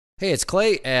Hey, it's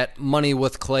Clay at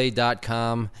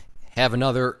moneywithclay.com. Have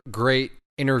another great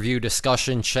interview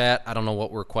discussion chat. I don't know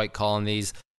what we're quite calling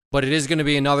these, but it is going to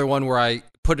be another one where I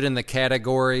put it in the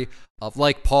category of,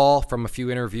 like Paul from a few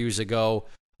interviews ago,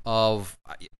 of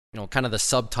kind of the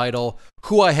subtitle,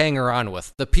 who I hang around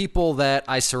with, the people that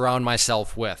I surround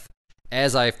myself with.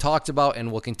 As I've talked about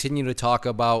and will continue to talk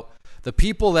about, the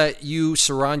people that you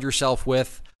surround yourself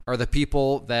with are the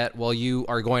people that, you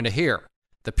are going to hear.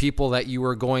 The people that you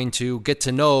are going to get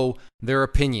to know their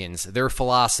opinions, their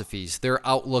philosophies, their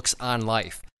outlooks on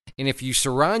life. And if you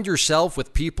surround yourself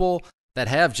with people that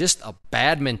have just a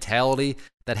bad mentality,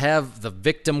 that have the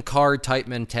victim card type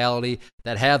mentality,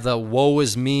 that have the woe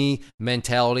is me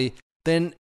mentality,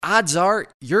 then odds are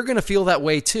you're going to feel that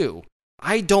way too.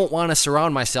 I don't want to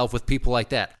surround myself with people like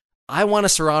that. I want to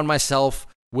surround myself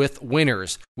with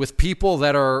winners, with people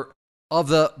that are of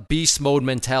the beast mode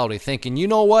mentality, thinking, you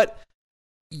know what?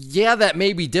 Yeah, that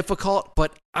may be difficult,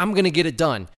 but I'm going to get it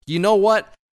done. You know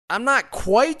what? I'm not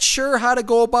quite sure how to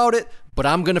go about it, but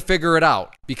I'm going to figure it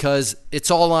out because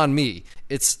it's all on me.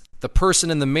 It's the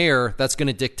person in the mirror that's going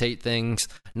to dictate things,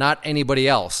 not anybody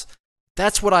else.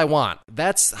 That's what I want.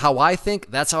 That's how I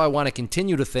think. That's how I want to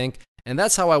continue to think. And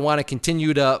that's how I want to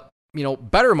continue to,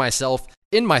 better myself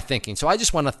in my thinking. So I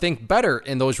just want to think better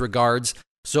in those regards.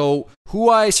 So who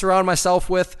I surround myself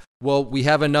with, well, we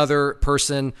have another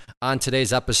person on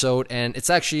today's episode, and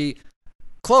it's actually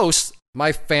close.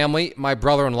 My family, my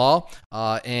brother-in-law,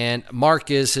 and Mark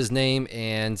is his name,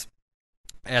 and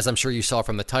as I'm sure you saw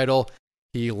from the title,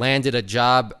 he landed a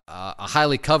job, a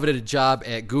highly coveted job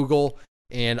at Google,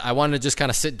 and I wanted to just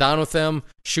kind of sit down with him,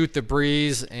 shoot the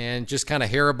breeze, and just kind of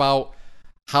hear about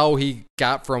how he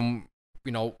got from,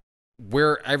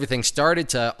 where everything started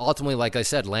to ultimately, like I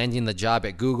said, landing the job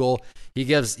at Google.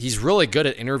 He's really good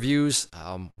at interviews,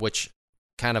 which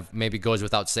kind of maybe goes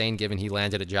without saying given he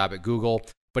landed a job at Google,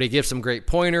 but he gives some great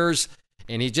pointers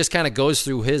and he just kind of goes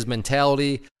through his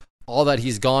mentality, all that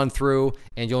he's gone through.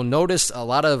 And you'll notice a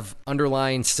lot of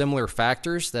underlying similar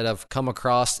factors that have come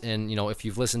across in, if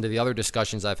you've listened to the other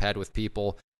discussions I've had with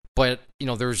people, but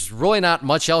there's really not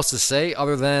much else to say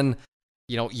other than,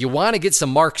 you want to get some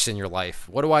marks in your life.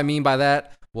 What do I mean by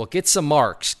that? Well, get some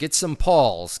marks, get some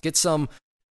Pauls, get some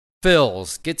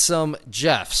Phils, get some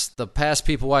Jeffs, the past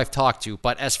people I've talked to.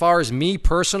 But as far as me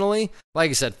personally, like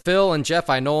I said, Phil and Jeff,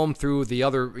 I know them through the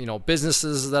other,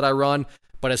 businesses that I run.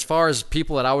 But as far as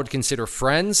people that I would consider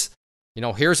friends,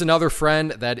 here's another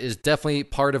friend that is definitely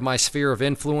part of my sphere of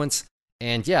influence.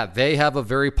 And yeah, they have a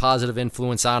very positive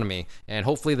influence on me, and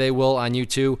hopefully they will on you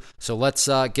too. So let's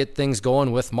get things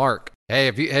going with Mark. Hey,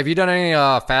 have you done any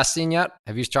fasting yet?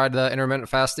 Have you tried the intermittent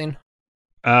fasting?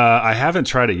 I haven't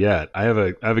tried it yet. I have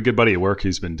a good buddy at work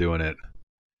who's been doing it,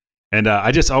 and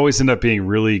I just always end up being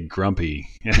really grumpy.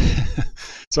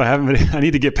 So I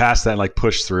need to get past that and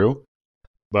push through.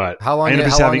 But how long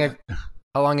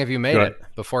have you made it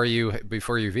before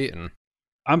you've eaten?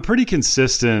 I'm pretty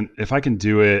consistent. If I can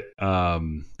do it,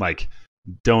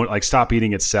 don't stop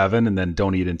eating at 7 and then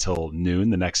don't eat until noon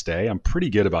the next day. I'm pretty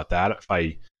good about that if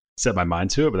I set my mind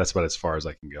to it, but that's about as far as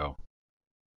I can go.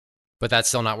 But that's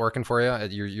still not working for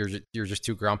you? You're just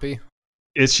too grumpy?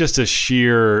 It's just a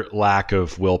sheer lack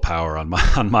of willpower on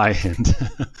my end.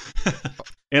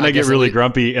 And I get really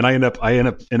grumpy, and I end up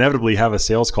inevitably have a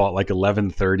sales call at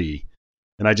 11:30.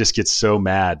 And I just get so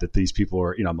mad that these people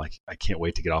are, I'm like, I can't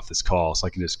wait to get off this call so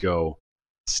I can just go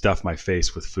stuff my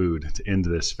face with food to end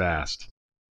this fast.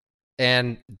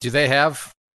 And do they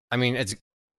have, it's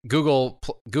Google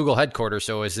headquarters,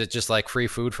 so is it just free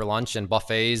food for lunch and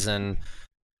buffets and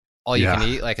all you can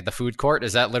eat at the food court?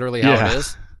 Is that literally how it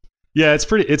is? Yeah, it's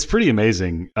pretty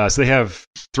amazing. So they have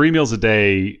 3 meals a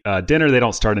day. Dinner, they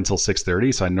don't start until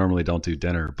 6:30, so I normally don't do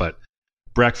dinner, but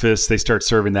breakfast, they start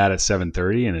serving that at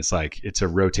 7:30, and it's a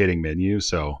rotating menu.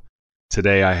 So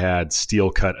today I had steel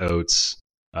cut oats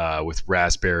with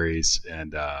raspberries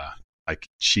and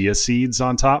chia seeds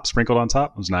on top, sprinkled on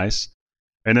top. It was nice.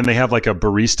 And then they have a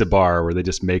barista bar where they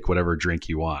just make whatever drink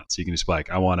you want. So you can just be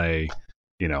I want a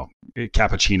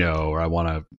cappuccino, or I want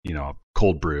a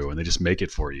cold brew, and they just make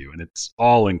it for you. And it's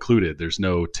all included. There's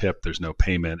no tip, there's no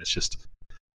payment. It's just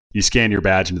you scan your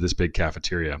badge into this big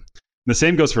cafeteria. And the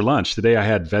same goes for lunch. Today I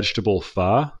had vegetable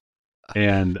pho,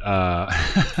 and and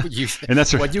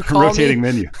that's what you a call rotating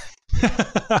me? menu.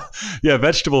 Yeah,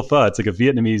 vegetable pho. It's like a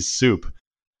Vietnamese soup.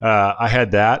 I had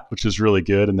that, which was really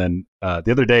good. And then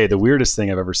the other day, the weirdest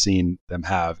thing I've ever seen them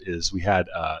have is we had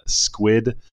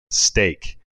squid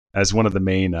steak as one of the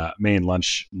main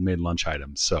lunch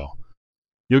items. So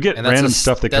you'll get random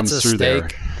stuff that comes through there.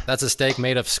 That's a steak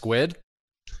made of squid?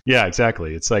 Yeah,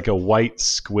 exactly. It's like a white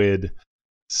squid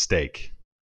steak.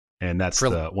 and that's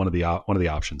one of the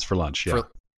options for lunch. Yeah.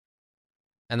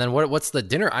 And then what's the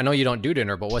dinner? I know you don't do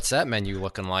dinner, but what's that menu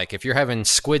looking like? If you're having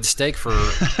squid steak for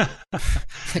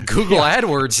Google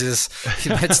AdWords,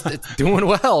 it's doing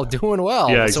well.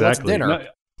 Yeah, so exactly. What's dinner? No,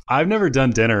 I've never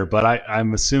done dinner, but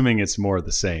I'm assuming it's more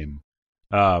the same.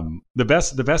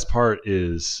 The best part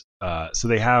is so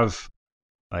they have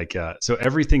so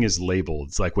everything is labeled.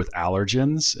 It's like with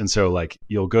allergens, and so like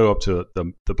you'll go up to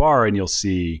the bar and you'll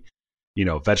see,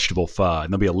 vegetable pho,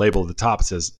 and there'll be a label at the top that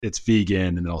says it's vegan,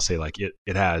 and then it'll say like it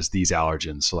has these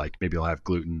allergens. So like maybe it'll have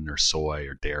gluten or soy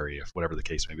or dairy, whatever the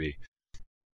case may be.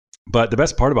 But the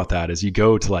best part about that is you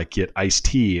go to like get iced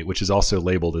tea, which is also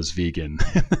labeled as vegan,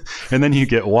 and then you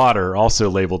get water also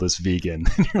labeled as vegan.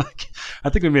 And you're like, I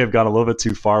think we may have gone a little bit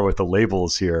too far with the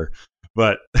labels here,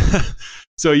 but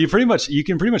so you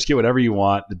can pretty much get whatever you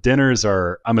want. The dinners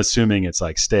are, I'm assuming it's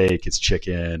like steak, it's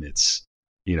chicken, it's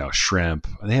shrimp.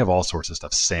 They have all sorts of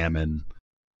stuff, salmon.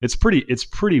 It's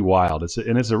pretty wild. It's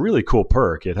a really cool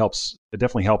perk. It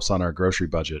definitely helps on our grocery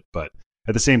budget, but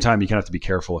at the same time, you kind of have to be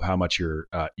careful of how much you're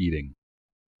eating.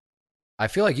 I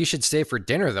feel like you should stay for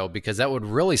dinner though, because that would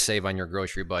really save on your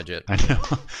grocery budget.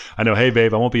 I know. Hey,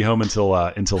 babe, I won't be home until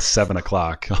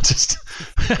 7:00. I'll just.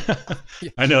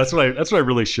 I know that's what I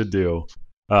really should do.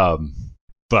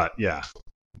 But yeah,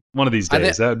 one of these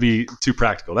days that would be too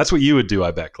practical. That's what you would do, I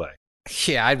bet, Clay.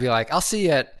 Yeah, I'd be like, I'll see you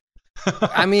at.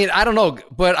 I mean, I don't know,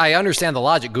 but I understand the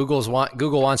logic. Google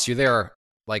wants you there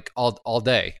like all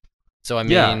day. So I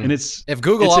mean, and if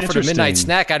Google offered a midnight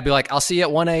snack, I'd be like, I'll see you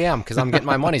at 1 a.m. because I'm getting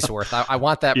my money's worth. I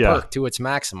want that perk to its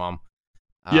maximum.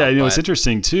 What's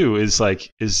interesting too is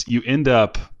you end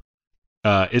up.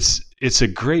 It's a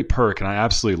great perk, and I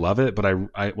absolutely love it. But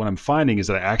I what I'm finding is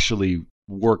that I actually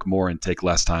work more and take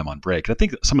less time on break. And I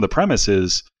think some of the premise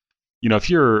is,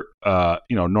 if you're a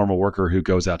normal worker who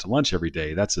goes out to lunch every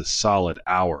day, that's a solid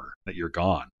hour that you're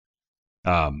gone.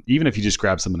 Even if you just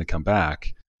grab something to come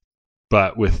back,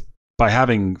 but by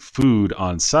having food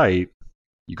on site,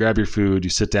 you grab your food, you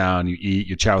sit down, you eat,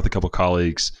 you chat with a couple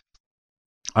colleagues.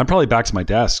 I'm probably back to my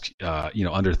desk,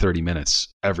 under 30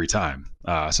 minutes every time.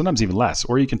 Sometimes even less,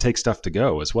 or you can take stuff to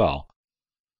go as well.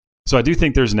 So I do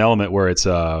think there's an element where it's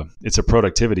a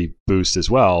productivity boost as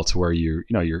well, to where you're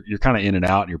kind of in and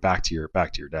out, and you're back to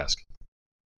your desk.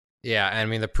 Yeah, I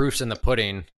mean the proof's in the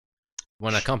pudding.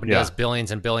 When a company does billions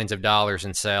and billions of dollars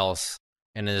in sales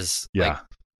and is like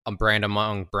a brand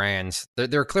among brands,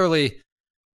 they're clearly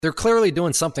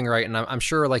doing something right, and I'm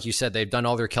sure, like you said, they've done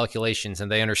all their calculations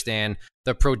and they understand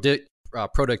the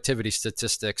productivity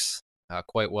statistics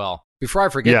quite well. Before I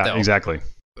forget, though, exactly.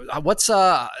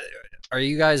 Are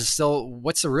you guys still?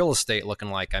 What's the real estate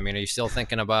looking like? I mean, are you still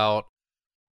thinking about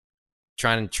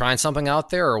trying something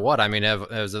out there, or what? I mean, have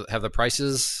the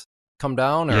prices come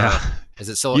down, or is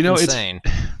it still insane?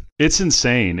 It's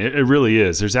insane. It really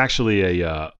is. There's actually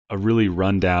a really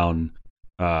rundown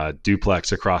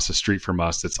duplex across the street from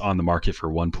us that's on the market for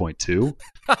 1.2,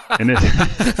 and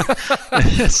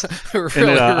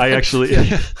I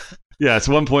actually. Yeah, it's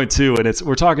 1.2, and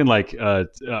we're talking like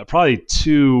probably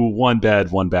 2 1-bed,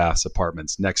 1-bath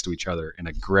apartments next to each other in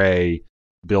a gray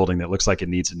building that looks like it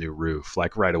needs a new roof,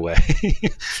 like right away.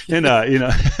 And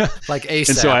like ASAP.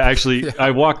 And so I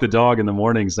walk the dog in the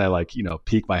mornings, and I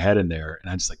peek my head in there,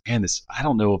 and I'm just like, man, I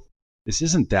don't know, this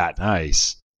isn't that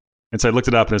nice. And so I looked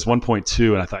it up, and it's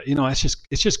 1.2, and I thought,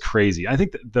 it's just crazy. I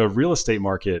think the real estate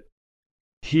market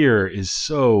here is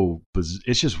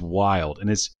it's just wild, and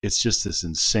it's just this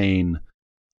insane.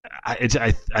 I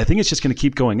think it's just going to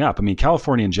keep going up. I mean,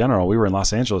 California in general. We were in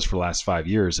Los Angeles for the last 5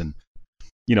 years, and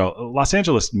Los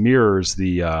Angeles mirrors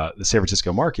the San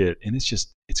Francisco market, and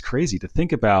it's crazy to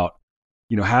think about.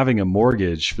 Having a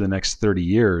mortgage for the next 30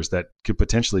 years that could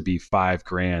potentially be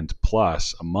 $5,000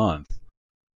 plus a month.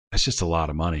 That's just a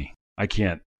lot of money. I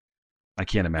can't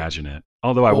imagine it.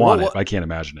 Although I want it, I can't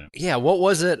imagine it. Yeah, what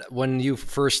was it when you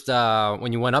first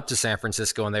when you went up to San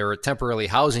Francisco and they were temporarily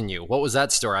housing you? What was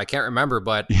that story? I can't remember,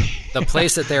 but the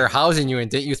place that they were housing you in,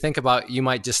 didn't you think about you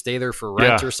might just stay there for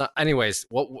rent or something? Anyways,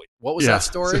 what was that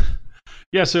story?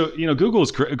 So Google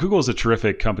is a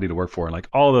terrific company to work for, and like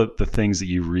all the things that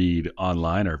you read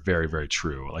online are very, very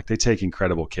true. Like they take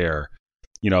incredible care,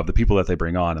 of the people that they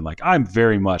bring on, and like I'm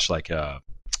very much like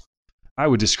I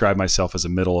would describe myself as a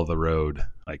middle of the road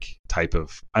type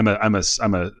of. I'm a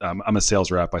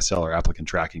sales rep. I sell our applicant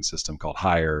tracking system called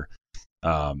Hire.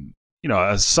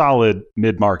 A solid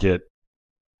mid-market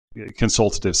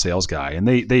consultative sales guy, and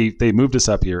they moved us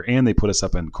up here, and they put us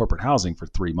up in corporate housing for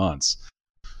 3 months.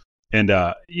 And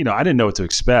I didn't know what to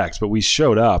expect, but we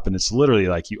showed up, and it's literally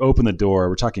like you open the door.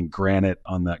 We're talking granite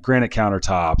on the granite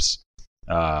countertops.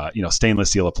 stainless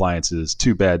steel appliances,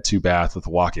 2 bed, 2 bath with a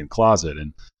walk-in closet.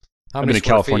 And How I've many been in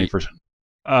square California feet? for,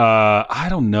 I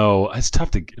don't know. It's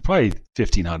tough to, probably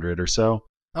 1,500 or so,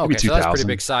 maybe Okay, so that's pretty 2,000.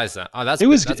 big size then. Oh, It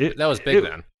was, that was big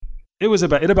then. it was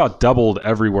about, it about doubled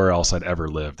everywhere else I'd ever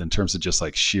lived in terms of just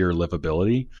like sheer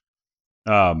livability.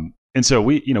 And so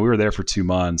we were there for 2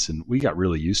 months and we got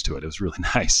really used to it. It was really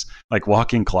nice. Like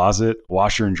walk-in closet,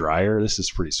 washer and dryer. This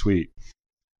is pretty sweet.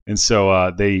 And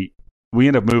so we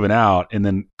ended up moving out. And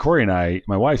then Corey and I,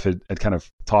 my wife had kind of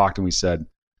talked and we said,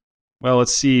 well,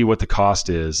 let's see what the cost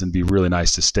is and it'd be really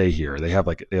nice to stay here. They have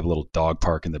a little dog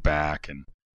park in the back and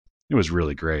it was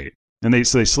really great. And they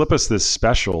slip us this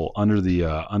special under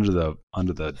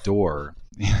the door.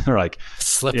 They're like,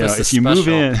 Slip us the if you special. move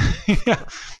in,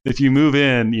 if you move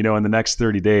in, in the next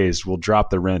 30 days, we'll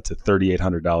drop the rent to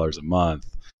 $3,800 a month.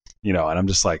 And I'm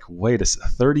just like, wait,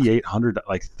 $3,800,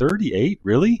 like 38,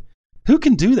 really? Who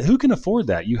can do that? Who can afford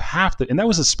that? You have to, and that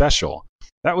was a special.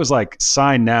 That was like,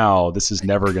 sign now. This is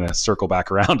never going to circle back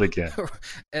around again.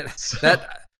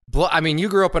 You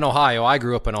grew up in Ohio. I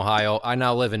grew up in Ohio. I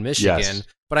now live in Michigan. Yes.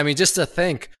 But I mean, just to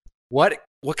think, what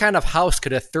kind of house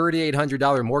could a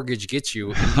 $3,800 mortgage get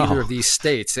you in either of these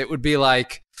states? It would be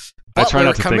like, I try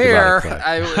not to come think here.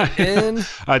 about it.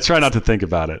 I try not to think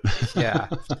about it. Yeah.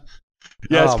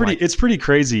 Yeah, it's pretty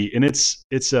crazy, and it's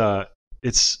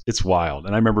wild.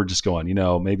 And I remember just going,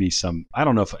 maybe I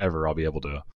don't know if ever I'll be able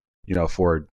to,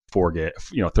 afford 38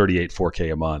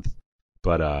 4K a month,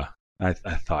 but I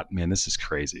thought, man, this is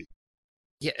crazy.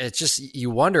 Yeah, it's just, you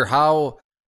wonder how.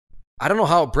 I don't know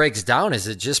how it breaks down. Is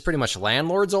it just pretty much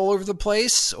landlords all over the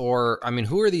place, or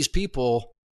who are these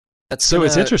people? It's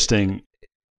interesting.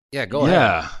 Yeah, go ahead.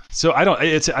 Yeah. So I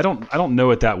don't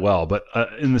know it that well, but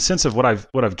in the sense of what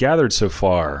I've gathered so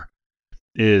far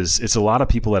is it's a lot of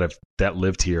people that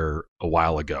lived here a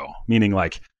while ago, meaning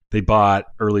like they bought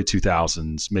early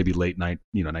 2000s, maybe late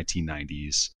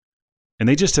 1990s, and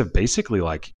they just have basically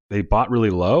like they bought really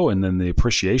low, and then the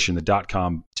appreciation, the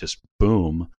 .com just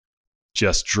boom,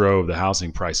 just drove the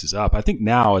housing prices up. I think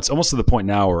now it's almost to the point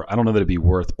now where I don't know that it'd be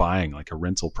worth buying like a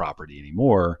rental property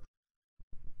anymore.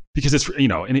 Because it's,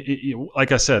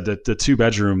 like I said, the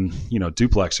 2-bedroom,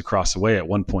 duplex across the way at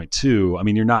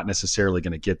 1.2, you're not necessarily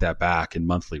going to get that back in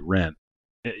monthly rent.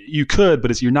 You could,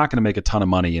 but you're not going to make a ton of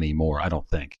money anymore, I don't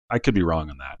think. I could be wrong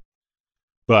on that.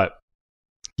 But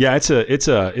yeah, it's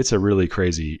a really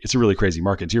crazy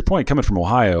market. To your point, coming from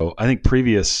Ohio, I think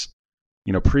previous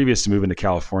to moving to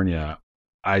California,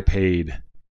 I paid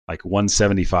like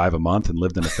 $175 a month and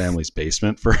lived in a family's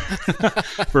basement for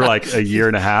like a year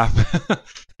and a half.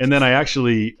 And then I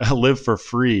actually lived for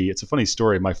free. It's a funny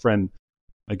story. My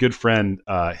good friend,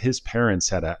 his parents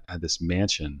had this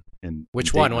mansion in Which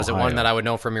Dayton, one? Was Ohio. it one that I would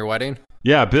know from your wedding?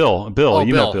 Yeah, Bill. Oh,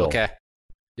 Know Bill. Okay.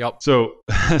 Yep.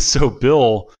 So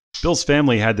Bill's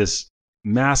family had this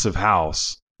massive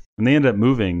house. And they ended up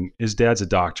moving. His dad's a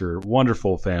doctor,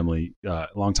 wonderful family,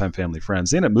 longtime family friends.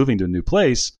 They ended up moving to a new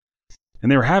place,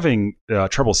 and they were having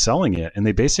trouble selling it. And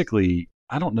they basically,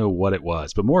 I don't know what it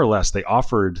was, but more or less, they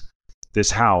offered this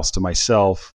house to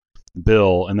myself,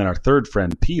 Bill, and then our third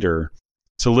friend, Peter,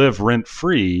 to live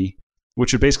rent-free,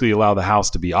 which would basically allow the house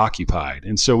to be occupied.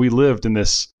 And so we lived in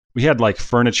this, we had like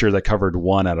furniture that covered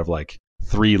 1 out of like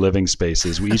 3 living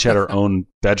spaces. We each had our own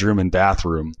bedroom and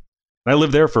bathroom. And I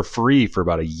lived there for free for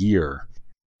about a year,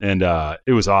 and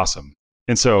it was awesome.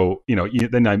 And so, you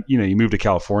move to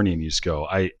California and you just go,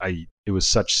 it was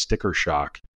such sticker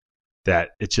shock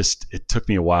that it took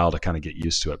me a while to kind of get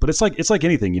used to it. But it's like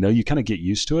anything, you kind of get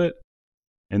used to it,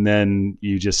 and then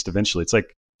you just eventually, it's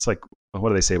like what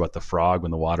do they say about the frog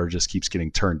when the water just keeps getting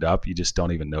turned up? You just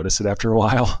don't even notice it after a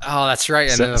while. Oh, that's right.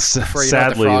 And then before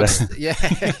sadly, the frogs,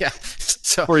 yeah.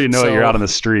 So, before you know it, you're out on the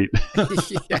street.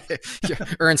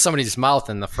 Or in somebody's mouth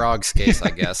in the frog's case, I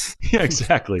guess. Yeah,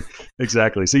 exactly.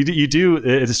 So you do. It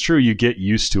is true. You get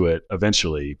used to it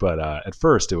eventually, but at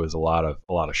first it was a lot of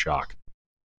shock.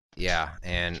 Yeah,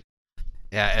 and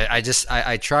yeah,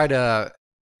 I try to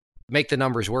make the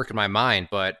numbers work in my mind,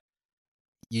 but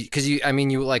you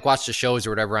like watch the shows or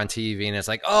whatever on TV, and it's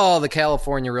like, oh, the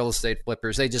California real estate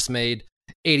flippers, they just made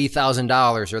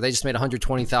 $80,000 or they just made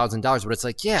 $120,000, but it's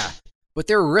like, yeah, but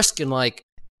they're risking like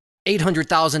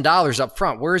 $800,000 up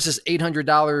front. Where is this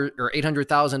 $800 or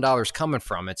 $800,000 coming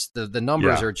from? It's the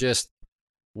numbers are just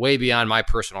way beyond my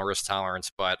personal risk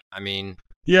tolerance. But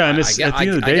yeah, and at the end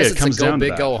of the day, it comes down to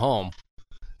that. Go home.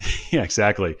 Yeah,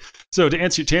 exactly. So to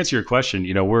answer your question,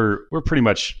 we're pretty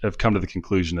much have come to the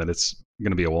conclusion that it's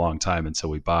going to be a long time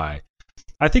until we buy.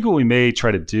 I think what we may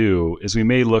try to do is we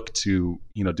may look to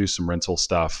do some rental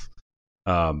stuff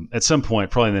at some point,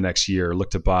 probably in the next year.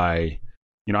 Look to buy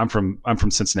I'm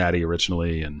from Cincinnati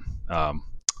originally, and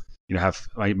have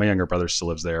my younger brother still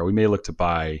lives there. We may look to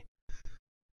buy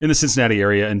in the Cincinnati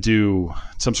area and do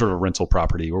some sort of rental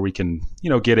property where we can,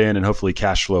 get in and hopefully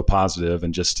cash flow positive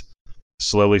and just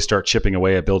slowly start chipping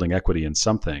away at building equity in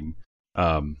something.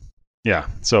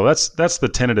 So that's the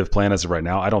tentative plan as of right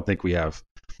now. I don't think we have,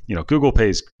 Google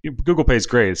Pay's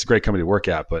great. It's a great company to work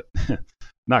at, but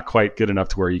not quite good enough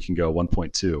to where you can go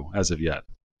 1.2 as of yet.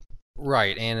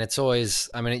 Right. And it's always,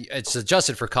 it's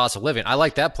adjusted for cost of living. I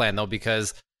like that plan though,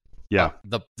 because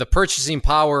the purchasing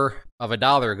power of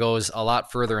 $1 goes a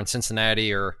lot further in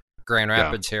Cincinnati or Grand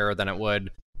Rapids here than it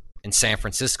would in San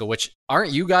Francisco, which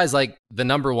aren't you guys like the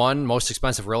number one most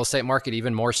expensive real estate market,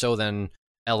 even more so than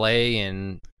LA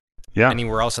and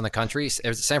anywhere else in the country?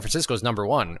 San Francisco is number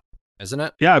one, isn't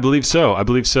it? Yeah, I believe so.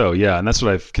 Yeah. And that's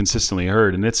what I've consistently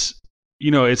heard. And it's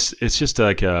just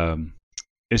like, I'm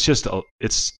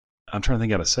trying to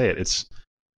think how to say it.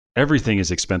 Everything is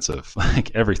expensive,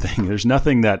 like everything. There's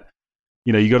nothing that,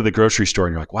 you go to the grocery store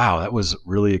and you're like, wow, that was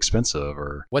really expensive.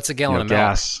 Or what's a gallon of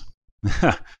gas?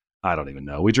 Milk? I don't even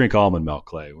know. We drink almond milk,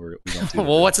 Clay. We don't do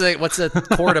well, what's a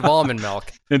quart of almond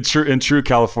milk? In true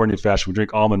California fashion, we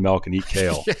drink almond milk and eat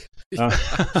kale. Which, I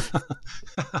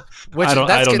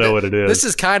don't know what it is. This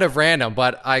is kind of random,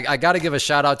 but I got to give a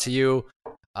shout out to you.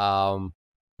 I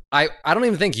don't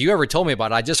even think you ever told me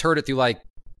about it. I just heard it through I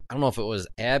don't know if it was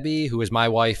Abby, who is my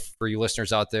wife for you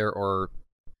listeners out there,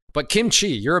 but kimchi.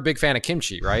 You're a big fan of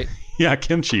kimchi, right? Yeah,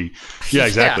 kimchi. Yeah,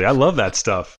 exactly. I love that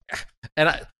stuff. And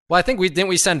I think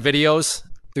we send videos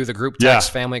through the group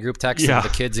text, family group text of the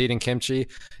kids eating kimchi.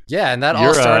 Yeah, and that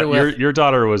all started with your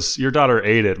daughter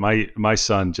ate it. My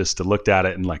son just looked at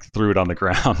it and threw it on the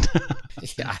ground.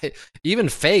 Yeah, even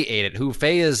Faye ate it.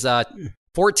 Faye is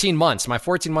 14 months. My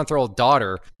 14-month-old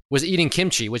daughter was eating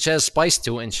kimchi, which has spice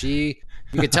to it, and you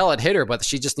could tell it hit her, but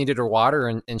she just needed her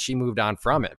water and she moved on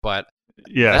from it. But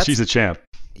yeah, she's a champ.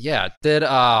 Yeah. Did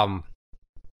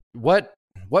what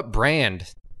brand?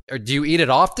 Or do you eat it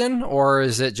often, or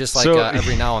is it just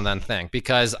every now and then thing?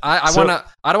 Because I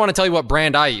don't want to tell you what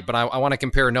brand I eat, but I want to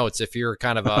compare notes if you're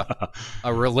kind of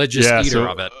a religious eater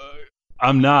of it.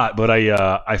 I'm not, but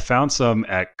I found some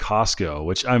at Costco,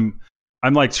 which I'm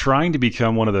trying to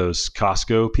become one of those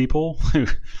Costco people who,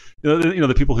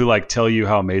 the people who tell you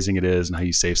how amazing it is and how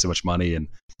you save so much money. And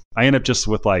I end up just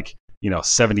with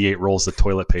 78 rolls of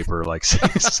toilet paper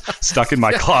stuck in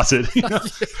my closet.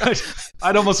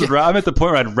 I'm at the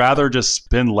point where I'd rather just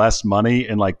spend less money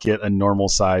and get a normal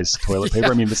size toilet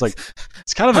paper. Yeah.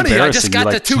 It's kind of Honey, embarrassing. I just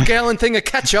got the 2-gallon thing of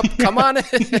ketchup. Come on.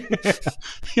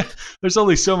 Yeah. There's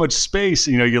only so much space.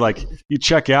 You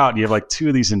check out and you have 2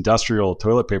 of these industrial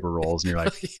toilet paper rolls and you're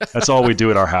like, that's all we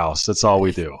do at our house. That's all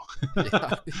we do.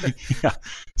 Yeah.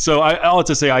 So I'll have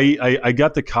to say I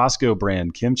got the Costco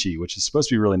brand kimchi, which is supposed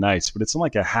to be really nice, but it's in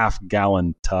a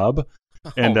half-gallon tub.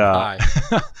 And I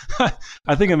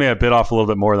think I may have bit off a little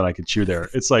bit more than I could chew there.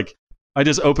 It's I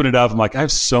just open it up. I'm I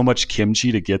have so much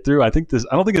kimchi to get through. I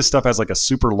don't think this stuff has a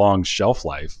super long shelf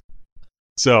life.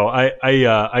 So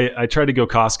I tried to go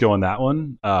Costco on that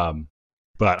one.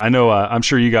 But I know I'm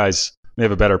sure you guys may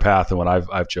have a better path than what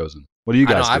I've chosen. What do you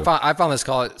guys do? I found this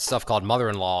stuff called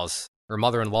mother-in-law's or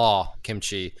mother-in-law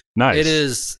kimchi.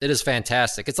 Nice. It is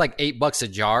fantastic. It's $8 a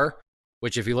jar,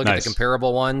 which if you look at the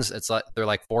comparable ones, it's they're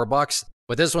 $4.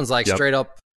 But this one's straight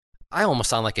up. I almost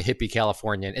sound like a hippie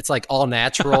Californian. It's all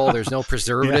natural. There's no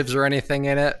preservatives or anything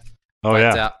in it. Oh,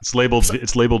 but,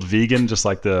 it's labeled vegan, just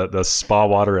like the spa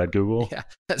water at Google. Yeah.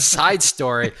 Side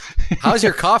story. How's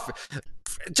your coffee?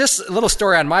 Just a little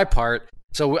story on my part.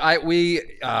 So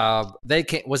they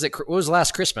came. What was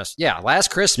last Christmas? Yeah, last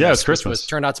Christmas. Yeah, it was Christmas. Which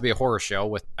turned out to be a horror show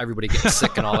with everybody getting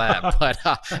sick and all that. But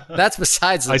that's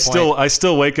besides the point. I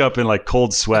still wake up in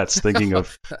cold sweats thinking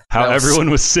of how everyone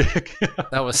was sick.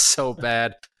 That was so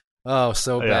bad. Oh,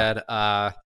 so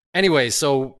bad. Anyway,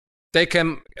 so they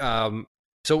come.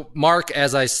 So Mark, I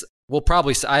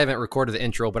haven't recorded the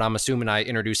intro, but I'm assuming I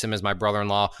introduced him as my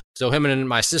brother-in-law. So him and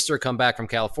my sister come back from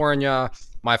California.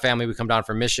 My family, we come down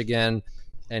from Michigan.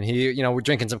 And we're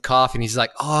drinking some coffee, and he's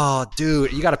like, "Oh,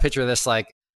 dude, you got a picture of this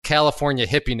California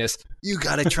hippiness. You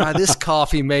got to try this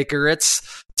coffee maker.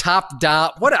 It's top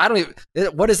down. What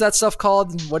is that stuff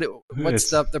called?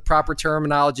 What's the proper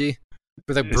terminology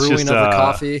for the brewing of the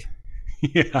coffee?"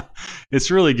 Yeah,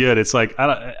 it's really good. It's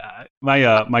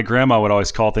my grandma would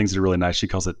always call things that are really nice. She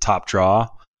calls it top draw.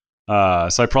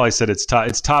 So I probably said it's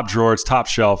top drawer, it's top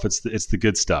shelf. It's the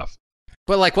good stuff.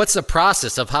 But what's the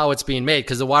process of how it's being made?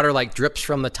 Because the water drips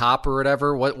from the top or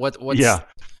whatever. What's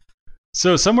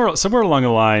So somewhere along the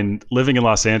line, living in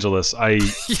Los Angeles, I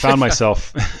found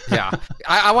myself. Yeah,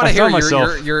 I want to hear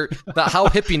your how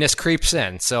hippiness creeps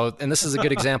in. So, and this is a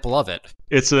good example of it.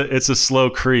 It's a slow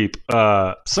creep.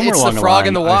 Somewhere it's along the frog line,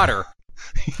 in the water.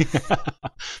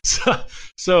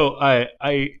 So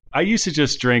I used to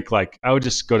just drink, like, I would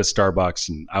just go to Starbucks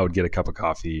and I would get a cup of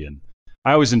coffee, and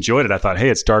I always enjoyed it. I thought, hey,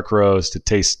 it's dark roast. It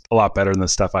tastes a lot better than the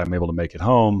stuff I'm able to make at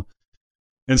home.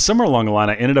 And somewhere along the line,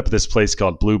 I ended up at this place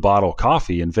called Blue Bottle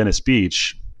Coffee in Venice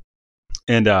Beach.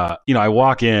 And, I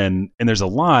walk in and there's a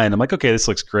line. I'm like, okay, this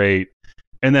looks great.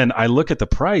 And then I look at the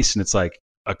price and it's like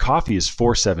a coffee is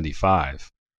 $4.75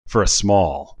 for a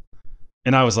small.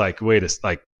 And I was like,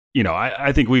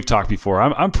 I think we've talked before.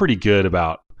 I'm pretty good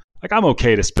about, like, I'm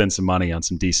okay to spend some money on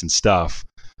some decent stuff.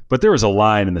 But there was a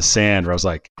line in the sand where I was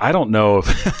like, I don't know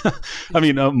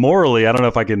if, morally, I don't know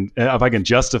if I can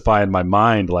justify in my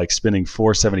mind, like, spending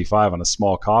 $4.75 on a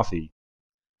small coffee.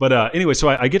 But anyway, so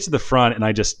I get to the front and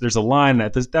there's a line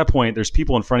at that point. There's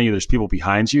people in front of you, there's people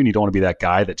behind you, and you don't want to be that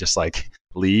guy that just, like,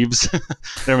 leaves.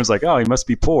 Everyone's like, oh, he must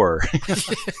be poor.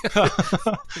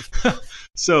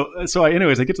 So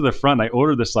I get to the front and I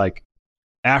order this, like,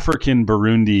 African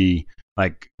Burundi,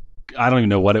 like, I don't even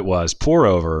know what it was, pour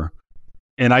over.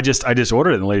 And I just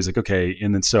ordered it, and the lady's like, okay.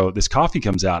 And then so this coffee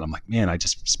comes out, and I'm like, man, I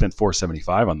just spent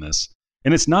 $4.75 on this.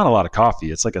 And it's not a lot of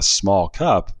coffee. It's like a small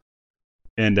cup.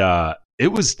 And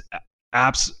it was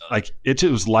it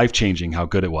was life-changing how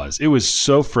good it was. It was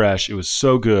so fresh. It was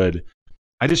so good.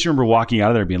 I just remember walking out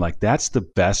of there being like, that's the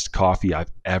best coffee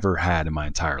I've ever had in my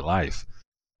entire life.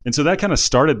 And so that kind of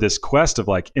started this quest of,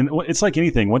 like, and it's like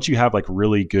anything, once you have, like,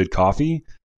 really good coffee,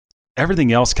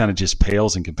 everything else kind of just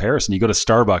pales in comparison. You go to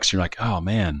Starbucks, you're like, oh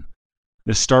man,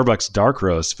 this Starbucks dark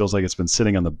roast feels like it's been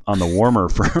sitting on the warmer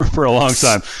for a long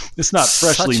time. It's not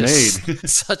freshly made.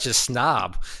 Such a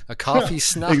snob, a coffee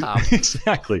snob.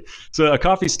 Exactly. So a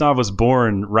coffee snob was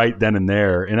born right then and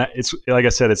there, and it's, like I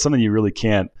said, it's something you really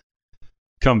can't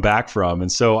come back from.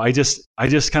 And so I just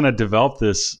kind of developed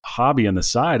this hobby on the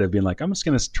side of being like, I'm just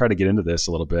going to try to get into this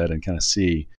a little bit and kind of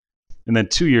see. And then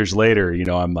 2 years later,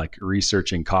 I'm, like,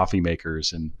 researching coffee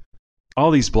makers, and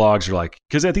all these blogs are like,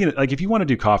 because I think, like, if you want to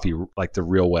do coffee like the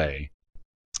real way,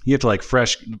 you have to, like,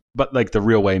 but, like, the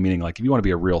real way, meaning, like, if you want to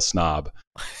be a real snob,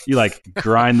 you, like,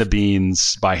 grind the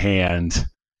beans by hand.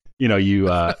 You do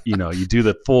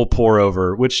the full pour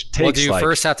over, which takes. Well, do you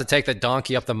first have to take the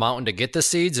donkey up the mountain to get the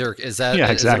seeds, or is that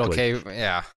exactly. Is it okay?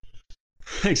 Yeah.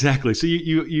 Exactly. So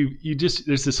you just,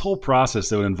 there's this whole process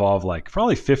that would involve, like,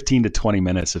 probably 15 to 20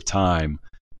 minutes of time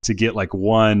to get, like,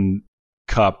 one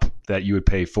cup that you would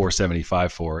pay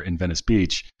 $4.75 for in Venice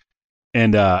Beach.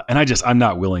 And I'm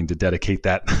not willing to dedicate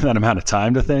that amount of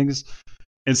time to things.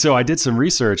 And so I did some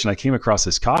research and I came across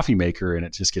this coffee maker, and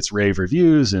it just gets rave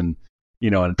reviews, and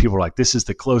people are like, this is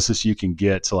the closest you can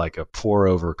get to, like, a pour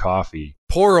over coffee.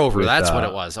 Pour over. That's what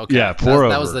it was. Okay. Yeah. Pour over.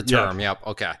 That was the term. Yeah. Yep.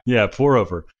 Okay. Yeah. Pour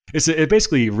over. It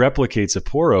basically replicates a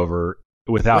pour over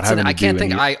without having to I can't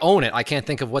think. I own it. I can't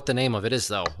think of what the name of it is,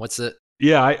 though. What's it?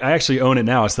 Yeah, I actually own it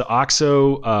now. It's the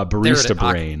OXO Barista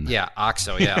Brain. Yeah,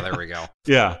 OXO. Yeah, there we go.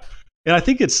 Yeah, and I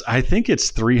think it's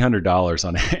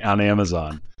 $300 on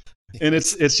Amazon, and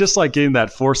it's just like getting that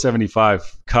 $4.75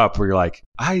 cup where you're like,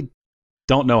 I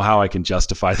don't know how I can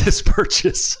justify this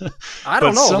purchase. I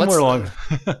don't know.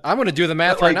 I'm going to do the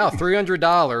math right now.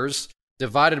 $300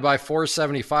 divided by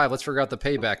 $4.75. Let's figure out the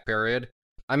payback period.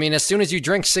 I mean, as soon as you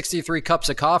drink 63 cups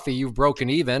of coffee, you've broken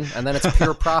even, and then it's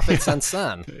pure profit since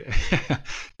then.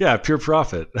 Yeah, pure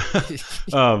profit.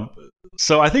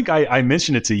 So I think I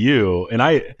mentioned it to you,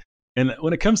 and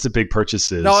when it comes to big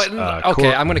purchases,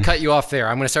 okay, I'm going to cut you off there.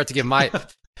 I'm going to start to give my.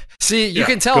 See, you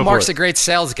can tell Mark's a great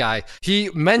sales guy. He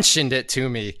mentioned it to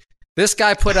me. This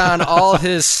guy put on all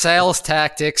his sales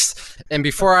tactics, and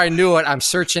before I knew it, I'm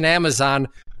searching Amazon,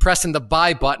 pressing the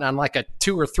buy button on like a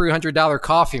 $200 or $300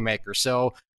 coffee maker.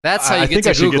 So that's how you get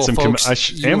to Google,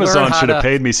 folks. Amazon should have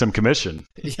paid me some commission.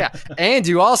 Yeah, and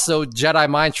you also Jedi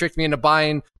mind tricked me into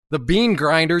buying the bean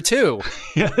grinder too.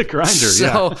 Yeah, the grinder.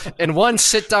 So in one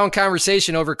sit-down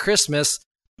conversation over Christmas,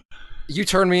 you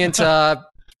turned me into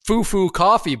foo-foo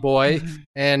coffee boy,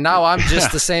 and now I'm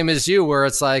just the same as you, where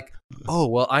it's like, oh,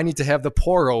 well, I need to have the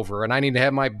pour over, and I need to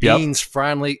have my beans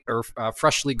freshly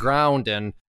ground,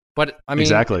 but I mean,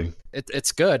 exactly,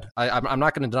 it's good. I'm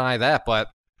not going to deny that, but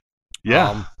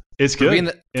it's good.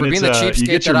 For being the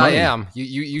cheapskate that I am,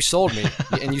 you sold me,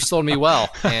 and you sold me well.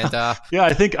 And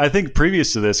I think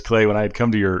previous to this, Clay, when I had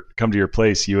come to your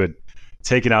place, you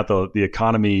taking out the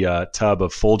economy tub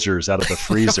of Folgers out of the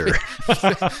freezer.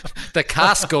 The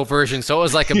Costco version, so it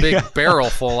was like a big barrel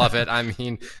full of it. I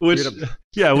mean, which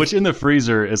in the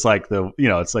freezer is like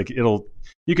it's like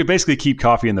you could basically keep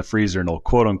coffee in the freezer and it'll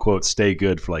quote unquote stay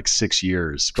good for like 6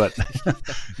 years, but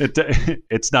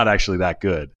it's not actually that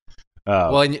good.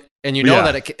 Well, and you know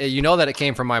that it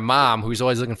came from my mom, who's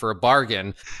always looking for a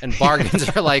bargain, and bargains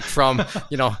are like from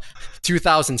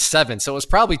 2007, so it was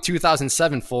probably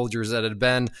 2007 Folgers that had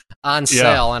been on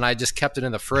sale, and I just kept it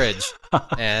in the fridge.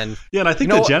 And and I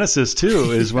think the genesis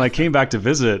too is when I came back to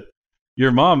visit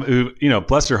your mom, who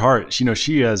bless her heart,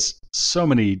 she has so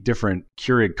many different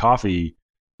Keurig coffee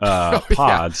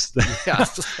pods,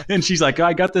 and she's like,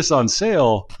 I got this on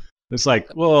sale. It's like,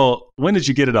 well, when did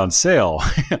you get it on sale?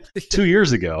 2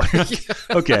 years ago.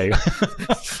 Okay.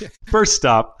 First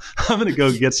stop, I'm going to go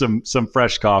get some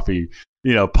fresh coffee,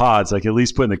 pods, like at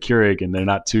least put in the Keurig, and they're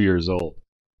not 2 years old.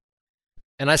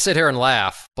 And I sit here and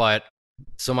laugh, but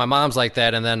so my mom's like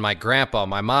that. And then my grandpa,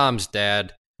 my mom's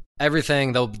dad,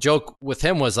 everything, the joke with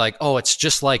him was like, oh, it's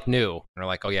just like new. And they're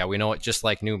like, oh yeah, we know what just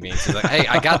like new means. He's like, hey,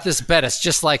 I got this bet. It's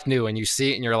just like new. And you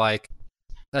see it and you're like,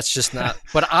 that's just not.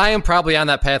 But I am probably on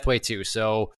that pathway too.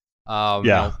 So, 30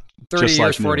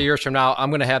 years, 40 years from now, I'm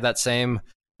going to have that same,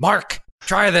 Mark,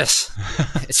 try this.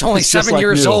 It's only 7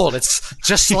 years old. It's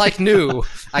just like new.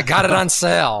 I got it on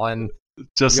sale. And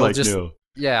just like new.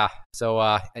 Yeah.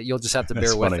 So you'll just have to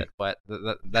bear with it. But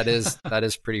that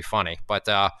is pretty funny. But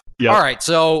all right.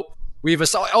 So we've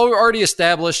already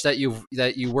established that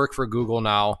you work for Google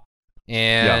now.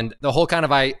 And the whole kind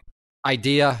of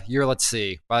idea here, let's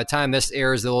see, by the time this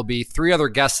airs, there will be 3 other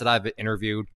guests that I've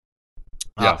interviewed.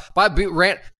 But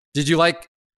did you like,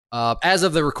 as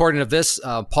of the recording of this,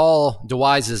 Paul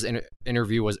DeWise's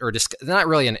interview was, not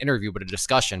really an interview, but a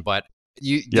discussion, but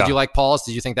did you like Paul's?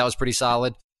 Did you think that was pretty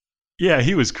solid? Yeah,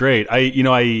 he was great. In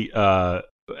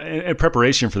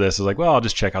preparation for this, I was like, well, I'll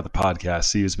just check out the podcast,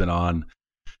 see who's been on,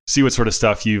 see what sort of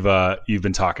stuff you've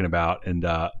been talking about. And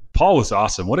Paul was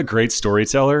awesome. What a great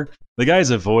storyteller. The guy has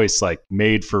a voice like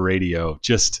made for radio,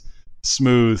 just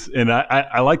smooth. And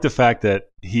I like the fact that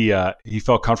he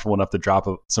felt comfortable enough to drop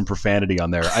some profanity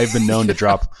on there. I've been known to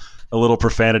drop a little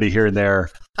profanity here and there.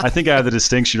 I think I have the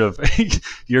distinction of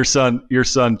your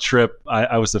son Trip.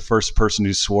 I was the first person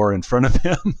who swore in front of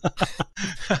him.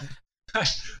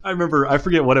 I remember, I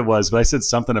forget what it was, but I said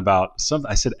something about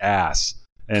I said ass.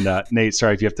 And Nate,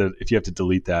 sorry if you have to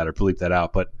delete that or bleep that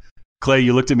out, but Clay,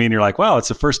 you looked at me and you're like, wow, it's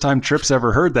the first time Tripp's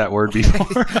ever heard that word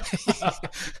before.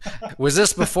 Was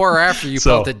this before or after you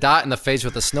poked a dot in the face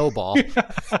with a snowball?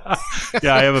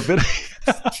 Yeah, I have a bit.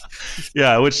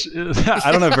 Which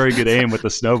I don't have very good aim with the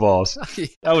snowballs.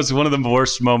 That was one of the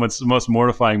most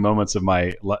mortifying moments of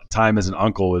my time as an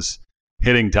uncle, was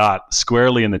hitting Dot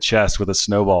squarely in the chest with a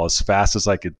snowball as fast as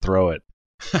I could throw it.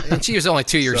 And she was only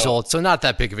 2 years old, so not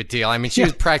that big of a deal. I mean, she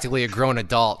was practically a grown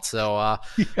adult. So,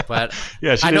 but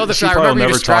I know I remember you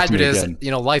described it as,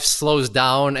 life slows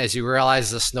down as you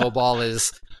realize the snowball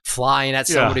is flying at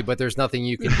somebody, but there's nothing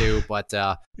you can do. But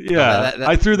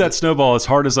I threw that snowball as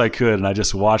hard as I could, and I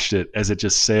just watched it as it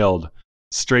just sailed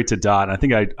straight to Dot. And I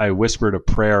think I whispered a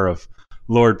prayer of,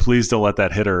 Lord, please don't let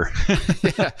that hit her.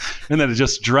 And then it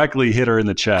just directly hit her in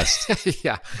the chest.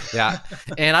 Yeah.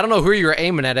 And I don't know who you were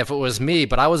aiming at, if it was me,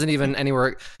 but I wasn't even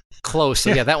anywhere close.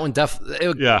 So that one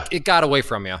it got away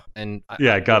from you. And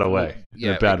it got away.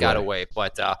 Yeah, it got away.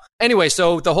 But anyway,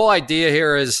 so the whole idea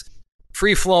here is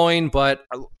free flowing, but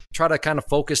I try to kind of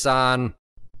focus on,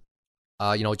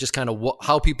 just kind of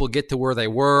how people get to where they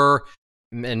were,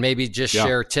 and maybe just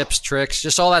share tips, tricks,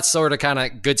 just all that sort of kind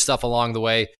of good stuff along the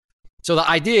way. So the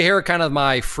idea here, kind of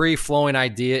my free-flowing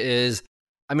idea is,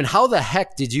 I mean, how the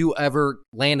heck did you ever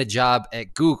land a job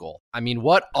at Google? I mean,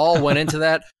 what all went into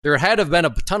that? There had to have been a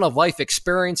ton of life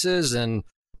experiences and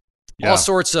all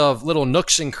sorts of little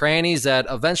nooks and crannies that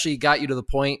eventually got you to the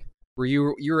point where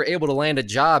you were able to land a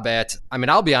job at. I mean,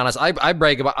 I'll be honest, I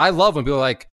brag about, I love when people are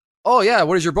like, oh yeah,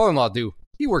 what does your brother-in-law do?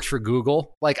 He works for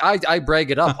Google. Like I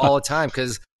brag it up all the time,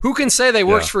 because who can say they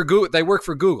work for Google? They work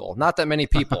for Google. Not that many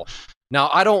people. Now,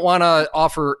 I don't want to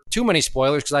offer too many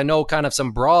spoilers because I know kind of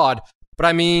some broad, but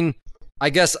I mean, I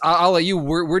guess I'll let you,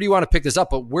 where do you want to pick this up?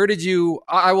 But where did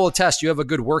I will attest, you have a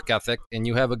good work ethic and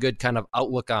you have a good kind of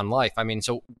outlook on life. I mean,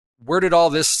 so where did all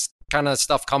this kind of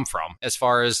stuff come from as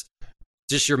far as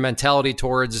just your mentality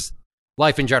towards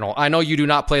life in general? I know you do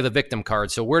not play the victim card.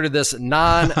 So where did this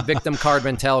non-victim card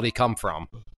mentality come from?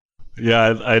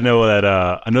 Yeah, I know that,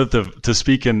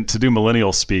 to do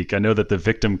millennial speak, I know that the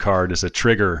victim card is a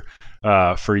trigger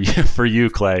for you,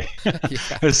 Clay.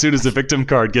 As soon as the victim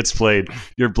card gets played,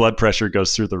 your blood pressure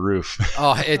goes through the roof.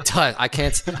 Oh, it does. I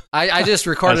can't. I just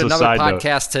recorded another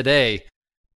podcast today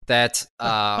that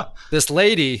this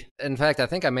lady. In fact, I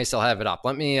think I may still have it up.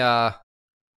 Let me.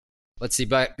 Let's see,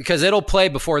 but because it'll play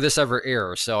before this ever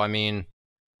airs. So I mean,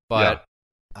 but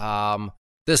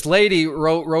this lady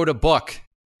wrote a book,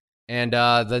 and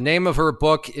the name of her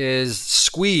book is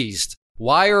Squeezed.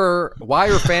 Why our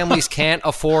families can't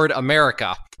afford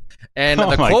America. And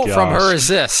the quote from her is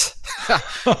this.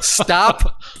 Stop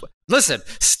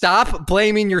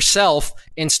blaming yourself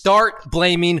and start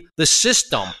blaming the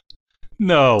system.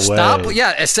 No way.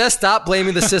 Yeah, it says stop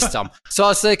blaming the system. So I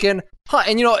was thinking,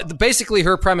 and basically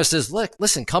her premise is,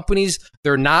 listen, companies,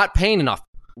 they're not paying enough.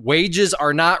 Wages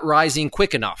are not rising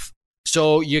quick enough.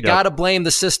 So you got to blame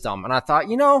the system. And I thought,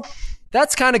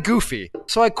 that's kind of goofy.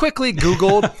 So I quickly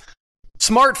Googled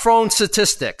smartphone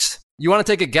statistics. You want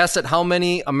to take a guess at how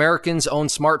many Americans own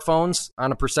smartphones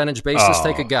on a percentage basis?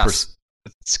 Take a guess.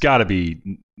 It's got to be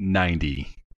 90%.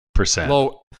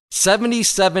 Low,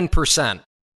 77%.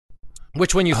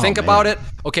 Which, when you think about it,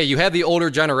 okay, you have the older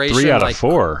generation. 3 out of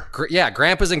 4.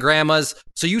 Grandpas and grandmas.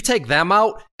 So you take them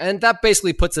out, and that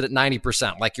basically puts it at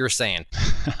 90%, like you're saying.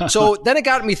 So then it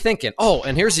got me thinking,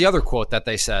 and here's the other quote that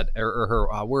they said, or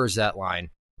her, where is that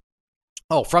line?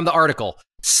 Oh, from the article.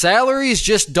 Salaries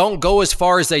just don't go as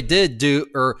far as they did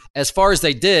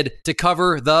to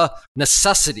cover the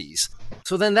necessities.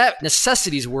 So then that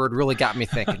necessities word really got me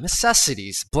thinking.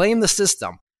 Necessities. Blame the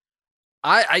system.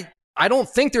 I don't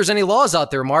think there's any laws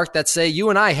out there, Mark, that say you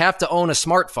and I have to own a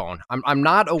smartphone. I'm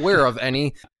not aware of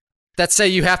any that say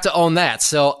you have to own that.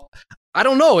 So I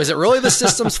don't know. Is it really the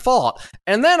system's fault?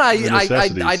 And then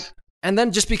and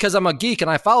then just because I'm a geek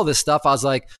and I follow this stuff, I was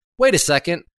like, wait a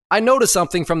second. I noticed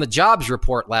something from the jobs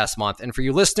report last month. And for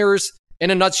you listeners,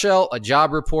 in a nutshell, a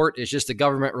job report is just the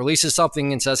government releases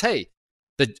something and says, hey,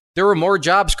 there were more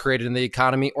jobs created in the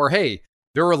economy, or hey,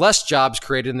 there were less jobs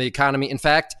created in the economy. In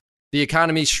fact, the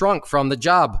economy shrunk from the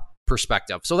job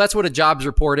perspective. So that's what a jobs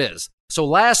report is. So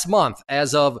last month,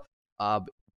 as of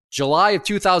July of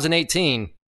 2018,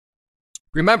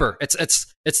 remember, it's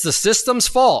the system's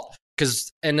fault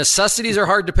and necessities are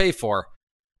hard to pay for.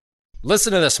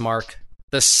 Listen to this, Mark.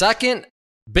 The second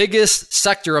biggest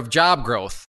sector of job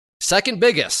growth, second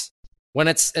biggest, when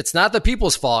it's not the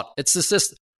people's fault, it's the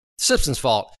system's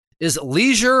fault, is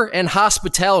leisure and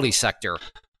hospitality sector.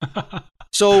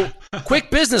 So, quick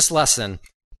business lesson.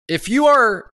 If you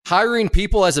are hiring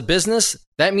people as a business,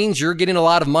 that means you're getting a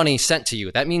lot of money sent to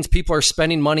you. That means people are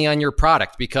spending money on your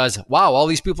product because, wow, all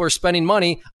these people are spending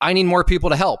money. I need more people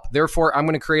to help. Therefore, I'm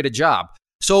going to create a job.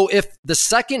 So if the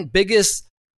second biggest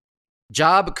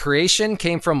job creation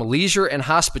came from leisure and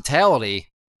hospitality,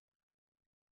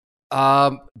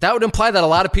 that would imply that a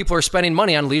lot of people are spending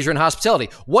money on leisure and hospitality.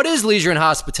 What is leisure and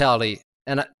hospitality?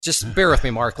 And just bear with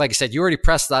me, Mark. Like I said, you already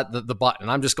pressed the button.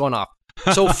 I'm just going off.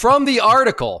 So from the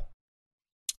article,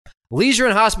 leisure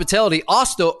and hospitality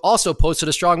also posted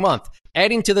a strong month,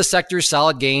 adding to the sector's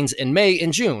solid gains in May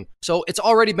and June. So it's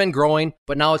already been growing,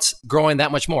 but now it's growing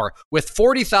that much more, with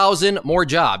 40,000 more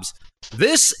jobs.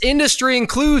 This industry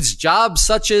includes jobs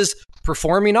such as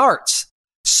performing arts,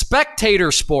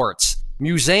 spectator sports,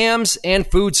 museums, and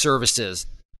food services.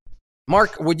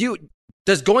 Mark,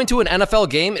 does going to an NFL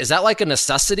game, is that like a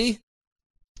necessity?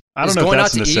 I don't know if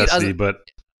that's a necessity, but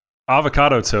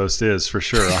avocado toast is for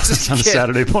sure on a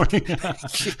Saturday morning.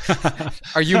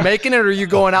 Are you making it or are you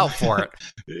going out for it?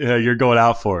 Yeah, you're going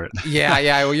out for it.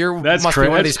 Yeah. Well,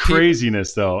 that's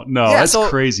craziness, though. No, that's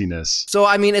craziness. So,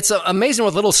 I mean, it's amazing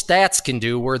what little stats can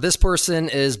do where this person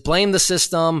is blame the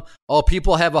system. Oh,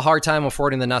 people have a hard time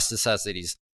affording the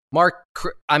necessities. Mark,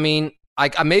 I mean,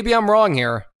 maybe I'm wrong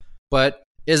here, but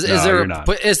is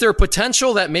there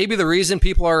potential that maybe the reason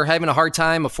people are having a hard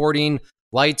time affording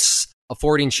lights,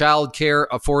 affording childcare,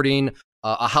 affording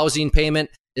a housing payment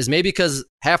is maybe because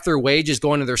half their wage is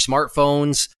going to their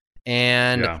smartphones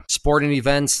and sporting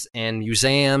events and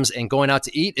museums and going out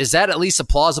to eat? Is that at least a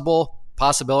plausible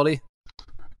possibility?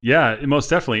 Yeah, most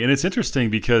definitely. And it's interesting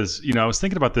because, I was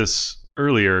thinking about this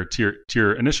earlier to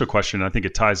your initial question. And I think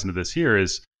it ties into this here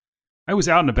is I was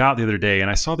out and about the other day and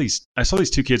I saw these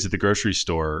two kids at the grocery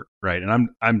store, right? And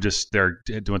I'm just there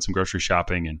doing some grocery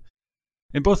shopping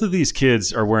and both of these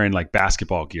kids are wearing like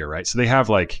basketball gear, right? So they have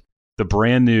like the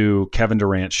brand new Kevin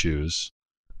Durant shoes.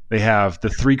 They have the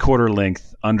 3/4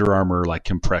 length Under Armour like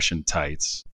compression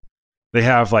tights. They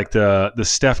have like the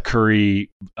Steph Curry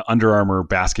Under Armour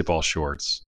basketball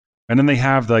shorts. And then they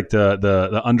have like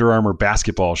the Under Armour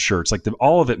basketball shirts, like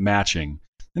all of it matching.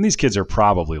 And these kids are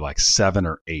probably like 7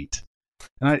 or 8.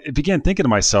 And I began thinking to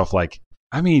myself, like,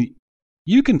 I mean,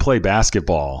 you can play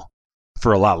basketball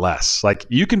for a lot less. Like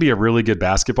you can be a really good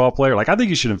basketball player. Like I think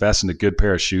you should invest in a good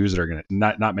pair of shoes that are going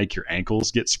to not make your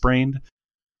ankles get sprained.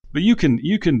 But you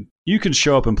can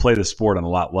show up and play the sport on a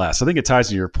lot less. I think it ties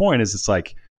to your point is it's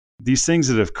like these things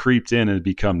that have creeped in and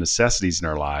become necessities in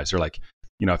our lives are like,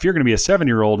 if you're going to be a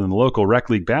 7-year-old in the local rec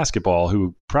league basketball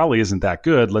who probably isn't that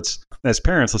good, as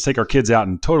parents, let's take our kids out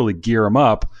and totally gear them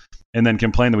up and then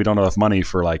complain that we don't have enough money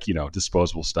for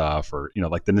disposable stuff or,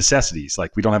 like the necessities.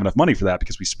 Like we don't have enough money for that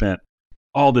because we spent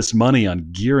all this money on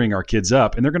gearing our kids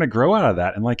up and they're going to grow out of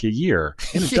that in like a year.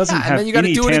 And it doesn't have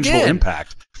any tangible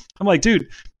impact. I'm like, dude,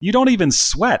 you don't even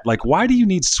sweat. Like, why do you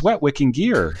need sweat wicking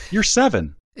gear? You're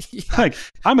 7. Yeah. Like,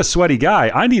 I'm a sweaty guy.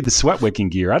 I need the sweat wicking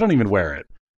gear. I don't even wear it.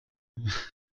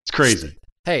 It's crazy.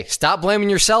 Hey, stop blaming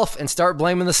yourself and start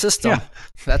blaming the system. Yeah.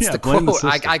 That's the quote.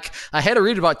 I had to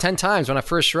read it about 10 times when I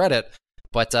first read it.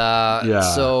 But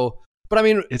but I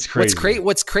mean, it's crazy.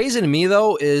 What's crazy to me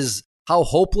though is how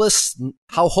hopeless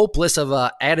of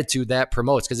a attitude that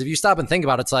promotes. Because if you stop and think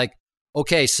about it, it's like,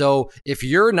 okay, so if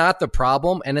you're not the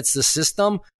problem and it's the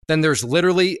system, then there's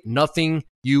literally nothing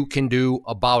you can do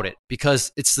about it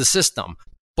because it's the system.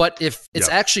 But if it's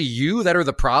actually you that are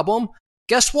the problem,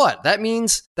 guess what? That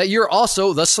means that you're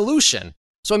also the solution.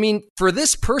 So, I mean, for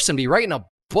this person to be writing a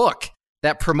book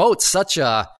that promotes such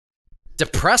a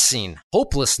depressing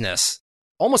hopelessness,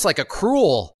 almost like a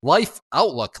cruel life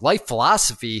outlook, life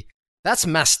philosophy, that's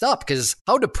messed up because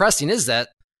how depressing is that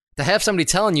to have somebody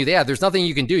telling you, yeah, there's nothing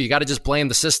you can do. You got to just blame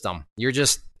the system.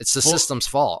 It's the system's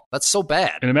fault. That's so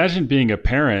bad. And imagine being a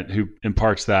parent who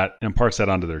imparts that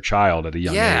onto their child at a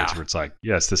young age where it's like,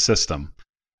 yes, the system.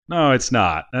 No, it's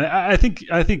not. I think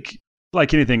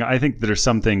like anything, I think there's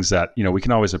some things that, we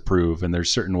can always improve, and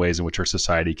there's certain ways in which our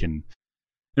society can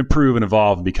improve and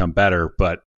evolve and become better.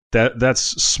 But that's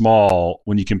small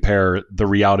when you compare the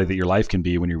reality that your life can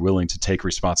be when you're willing to take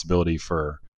responsibility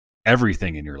for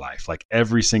everything in your life. Like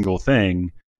every single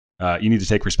thing you need to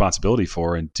take responsibility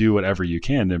for and do whatever you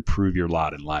can to improve your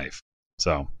lot in life.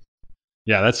 So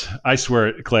yeah, I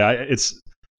swear, Clay,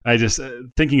 I just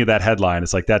thinking of that headline,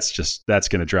 it's like, that's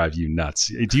going to drive you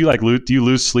nuts. Do you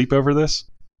lose sleep over this?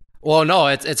 Well, no,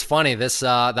 it's funny.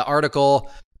 The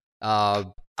article,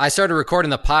 I started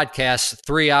recording the podcast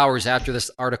 3 hours after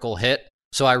this article hit.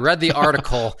 So I read the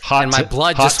article and my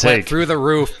blood just went through the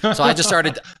roof. So I just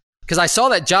started, because I saw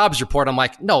that jobs report. I'm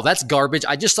like, no, that's garbage.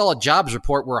 I just saw a jobs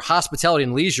report where hospitality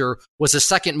and leisure was the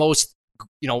second most,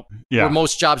 where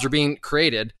most jobs are being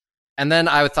created. And then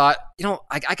I thought,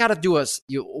 I got to do what's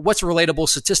a relatable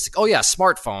statistic? Oh, yeah,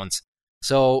 smartphones.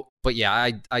 So, but yeah,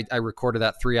 I recorded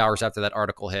that 3 hours after that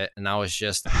article hit. And I was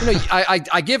just,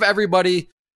 I give everybody,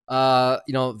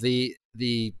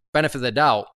 the benefit of the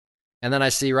doubt. And then I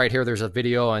see right here, there's a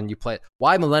video and you play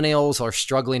why millennials are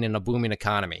struggling in a booming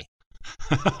economy.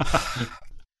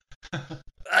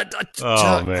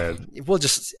 Oh, man. We'll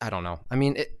just, I don't know. I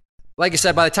mean, like I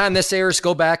said, by the time this airs,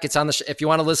 go back. It's on if you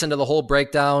want to listen to the whole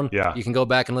breakdown, you can go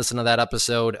back and listen to that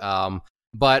episode.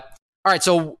 But all right,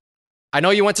 so I know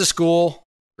you went to school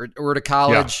or to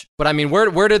college, but I mean,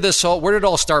 where did it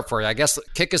all start for you? I guess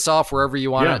kick us off wherever you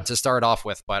want it to start off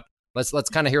with, but let's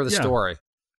kind of hear the story.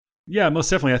 Yeah, most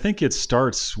definitely. I think it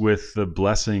starts with the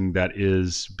blessing that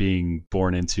is being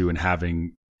born into and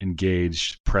having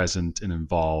engaged, present, and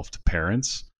involved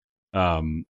parents.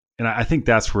 And I think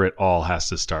that's where it all has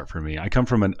to start for me. I come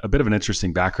from a bit of an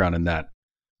interesting background in that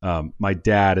my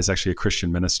dad is actually a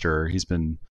Christian minister. He's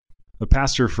been a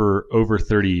pastor for over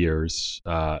 30 years,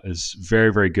 is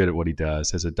very, very good at what he does,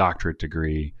 has a doctorate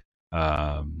degree,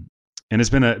 and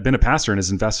has been a pastor and has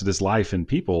invested his life in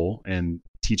people and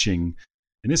teaching,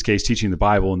 in this case, teaching the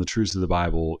Bible and the truths of the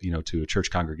Bible, to a church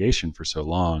congregation for so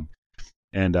long.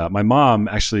 And my mom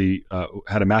actually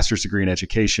had a master's degree in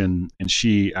education, and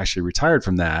she actually retired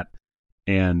from that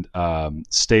and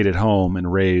stayed at home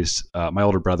and raised my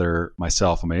older brother,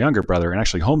 myself, and my younger brother, and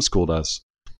actually homeschooled us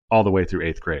all the way through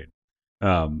 8th grade.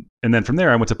 And then from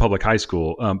there, I went to public high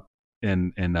school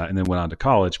and then went on to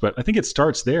college. But I think it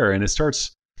starts there, and it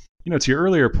starts, to your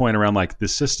earlier point around like the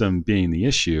system being the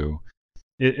issue.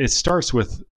 It starts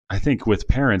with, I think, with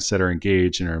parents that are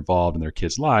engaged and are involved in their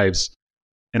kids' lives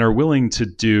and are willing to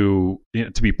to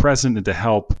be present and to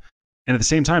help, and at the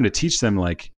same time to teach them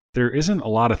like there isn't a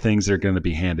lot of things that are going to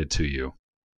be handed to you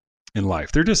in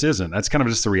life. There just isn't. That's kind of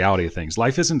just the reality of things.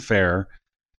 Life isn't fair,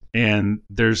 and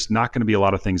there's not going to be a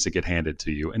lot of things that get handed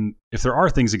to you. And if there are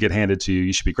things that get handed to you,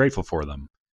 you should be grateful for them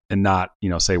and not,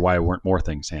 say, why weren't more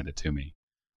things handed to me?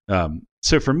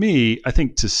 So for me, I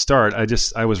think to start,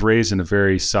 I was raised in a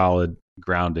very solid,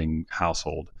 grounding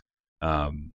household.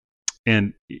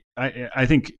 And I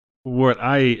think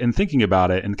in thinking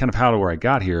about it and kind of how to where I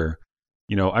got here,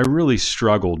 I really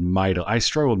struggled mightily. I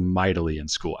struggled mightily in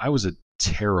school. I was a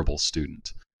terrible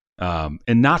student,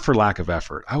 and not for lack of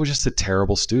effort. I was just a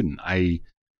terrible student. I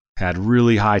had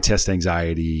really high test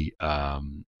anxiety. I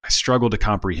struggled to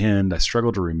comprehend. I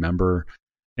struggled to remember.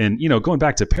 And going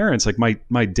back to parents, like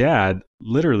my dad,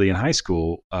 literally in high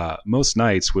school, most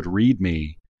nights would read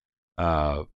me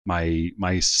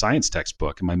my science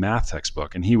textbook and my math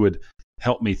textbook, and he would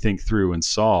help me think through and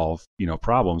solve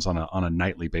problems on a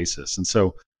nightly basis. And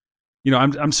so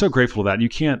I'm so grateful that you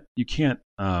can't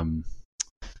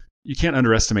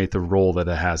underestimate the role that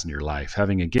it has in your life.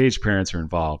 Having engaged parents are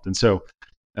involved. And so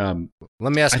let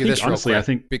me ask you this honestly, real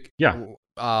quick.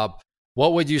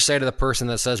 What would you say to the person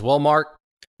that says, well, Mark,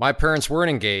 my parents weren't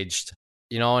engaged,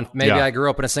 and maybe I grew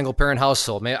up in a single parent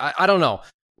household. Maybe I don't know.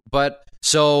 But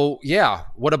so,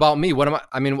 what about me?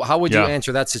 How would you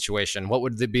answer that situation? What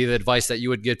would be the advice that you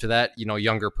would give to that,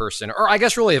 younger person? Or I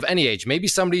guess really of any age. Maybe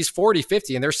somebody's 40,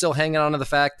 50, and they're still hanging on to the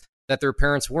fact that their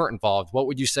parents weren't involved. What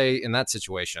would you say in that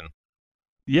situation?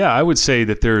 Yeah, I would say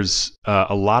that there's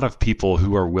a lot of people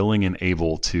who are willing and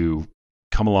able to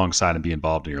come alongside and be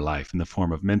involved in your life in the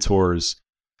form of mentors.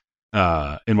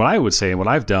 And what I would say and what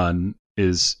I've done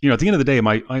is, at the end of the day,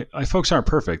 my folks aren't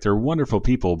perfect. They're wonderful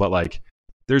people, but like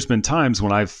there's been times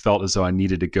when I've felt as though I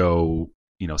needed to go,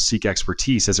 seek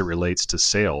expertise as it relates to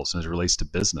sales and as it relates to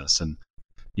business. And,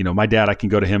 my dad, I can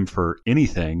go to him for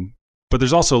anything, but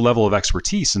there's also a level of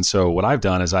expertise. And so what I've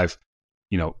done is I've,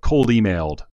 cold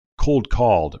emailed, cold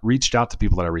called, reached out to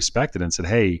people that I respected and said,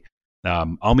 hey,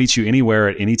 I'll meet you anywhere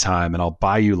at any time and I'll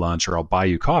buy you lunch or I'll buy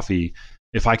you coffee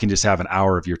if I can just have an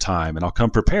hour of your time. And I'll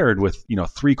come prepared with,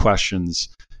 3 questions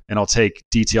and I'll take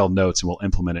detailed notes and we'll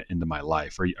implement it into my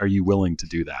life. Are you willing to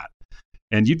do that?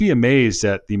 And you'd be amazed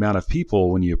at the amount of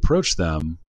people when you approach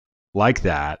them like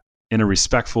that in a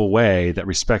respectful way that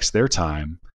respects their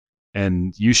time.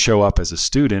 And you show up as a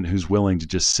student who's willing to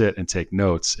just sit and take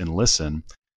notes and listen.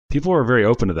 People are very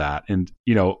open to that. And,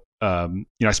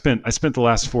 I spent the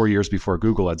last 4 years before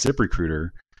Google at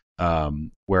ZipRecruiter,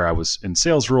 where I was in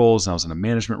sales roles and I was in a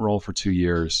management role for 2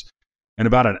 years. And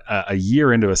about a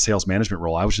year into a sales management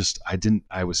role, I was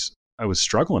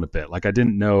struggling a bit. Like I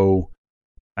didn't know,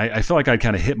 I felt like I'd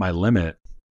kind of hit my limit.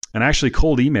 And I actually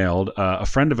cold emailed a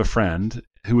friend of a friend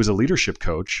who was a leadership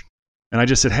coach. And I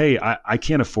just said, hey, I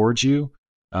can't afford you,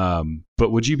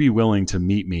 but would you be willing to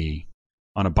meet me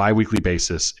on a biweekly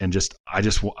basis? And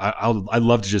I'd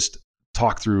love to just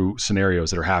talk through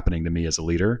scenarios that are happening to me as a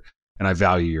leader. And I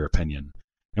value your opinion.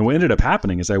 And what ended up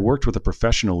happening is I worked with a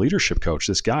professional leadership coach,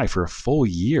 this guy, for a full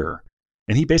year.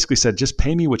 And he basically said, just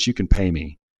pay me what you can pay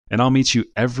me. And I'll meet you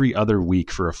every other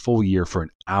week for a full year for an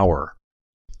hour.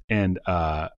 And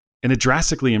it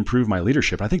drastically improved my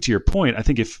leadership. I think to your point, I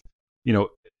think if,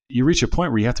 you reach a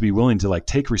point where you have to be willing to like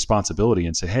take responsibility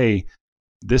and say, hey,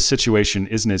 this situation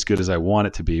isn't as good as I want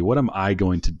it to be. What am I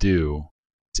going to do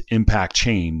to impact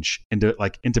change and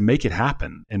to make it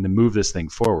happen and to move this thing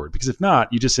forward? Because if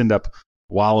not, you just end up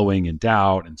wallowing in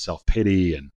doubt and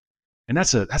self-pity, and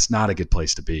that's not a good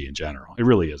place to be in general. It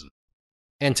really isn't.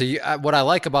 And to you, what I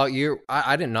like about you,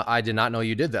 I did not know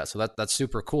you did that. So that's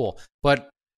super cool. But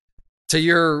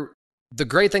the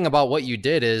great thing about what you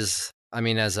did is,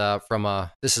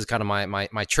 this is kind of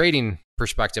my trading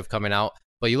perspective coming out,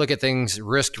 but you look at things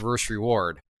risk versus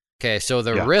reward. Okay. So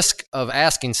the risk of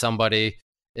asking somebody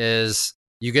is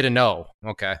you get a no.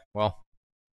 Okay. Well,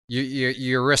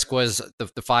 your risk was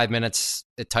the 5 minutes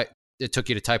it took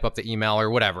you to type up the email or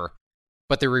whatever.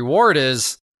 But the reward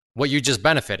is what you just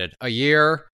benefited. A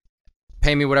year,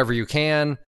 pay me whatever you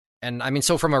can. And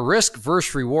so from a risk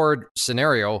versus reward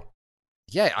scenario,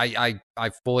 I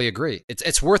fully agree.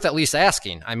 It's worth at least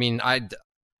asking.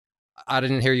 I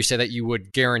didn't hear you say that you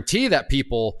would guarantee that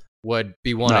people would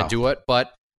be willing to do it,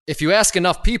 but if you ask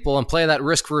enough people and play that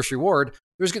risk versus reward,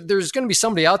 there's going to be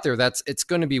somebody out there it's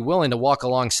going to be willing to walk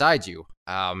alongside you.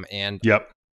 I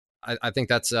think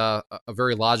that's a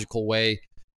very logical way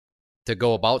to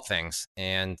go about things.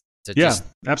 And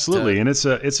absolutely. And it's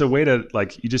a way to,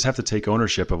 like, you just have to take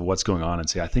ownership of what's going on and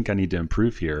say, I think I need to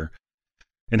improve here.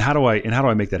 And how do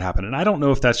I make that happen? And I don't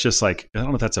know if that's just I don't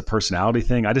know if that's a personality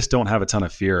thing. I just don't have a ton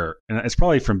of fear. And it's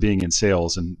probably from being in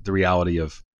sales and the reality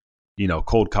of,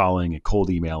 cold calling and cold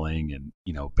emailing and,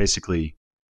 basically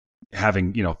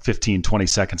having, 15, 20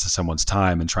 seconds of someone's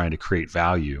time and trying to create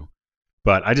value.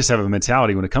 But I just have a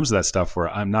mentality when it comes to that stuff where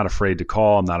I'm not afraid to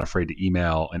call, I'm not afraid to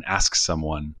email and ask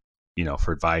someone,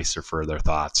 for advice or for their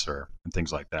thoughts and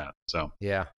things like that. So,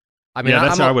 yeah.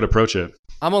 That's how I would approach it.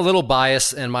 I'm a little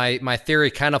biased, and my theory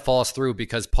kind of falls through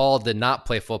because Paul did not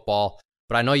play football,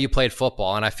 but I know you played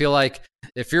football. And I feel like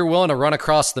if you're willing to run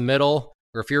across the middle,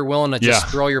 or if you're willing to just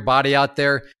throw your body out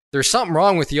there, there's something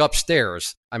wrong with you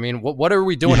upstairs. I mean, what are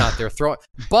we doing out there?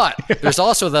 But there's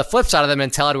also the flip side of the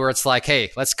mentality where it's like, hey,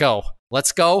 let's go.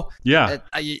 Yeah.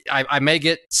 I may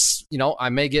get, I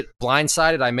may get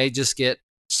blindsided. I may just get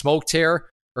smoked here,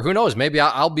 or who knows? Maybe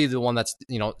I'll be the one that's,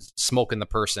 smoking the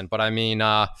person. But I mean,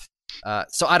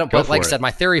 so I don't. But like I said,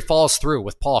 my theory falls through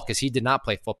with Paul because he did not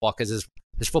play football because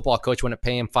his football coach wouldn't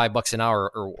pay him $5 an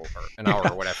hour or an hour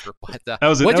or whatever. But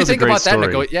what do you think about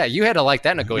that? Yeah, you had to like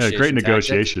that negotiation. Yeah, great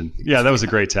negotiation. Tactic. Yeah, that was a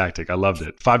great tactic. I loved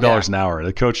it. $5 an hour.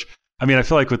 The coach. I mean, I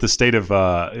feel like with the state of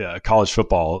college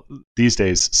football these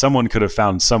days, someone could have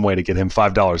found some way to get him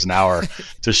 $5 an hour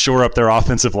to shore up their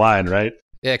offensive line, right?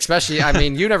 Yeah, especially. I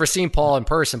mean, you've never seen Paul in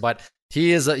person, but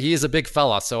he is a big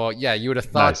fella. So yeah, you would have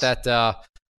thought that.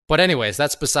 But anyways,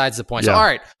 that's besides the point. Yeah. So all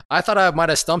right, I thought I might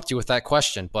have stumped you with that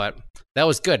question, but that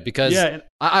was good because I'm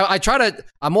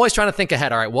always trying to think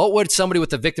ahead. All right, what would somebody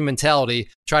with the victim mentality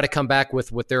try to come back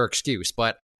with their excuse?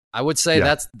 But I would say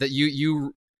that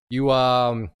you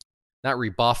not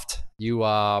rebuffed, you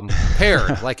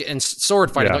paired like in sword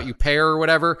fighting, don't you pair or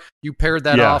whatever? You paired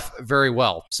that off very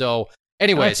well. So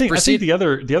anyways, I think the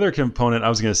other component I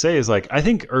was going to say is like I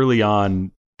think early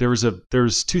on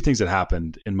there's two things that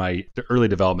happened in my early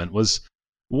development.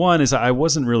 One is I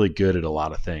wasn't really good at a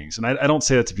lot of things. And I don't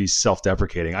say that to be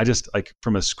self-deprecating. I just like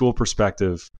from a school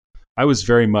perspective, I was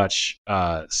very much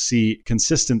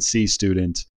consistent C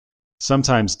student,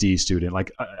 sometimes D student.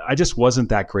 Like I just wasn't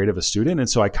that great of a student. And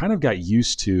so I kind of got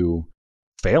used to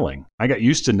failing. I got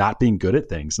used to not being good at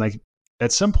things. And I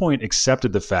at some point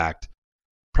accepted the fact,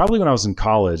 probably when I was in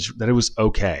college, that it was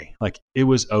okay. Like it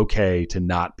was okay to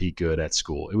not be good at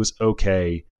school. It was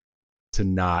okay to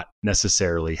not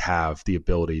necessarily have the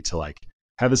ability to like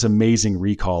have this amazing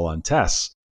recall on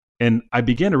tests. And I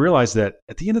began to realize that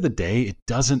at the end of the day, it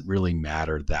doesn't really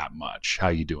matter that much how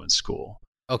you do in school.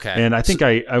 Okay. And I think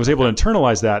I was able to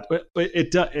internalize that. But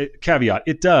caveat,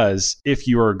 it does if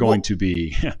you are going to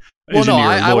be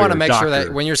I want to make sure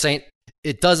that when you're saying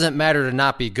it doesn't matter to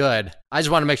not be good, I just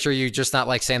want to make sure you're just not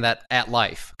like saying that at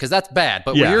life because that's bad.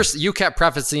 But when you kept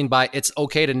prefacing by it's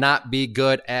okay to not be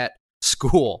good at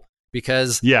school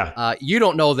because you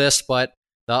don't know this, but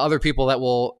the other people that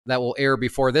will air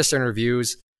before this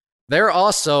interviews, they're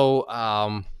also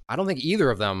I don't think either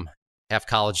of them have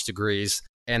college degrees,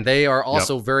 and they are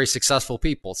also very successful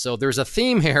people. So there's a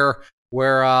theme here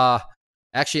where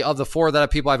actually of the four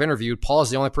people I've interviewed, Paul is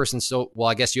the only person. So, well,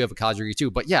 I guess you have a college degree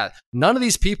too, but yeah, none of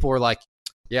these people are like,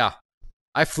 yeah,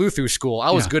 I flew through school.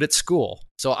 I was good at school.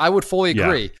 So I would fully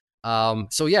agree.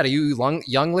 So yeah, to you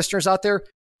young listeners out there,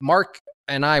 Mark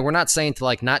and I, we're not saying to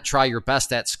like not try your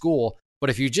best at school, but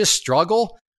if you just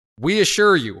struggle, we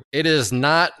assure you it is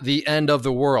not the end of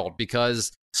the world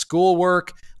because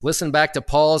schoolwork, listen back to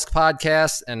Paul's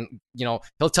podcast and,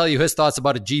 he'll tell you his thoughts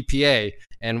about a GPA.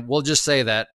 And we'll just say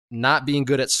that not being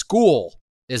good at school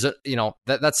is,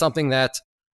 that's something that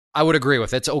I would agree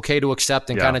with. It's okay to accept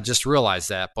and kind of just realize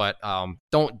that, but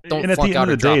don't. And at the end of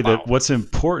the day, that what's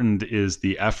important is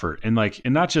the effort, and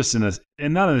not just not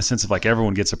in the sense of like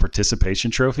everyone gets a participation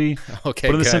trophy, but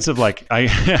in the sense of like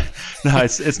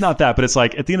it's not that, but it's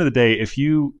like at the end of the day, if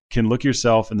you can look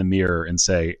yourself in the mirror and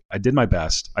say, I did my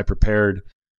best, I prepared,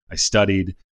 I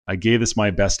studied, I gave this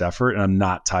my best effort, and I'm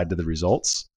not tied to the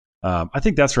results. I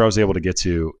think that's where I was able to get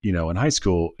to, in high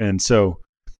school, and so.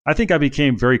 I think I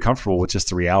became very comfortable with just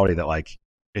the reality that like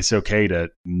it's okay to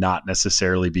not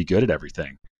necessarily be good at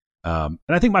everything. And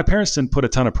I think my parents didn't put a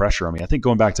ton of pressure on me. I think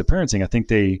going back to parenting, I think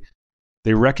they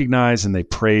recognized and they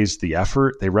praised the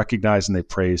effort. They recognized and they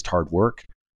praised hard work.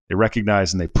 They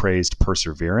recognized and they praised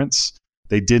perseverance.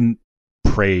 They didn't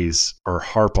praise or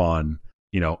harp on,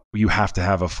 you have to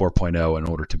have a 4.0 in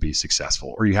order to be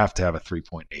successful, or you have to have a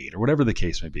 3.8 or whatever the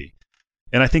case may be.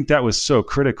 And I think that was so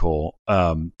critical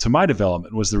to my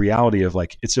development was the reality of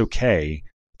like it's okay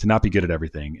to not be good at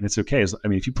everything, and it's okay.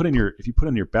 If you put in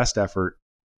your best effort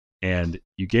and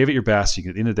you gave it your best, at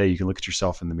the end of the day you can look at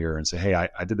yourself in the mirror and say, "Hey,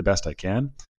 I did the best I can."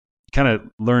 You kind of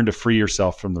learn to free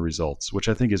yourself from the results, which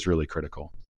I think is really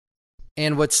critical.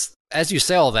 And as you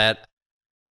say all that,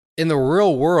 in the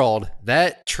real world,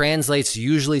 that translates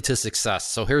usually to success.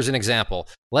 So here's an example.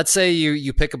 Let's say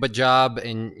you pick up a job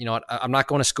and, I'm not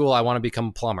going to school. I want to become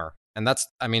a plumber. And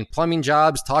plumbing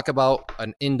jobs, talk about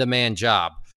an in-demand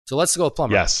job. So let's go with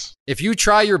plumber. Yes. If you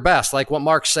try your best, like what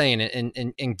Mark's saying,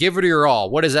 and give it your all,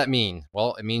 what does that mean?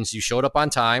 Well, it means you showed up on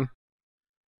time.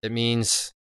 It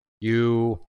means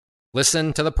you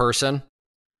listen to the person.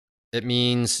 It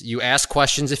means you ask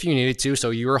questions if you needed to. So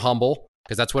you were humble.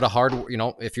 Because that's what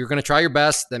if you're going to try your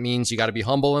best, that means you got to be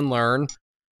humble and learn.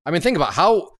 I mean, think about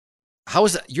how how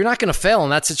is it? You're not going to fail in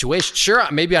that situation. Sure,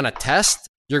 maybe on a test,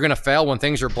 you're going to fail when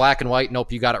things are black and white.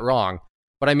 Nope, you got it wrong.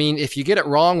 But I mean, if you get it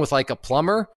wrong with like a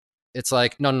plumber, it's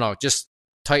like, no, just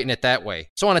tighten it that way.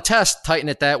 So on a test, tighten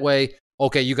it that way.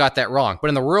 Okay, you got that wrong. But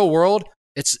in the real world,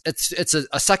 it's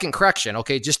a second correction.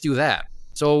 Okay, just do that.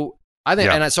 So I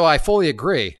think, so I fully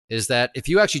agree, is that if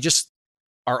you actually just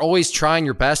are always trying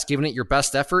your best, giving it your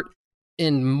best effort,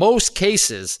 in most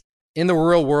cases in the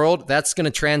real world, that's going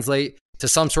to translate to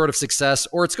some sort of success,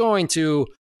 or it's going to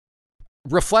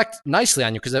reflect nicely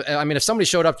on you. Because I mean, if somebody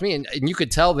showed up to me and you could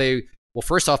tell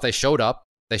first off, they showed up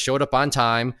on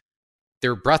time.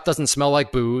 Their breath doesn't smell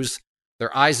like booze.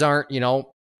 Their eyes aren't,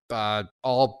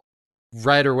 all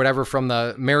red or whatever from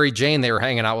the Mary Jane they were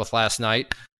hanging out with last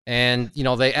night. And,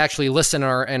 they actually listen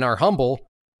and are humble.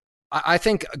 I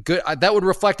think good that would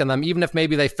reflect on them, even if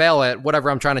maybe they fail at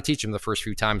whatever I'm trying to teach them the first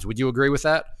few times. Would you agree with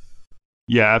that?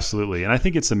 Yeah, absolutely. And I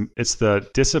think it's the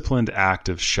disciplined act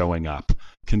of showing up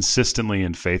consistently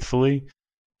and faithfully,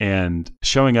 and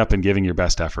showing up and giving your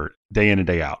best effort day in and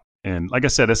day out. And like I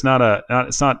said, it's not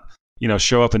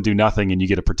show up and do nothing and you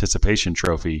get a participation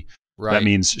trophy. Right. That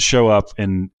means show up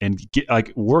and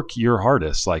get, work your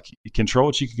hardest, control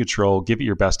what you can control, give it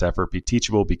your best effort, be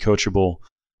teachable, be coachable,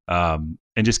 and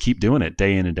just keep doing it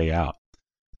day in and day out.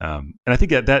 And I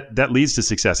think that leads to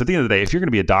success. At the end of the day, if you're going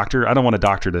to be a doctor, I don't want a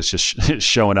doctor that's just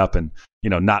showing up and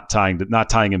not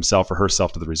tying himself or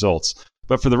herself to the results.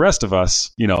 But for the rest of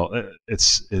us,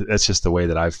 it's just the way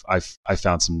that I've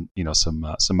found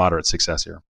some moderate success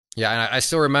here. Yeah, and I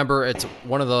still remember it's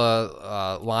one of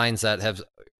the lines that have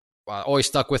always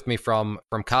stuck with me from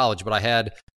college. But I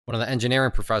had one of the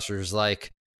engineering professors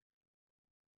like,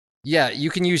 yeah, you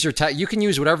can use you can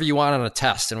use whatever you want on a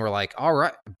test. And we're like, all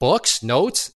right, books,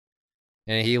 notes.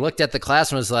 And he looked at the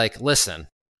class and was like, listen,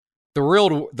 the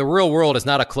real world is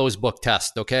not a closed book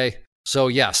test. Okay. So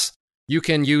yes, you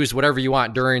can use whatever you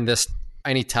want during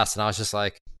any test. And I was just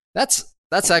like, that's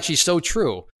actually so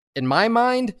true. In my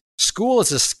mind, school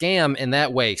is a scam in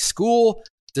that way. School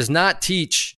does not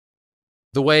teach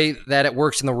the way that it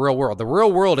works in the real world. The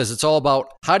real world it's all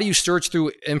about how do you search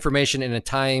through information in a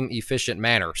time efficient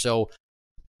manner. So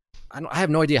I have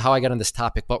no idea how I got on this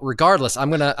topic, but regardless, I'm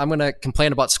gonna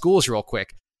complain about schools real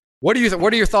quick. What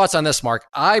are your thoughts on this, Mark?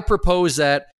 I propose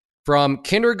that from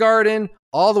kindergarten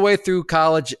all the way through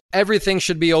college, everything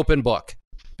should be open book,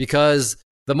 because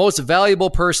the most valuable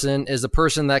person is the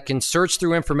person that can search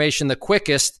through information the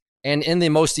quickest and in the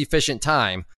most efficient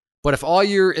time. But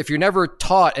if you're never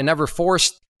taught and never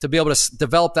forced to be able to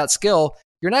develop that skill,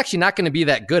 you're actually not going to be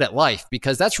that good at life,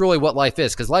 because that's really what life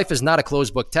is. Because life is not a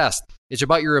closed book test. It's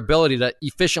about your ability to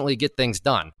efficiently get things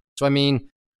done. So, I mean,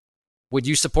 would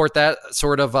you support that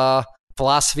sort of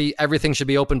philosophy? Everything should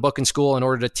be open book in school in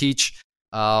order to teach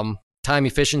time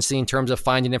efficiency in terms of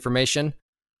finding information?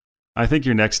 I think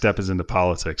your next step is into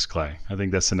politics, Clay. I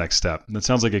think that's the next step. That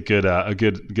sounds like a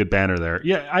good banner there.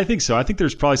 Yeah, I think so. I think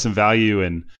there's probably some value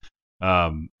in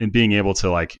being able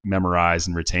to memorize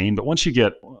and retain. But once you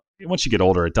get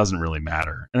older, it doesn't really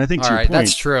matter. And I think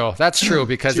that's true. That's true,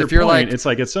 because if you're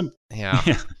it's some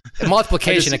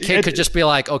multiplication, a kid could just be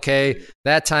like, okay,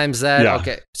 that times that. Yeah.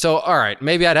 Okay, so all right,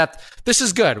 maybe I'd have. This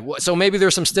is good. So maybe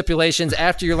there's some stipulations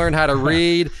after you learn how to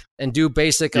read and do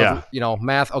basic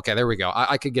math. Okay, there we go.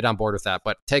 I could get on board with that.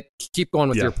 But keep going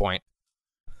with your point.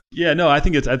 Yeah, no, I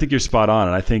think you're spot on,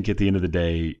 and I think at the end of the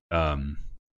day,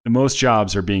 most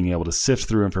jobs are being able to sift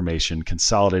through information,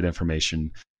 consolidate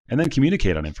information, and then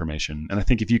communicate on information. And I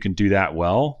think if you can do that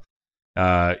well,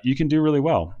 you can do really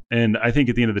well. And I think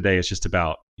at the end of the day, it's just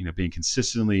about being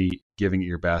consistently giving it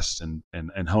your best and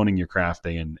honing your craft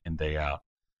day in and day out.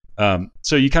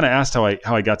 So you kind of asked how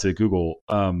I got to Google.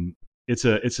 It's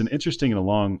an interesting and a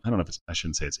long. I don't know if I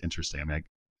shouldn't say it's interesting. I mean,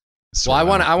 I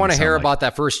want to hear about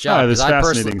that first job. This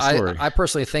fascinating story. I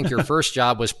personally think your first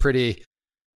job was pretty.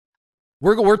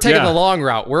 We're taking the long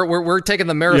route. We're taking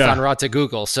the marathon route to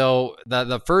Google. So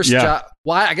the first job.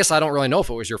 Well, I guess I don't really know if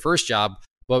it was your first job,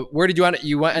 but where did you end?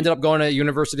 You ended up going to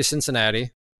University of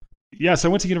Cincinnati. Yeah, so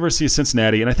I went to University of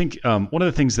Cincinnati, and I think one of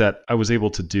the things that I was able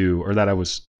to do, or that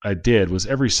I did, was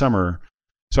every summer.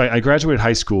 So I graduated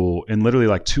high school, and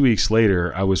literally 2 weeks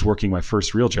later, I was working my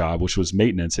first real job, which was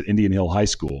maintenance at Indian Hill High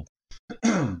School.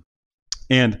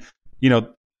 And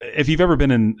if you've ever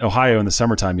been in Ohio in the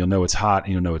summertime, you'll know it's hot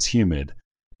and you'll know it's humid.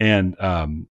 And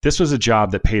this was a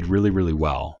job that paid really, really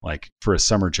well, for a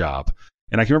summer job.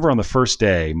 And I can remember on the first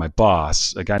day, my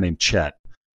boss, a guy named Chet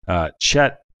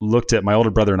looked at my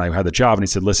older brother and I who had the job, and he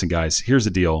said, listen, guys, here's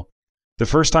the deal. The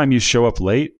first time you show up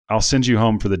late, I'll send you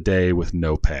home for the day with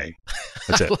no pay.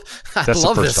 That's it. That's I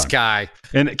love the first this time. guy.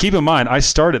 And keep in mind,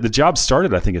 the job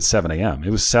started, I think, at 7 a.m.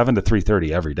 It was 7 to 3:30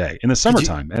 every day in the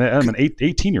summertime. And I'm an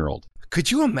 18-year-old.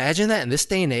 Could you imagine that in this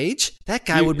day and age? That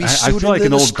guy would be I suited feel like to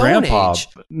an the old Stone grandpa. Age.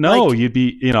 No, Like- you'd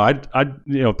be,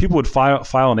 people would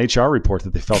file an HR report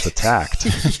that they felt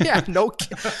attacked. Yeah, no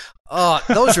kidding.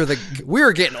 We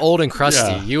were getting old and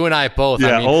crusty. Yeah. You and I both.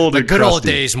 Yeah, I mean, old the and good old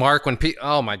crusty. days, Mark, when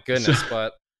oh my goodness.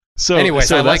 But So anyways,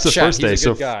 I like that's the Chet. first day. He's a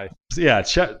good guy. Yeah,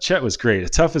 Chet was great. The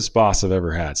toughest boss I've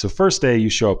ever had. So first day you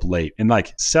show up late, and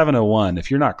like 7:01,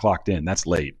 if you're not clocked in, that's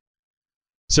late.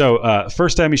 So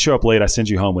first time you show up late, I send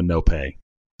you home with no pay.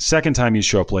 Second time you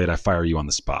show up late, I fire you on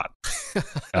the spot.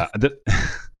 I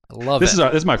love This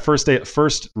it. is my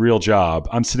first real job.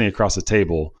 I'm sitting across the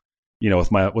table,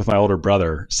 with my older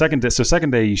brother. Second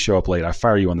day you show up late, I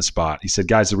fire you on the spot. He said,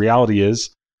 "Guys, the reality is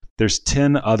there's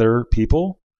 10 other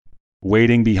people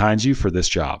waiting behind you for this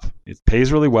job. It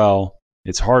pays really well.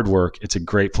 It's hard work. It's a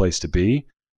great place to be.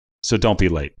 So don't be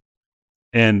late."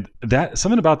 And that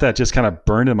something about that just kind of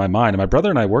burned in my mind. And my brother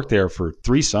and I worked there for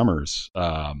 3 summers,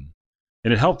 and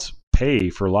it helped pay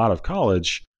for a lot of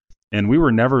college. And we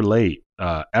were never late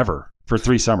ever for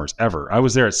 3 summers ever. I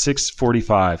was there at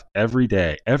 6:45 every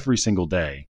day, every single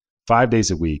day, 5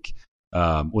 days a week.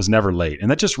 Was never late,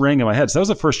 and that just rang in my head. So that was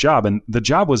the first job, and the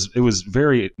job was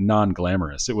very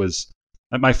non-glamorous. It was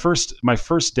at my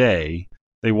first day.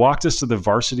 They walked us to the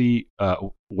varsity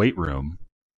weight room,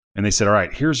 and they said, "All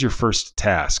right, here's your first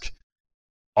task.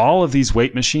 All of these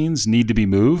weight machines need to be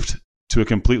moved to a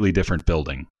completely different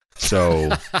building.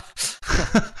 So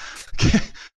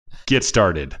get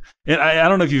started." And I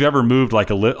don't know if you've ever moved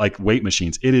like weight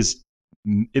machines. It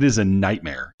is a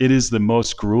nightmare. It is the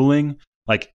most grueling.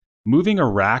 Like moving a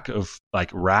rack of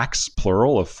racks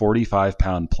plural of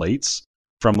 45-pound plates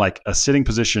from like a sitting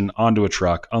position onto a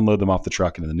truck, unload them off the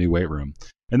truck into the new weight room.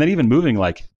 And then even moving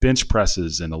like bench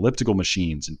presses and elliptical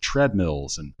machines and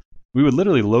treadmills. And we would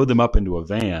literally load them up into a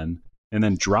van and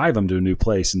then drive them to a new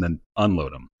place and then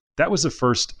unload them. That was the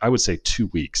first, I would say, 2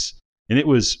 weeks. And it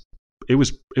was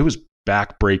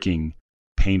back-breaking,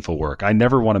 painful work. I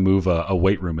never want to move a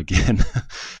weight room again.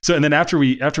 So, and then after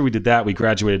we did that, we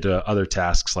graduated to other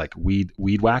tasks like weed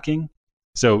whacking.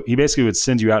 So he basically would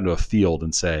send you out into a field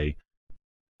and say,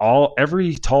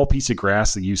 every tall piece of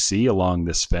grass that you see along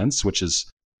this fence, which is,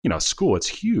 school, it's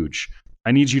huge.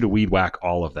 I need you to weed whack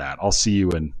all of that. I'll see you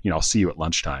at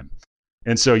lunchtime.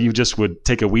 And so you just would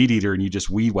take a weed eater and you just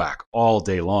weed whack all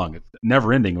day long,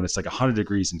 never ending when it's like 100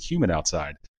 degrees and humid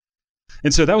outside.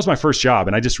 And so that was my first job.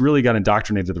 And I just really got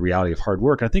indoctrinated to the reality of hard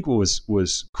work. I think what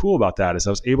was cool about that is I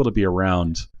was able to be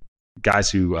around guys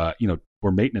who,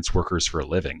 were maintenance workers for a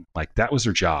living. Like that was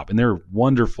their job. And they're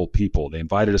wonderful people. They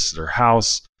invited us to their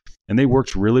house and they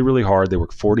worked really, really hard. They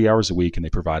worked 40 hours a week and they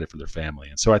provided for their family.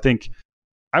 And so I think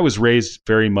I was raised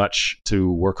very much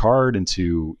to work hard and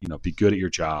to, be good at your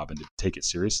job and to take it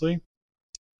seriously.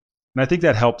 And I think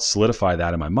that helped solidify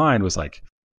that in my mind was like,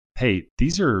 hey,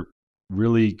 these are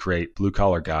really great blue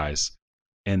collar guys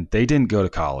and they didn't go to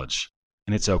college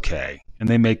and it's okay. And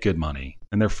they make good money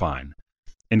and they're fine.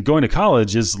 And going to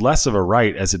college is less of a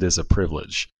right as it is a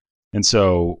privilege. And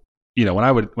so, when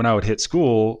I would hit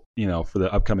school, for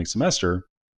the upcoming semester,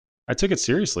 I took it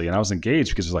seriously and I was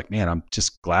engaged because it was like, man, I'm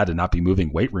just glad to not be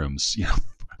moving weight rooms,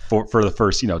 for the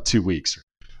first, 2 weeks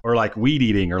or like weed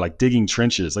eating or like digging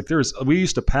trenches. Like we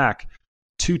used to pack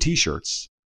 2 t-shirts.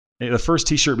 The first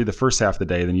t-shirt would be the first half of the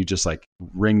day. Then you just like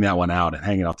wring that one out and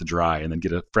hang it off to dry and then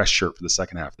get a fresh shirt for the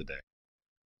second half of the day.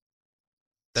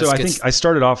 So I think I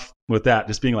started off with that,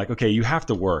 just being like, okay, you have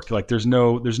to work. Like there's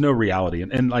no reality.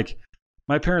 And like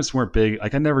my parents weren't big.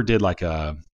 Like I never did like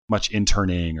much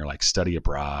interning or like study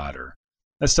abroad or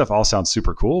that stuff all sounds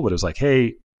super cool. But it was like,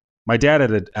 hey, my dad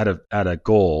had a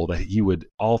goal that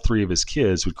all 3 of his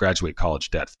kids would graduate college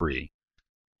debt free.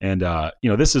 And,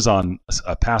 this is on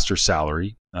a pastor's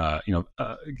salary,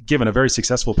 given a very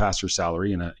successful pastor's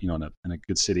salary in a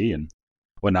good city and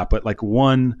whatnot. But like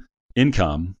one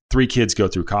income, 3 kids go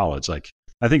through college. Like,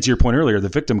 I think to your point earlier, the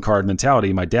victim card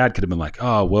mentality, my dad could have been like,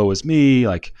 oh, woe is me.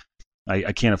 Like,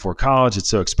 I can't afford college. It's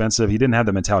so expensive. He didn't have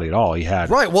the mentality at all. He had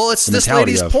right. Well, it's this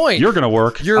lady's point. You're going to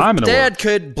work. Your I'm going to work. dad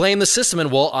could blame the system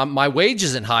and my wage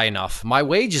isn't high enough. My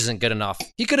wage isn't good enough.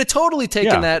 He could have totally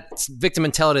taken that victim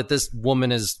mentality that this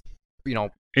woman is,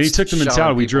 And he took the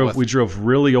mentality. We drove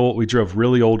really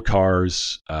old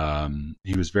cars.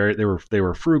 They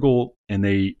were frugal and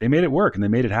they made it work and they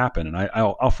made it happen. And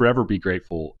I'll forever be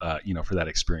grateful, for that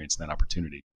experience and that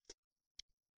opportunity.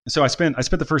 So I spent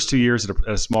the first 2 years at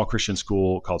a small Christian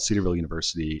school called Cedarville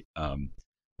University.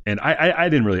 and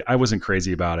I wasn't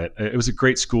crazy about it. It was a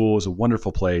great school. It was a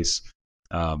wonderful place.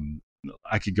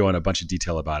 I could go in a bunch of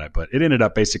detail about it, but it ended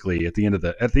up basically at the end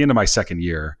of my second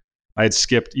year, I had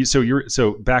skipped.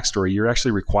 So backstory, you're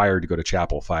actually required to go to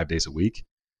chapel 5 days a week,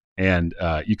 and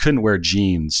you couldn't wear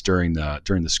jeans during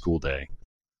the school day.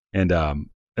 And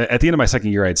at the end of my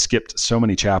second year, I had skipped so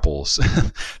many chapels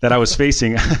that I was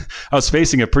facing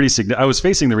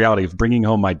the reality of bringing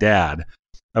home my dad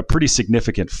a pretty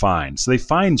significant fine. So they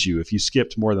fined you if you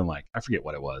skipped more than I forget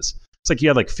what it was. It's like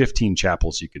you had 15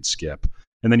 chapels you could skip,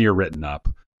 and then you're written up.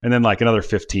 And then another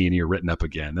 15, you're written up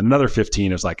again. And another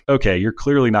 15 is okay, you're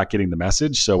clearly not getting the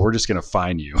message, so we're just going to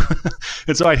fine you.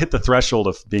 And so I hit the threshold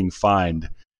of being fined.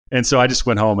 And so I just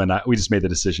went home and we just made the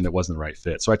decision it wasn't the right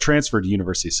fit. So I transferred to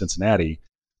University of Cincinnati,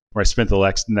 where I spent the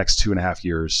next 2.5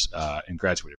 years and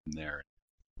graduated from there.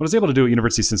 What I was able to do at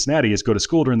University of Cincinnati is go to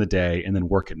school during the day and then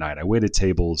work at night. I waited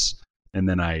tables, and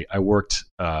then I worked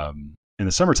in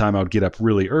the summertime. I would get up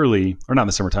really early, or not in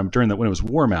the summertime, when it was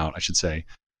warm out, I should say.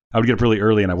 I would get up really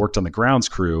early, and I worked on the grounds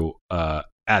crew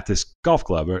at this golf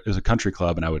club. It was a country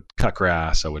club, and I would cut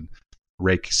grass. I would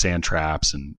rake sand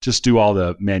traps and just do all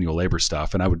the manual labor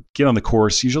stuff. And I would get on the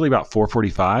course usually about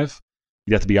 4:45.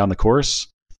 You'd have to be on the course.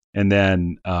 And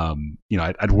then,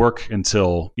 I'd work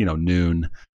until, noon,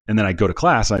 and then I'd go to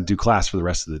class and I'd do class for the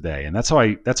rest of the day. And that's how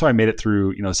I made it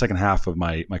through, the second half of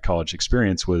my college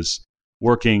experience was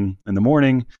working in the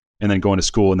morning and then going to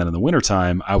school. And then in the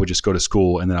wintertime, I would just go to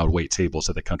school and then I would wait tables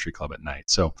at the country club at night.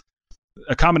 So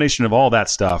a combination of all that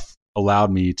stuff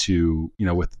allowed me to,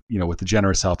 with the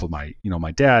generous help of my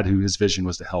dad, who his vision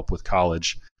was to help with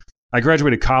college. I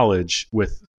graduated college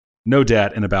with no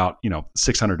debt and about,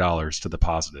 $600 to the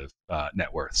positive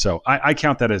net worth. So I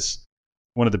count that as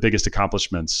one of the biggest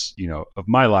accomplishments, of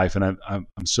my life. And I'm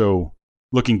so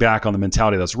looking back on the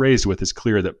mentality that I was raised with, it's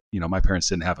clear that, my parents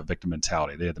didn't have a victim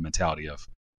mentality. They had the mentality of,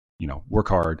 work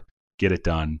hard, get it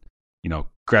done,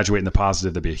 graduate in the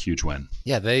positive, that'd be a huge win.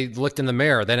 Yeah, they looked in the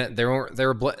mirror. They were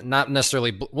not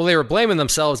necessarily, they were blaming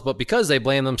themselves, but because they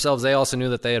blamed themselves, they also knew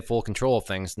that they had full control of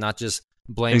things, not just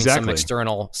blaming some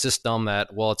external system that,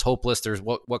 it's hopeless. There's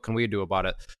what can we do about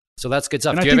it? So that's good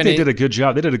stuff. And I think they did a good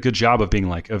job. They did a good job of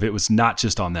being it was not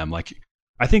just on them.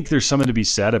 I think there's something to be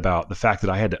said about the fact that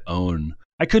I had to own.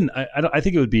 I think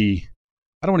it would be,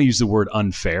 I don't want to use the word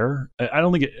unfair.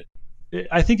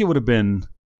 I think it would have been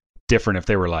different if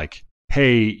they were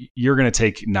hey, you're going to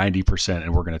take 90%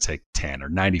 and we're going to take 10 or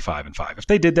 95 and 5. If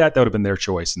they did that, that would have been their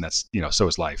choice. And that's, so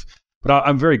is life. But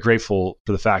I'm very grateful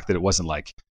for the fact that it wasn't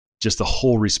just the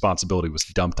whole responsibility was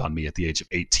dumped on me at the age of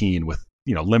 18 with,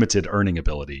 limited earning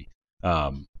ability.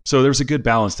 So there's a good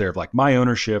balance there of my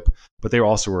ownership, but they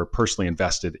also were personally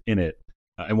invested in it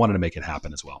and wanted to make it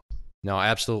happen as well. No,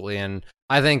 absolutely. And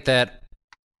I think that,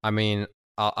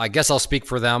 I guess I'll speak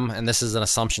for them, and this is an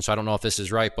assumption, so I don't know if this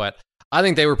is right, but I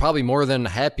think they were probably more than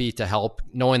happy to help,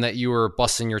 knowing that you were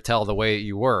busting your tail the way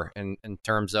you were in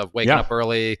terms of waking up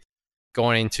early,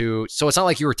 going into. So it's not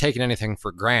like you were taking anything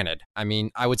for granted.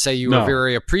 I would say you were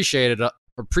very appreciative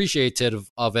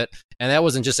of it, and that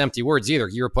wasn't just empty words either.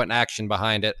 You were putting action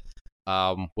behind it,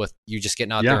 with you just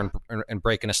getting out there and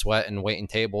breaking a sweat and waiting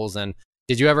tables. And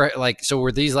did you ever so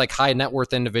were these high net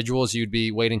worth individuals you'd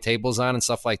be waiting tables on and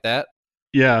stuff like that?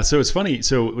 Yeah, so it's funny.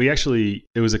 So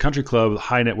it was a country club,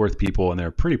 high net worth people, and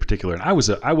they're pretty particular. And I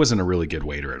wasn't a really good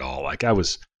waiter at all.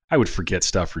 I would forget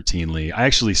stuff routinely. I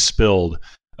actually spilled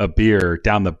a beer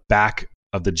down the back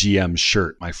of the GM's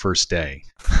shirt my first day.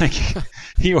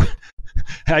 He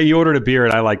ordered a beer,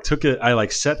 and I took it. I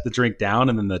set the drink down,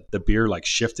 and then the beer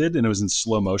shifted, and it was in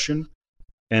slow motion,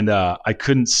 and I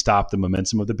couldn't stop the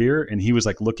momentum of the beer. And he was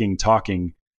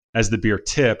talking as the beer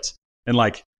tipped, and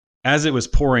as it was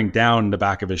pouring down the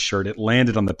back of his shirt, it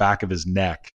landed on the back of his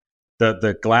neck.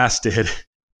 The glass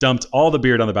dumped all the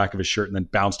beer down the back of his shirt and then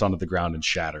bounced onto the ground and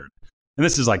shattered. And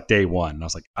this is day one. And I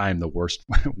was I am the worst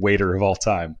waiter of all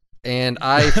time. And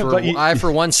I,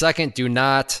 for 1 second, do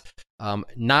not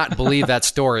believe that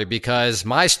story, because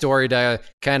my story, to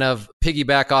kind of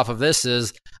piggyback off of this,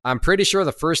 is I'm pretty sure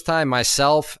the first time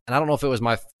myself, and I don't know if it was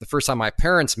the first time my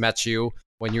parents met you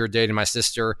when you were dating my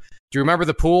sister. Do you remember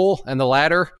the pool and the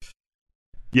ladder?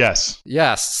 Yes.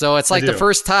 So it's the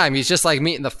first time. He's just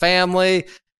meeting the family.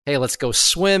 Hey, let's go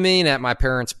swimming at my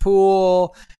parents'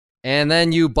 pool. And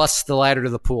then you bust the ladder to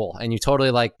the pool and you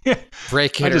totally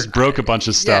break it. I just broke a bunch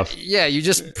of stuff. Yeah, you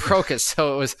just broke it.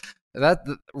 So it was that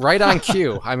right on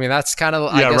cue. That's kind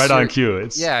of right on cue.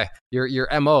 It's your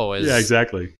MO is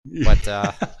exactly.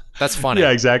 But that's funny.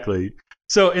 Yeah, exactly.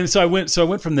 So I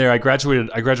went from there. I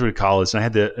graduated college, and I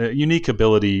had the unique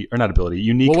ability, or not ability,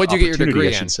 unique what'd you get your opportunity, degree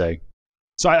I should say.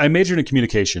 So I majored in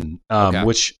communication,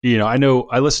 which, I know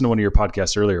I listened to one of your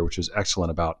podcasts earlier, which was excellent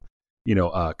about,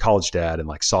 college dad and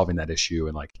like solving that issue.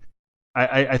 And like,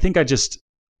 I think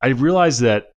I realized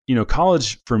that,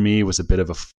 college for me was a bit of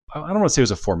I don't want to say it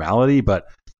was a formality, but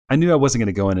I knew I wasn't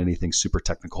going to go into anything super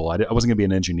technical. I wasn't going to be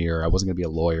an engineer. I wasn't going to be a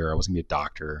lawyer. I wasn't going to be a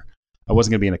doctor. I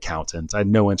wasn't going to be an accountant. I had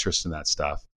no interest in that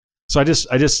stuff. So I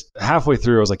just halfway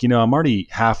through, I was like, I'm already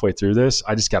halfway through this.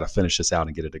 I just got to finish this out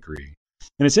and get a degree.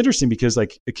 And it's interesting because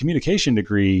like a communication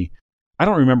degree, I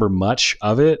don't remember much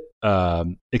of it,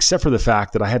 except for the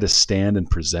fact that I had to stand and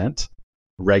present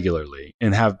regularly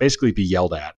and have basically be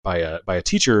yelled at by a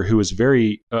teacher who was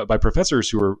by professors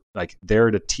who were like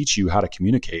there to teach you how to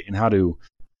communicate and how to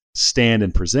stand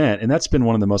and present. And that's been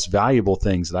one of the most valuable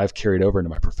things that I've carried over into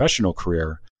my professional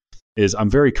career is I'm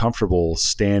very comfortable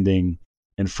standing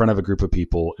in front of a group of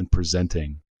people and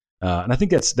presenting. And I think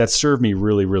that's served me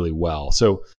really, really well.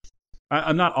 So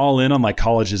I'm not all in on like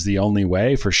college is the only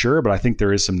way for sure, but I think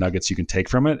there is some nuggets you can take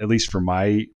from it, at least from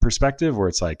my perspective, where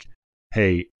it's like,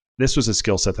 hey, this was a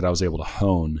skill set that I was able to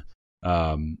hone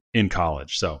in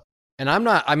college. So, and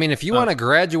if you want to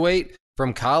graduate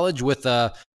from college with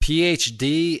a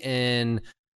PhD in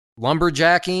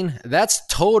lumberjacking, that's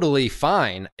totally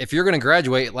fine. If you're going to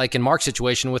graduate, like in Mark's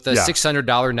situation, with a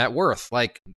 $600 net worth,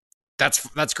 like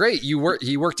that's great. He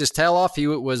worked his tail off. He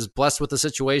was blessed with the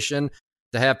situation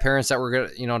to have parents that were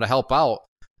going to help out.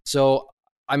 So,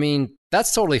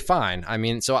 that's totally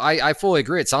fine. So I fully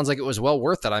agree. It sounds like it was well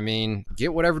worth it.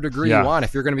 Get whatever degree you want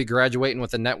if you're going to be graduating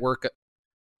with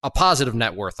a positive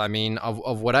net worth,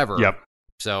 of whatever. Yep.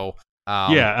 So,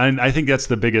 and I think that's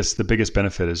the biggest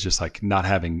benefit is just like not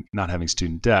having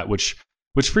student debt, which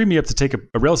freed me up to take a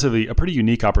pretty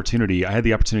unique opportunity. I had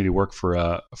the opportunity to work for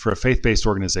a faith-based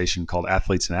organization called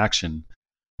Athletes in Action,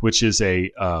 which is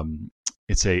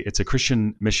it's a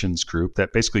Christian missions group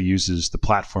that basically uses the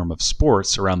platform of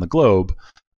sports around the globe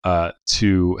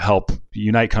to help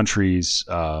unite countries,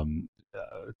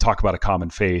 talk about a common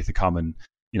faith, common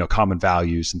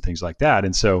values and things like that.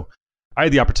 And so I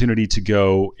had the opportunity to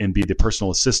go and be the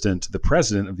personal assistant to the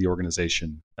president of the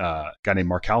organization, a guy named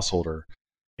Mark Householder.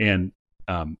 And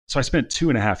so I spent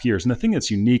 2.5 years. And the thing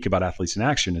that's unique about Athletes in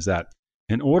Action is that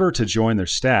in order to join their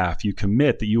staff, you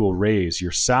commit that you will raise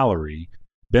your salary,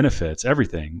 benefits,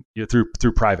 everything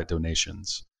through private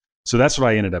donations. So that's what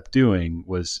I ended up doing,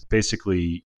 was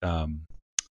basically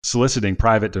soliciting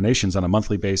private donations on a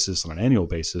monthly basis, on an annual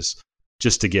basis,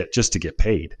 just to get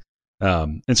paid.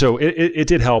 And so it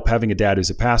did help having a dad who's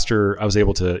a pastor. I was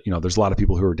able to, there's a lot of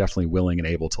people who are definitely willing and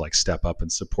able to like step up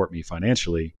and support me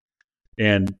financially.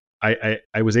 And I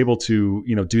was able to,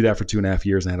 do that for 2.5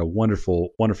 years and had a wonderful,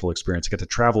 wonderful experience. I got to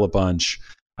travel a bunch.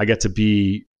 I got to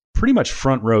be pretty much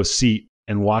front row seat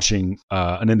and watching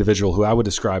an individual who I would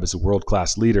describe as a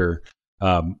world-class leader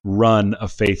run a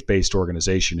faith-based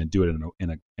organization and do it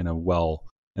in a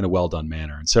well-done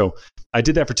manner. And so I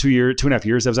did that for 2.5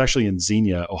 years. I was actually in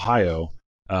Xenia, Ohio,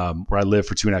 where I lived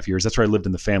for 2.5 years. That's where I lived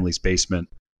in the family's basement,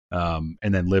 and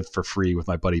then lived for free with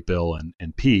my buddy Bill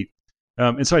and Pete.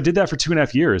 And so I did that for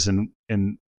 2.5 years, and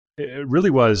it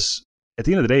really was, at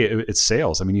the end of the day, it's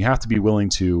sales. You have to be willing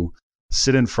to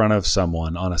sit in front of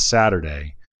someone on a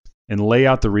Saturday and lay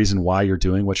out the reason why you're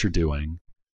doing what you're doing,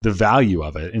 the value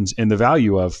of it, and the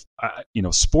value of,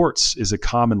 sports is a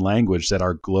common language that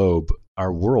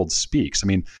our world speaks.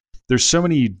 There's so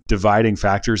many dividing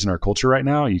factors in our culture right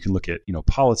now. You can look at,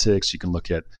 politics. You can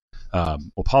look at,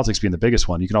 politics being the biggest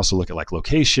one. You can also look at like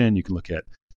location. You can look at,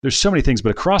 there's so many things,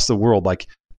 but across the world, like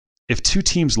if two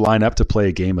teams line up to play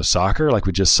a game of soccer, like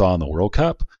we just saw in the World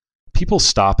Cup, people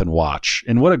stop and watch.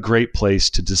 And what a great place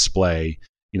to display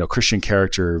Christian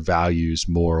character, values,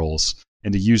 morals,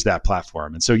 and to use that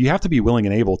platform. And so you have to be willing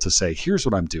and able to say, here's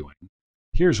what I'm doing.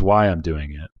 Here's why I'm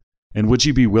doing it. And would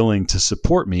you be willing to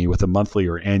support me with a monthly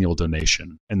or annual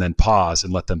donation? And then pause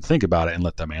and let them think about it and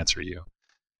let them answer you.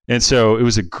 And so it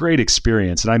was a great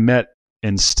experience. And I met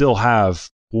and still have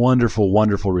wonderful,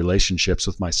 wonderful relationships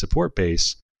with my support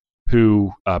base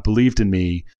who believed in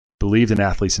me, believed in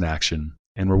Athletes in Action,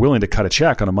 and were willing to cut a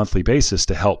check on a monthly basis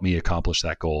to help me accomplish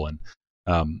that goal. And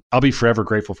I'll be forever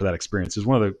grateful for that experience. It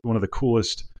was one of the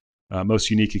coolest, most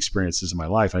unique experiences in my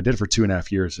life. And I did it for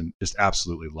 2.5 years and just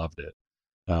absolutely loved it.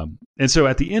 And so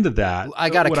at the end of that, I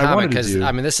got a comment because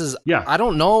this is, I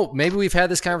don't know, maybe we've had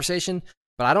this conversation,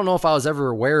 but I don't know if I was ever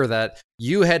aware that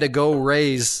you had to go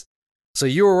raise. So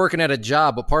you were working at a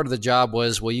job, but part of the job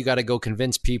was, you got to go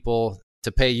convince people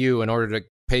to pay you in order to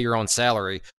pay your own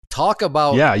salary. Talk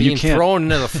about being thrown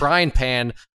into the frying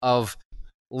pan of,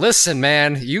 listen,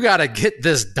 man, you got to get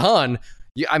this done.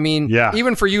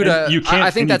 Even for you to,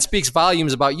 I think that speaks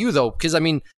volumes about you though. Because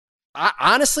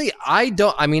Honestly, I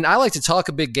don't. I mean, I like to talk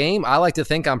a big game. I like to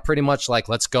think I'm pretty much like,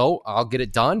 let's go, I'll get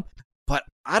it done. But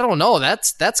I don't know.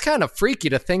 That's kind of freaky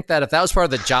to think that if that was part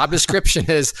of the job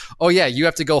description is, oh yeah, you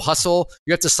have to go hustle,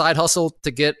 you have to side hustle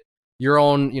to get your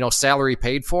own, salary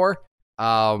paid for.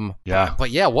 Yeah.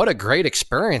 But yeah, what a great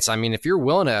experience. I mean, if you're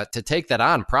willing to take that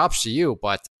on, props to you.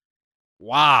 But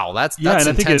wow, that's and I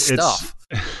intense think stuff.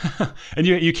 And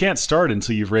you can't start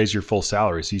until you've raised your full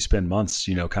salary. So you spend months,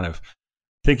 kind of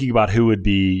thinking about who would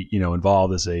be,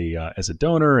 involved as a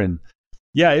donor. And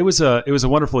yeah, it was a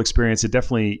wonderful experience. It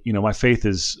definitely, my faith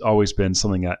has always been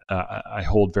something that I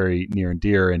hold very near and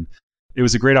dear. And it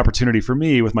was a great opportunity for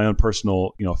me with my own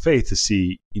personal, faith to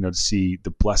see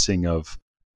the blessing of,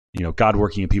 God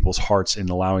working in people's hearts and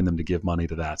allowing them to give money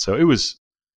to that. So it was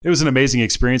an amazing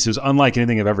experience. It was unlike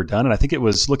anything I've ever done. And I think it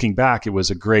was, looking back, it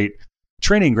was a great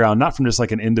training ground, not from just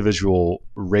like an individual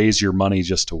raise your money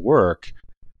just to work,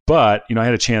 but, I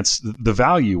had a chance. The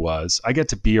value was I get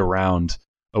to be around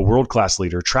a world-class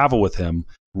leader, travel with him,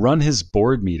 run his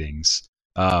board meetings,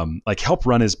 help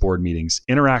run his board meetings,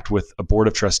 interact with a board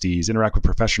of trustees, interact with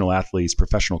professional athletes,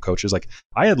 professional coaches. Like,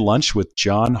 I had lunch with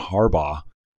John Harbaugh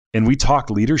and we talked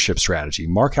leadership strategy.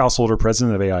 Mark Householder,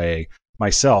 president of AIA,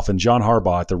 myself, and John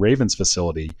Harbaugh at the Ravens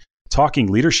facility talking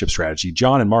leadership strategy.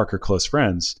 John and Mark are close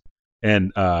friends.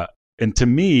 And to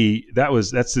me,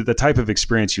 that's the type of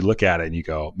experience you look at it and you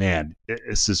go, man,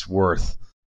 this is worth,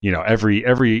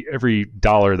 every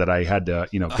dollar that I had to,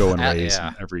 go and raise,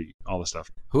 and all the stuff.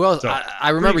 Who else? So, I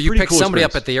remember you picked cool somebody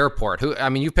experience up at the airport.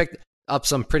 You picked up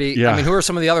some pretty, who are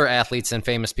some of the other athletes and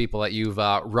famous people that you've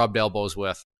rubbed elbows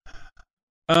with?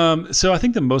 So I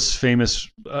think the most famous,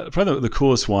 probably the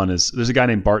coolest one is there's a guy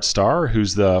named Bart Starr,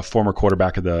 who's the former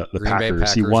quarterback of the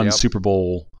Packers. He won Super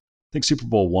Bowl, I think Super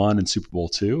Bowl I and Super Bowl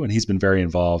II, and he's been very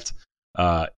involved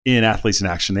in Athletes in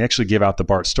Action. They actually give out the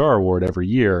Bart Starr Award every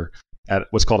year at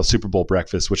what's called a Super Bowl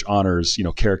breakfast, which honors,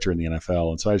 character in the NFL.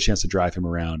 And so I had a chance to drive him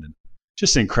around, and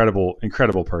just an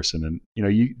incredible person. And,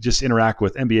 you just interact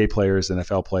with NBA players,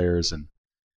 NFL players. And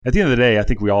at the end of the day, I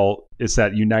think it's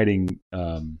that uniting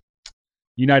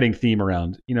theme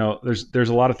around, there's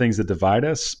a lot of things that divide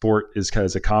us. Sport is kind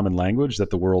of a common language that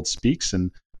the world speaks.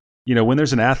 And, when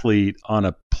there's an athlete on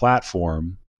a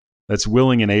platform that's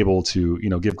willing and able to,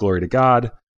 give glory to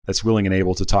God, that's willing and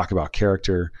able to talk about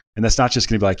character. And that's not just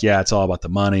going to be like, yeah, it's all about the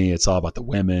money. It's all about the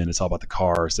women. It's all about the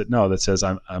cars. That says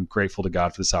I'm grateful to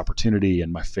God for this opportunity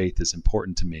and my faith is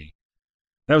important to me.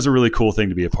 That was a really cool thing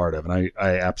to be a part of. And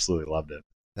I absolutely loved it.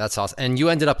 That's awesome. And you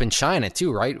ended up in China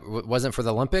too, right? Wasn't for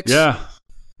the Olympics? Yeah.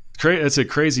 It's a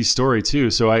crazy story too.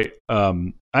 So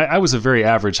I was a very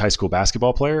average high school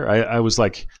basketball player.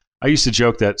 I used to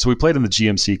joke that, so we played in the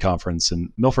GMC conference,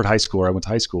 and Milford High School, where I went to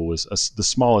high school, was the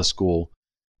smallest school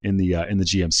in the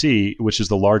GMC, which is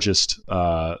the largest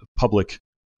largest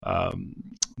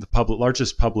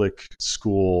public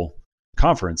school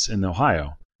conference in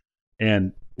Ohio.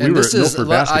 And we were at Milford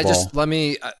basketball. Let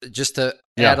me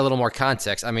add a little more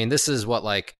context. I mean, this is what,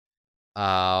 like,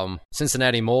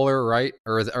 Cincinnati Moeller, right?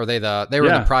 Or are they they were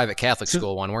the private Catholic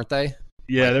school one, weren't they?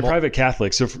 Yeah, they're private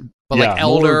Catholic. So,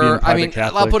 Elder. I mean,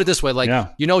 Catholic. I'll put it this way: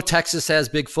 Texas has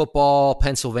big football,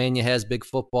 Pennsylvania has big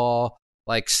football.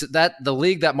 Like that, the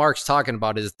league that Mark's talking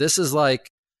about is like,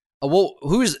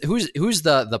 who's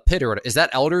the pit, or is that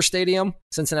Elder Stadium,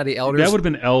 Cincinnati Elders? That would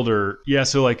have been Elder. Yeah,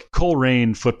 so like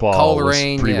Coleraine football was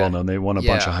pretty well known. They won a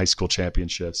bunch of high school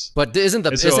championships. But isn't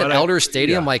Elder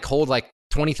Stadium like hold like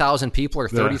 20,000 people or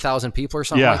 30,000 people or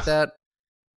something like that?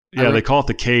 Yeah, they call it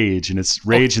the Cage, and it's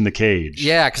Rage in the Cage.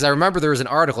 Yeah, because I remember there was an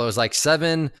article. It was like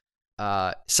seven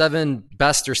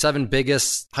best or seven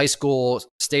biggest high school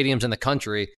stadiums in the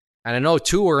country, and I know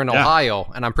two are in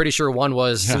Ohio, and I'm pretty sure one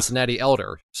was Cincinnati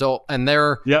Elder. So, and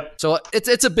so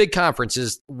it's a big conference.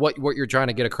 Is what you're trying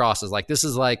to get across is like this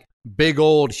is like big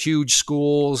old huge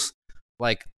schools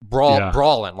like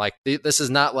brawling. Like this is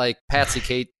not like Patsy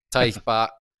Kate type.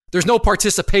 There's no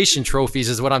participation trophies,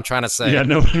 is what I'm trying to say. Yeah,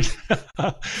 no.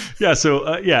 So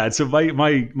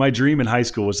my dream in high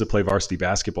school was to play varsity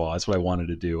basketball. That's what I wanted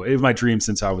to do. It was my dream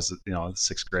since I was,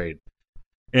 sixth grade.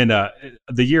 And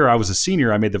the year I was a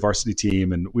senior, I made the varsity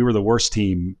team, and we were the worst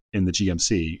team in the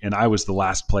GMC, and I was the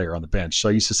last player on the bench. So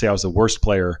I used to say I was the worst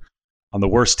player on the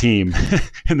worst team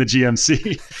in the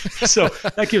GMC. So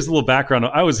that gives a little background.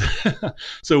 I was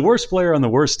worst player on the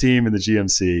worst team in the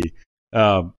GMC.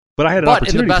 But I had an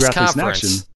opportunity for Athletes in Action.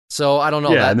 So I don't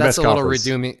know. That's a little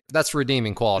redeeming. That's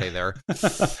redeeming quality there.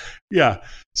 Yeah.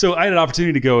 So I had an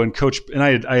opportunity to go and coach, and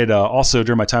I had also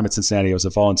during my time at Cincinnati, I was a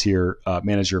volunteer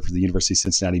manager for the University of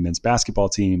Cincinnati men's basketball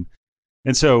team,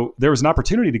 and so there was an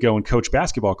opportunity to go and coach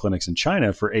basketball clinics in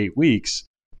China for 8 weeks.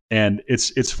 And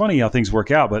it's funny how things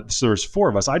work out. But so there's 4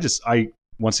 of us. I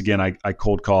once again I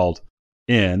cold called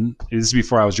in. This is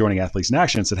before I was joining Athletes in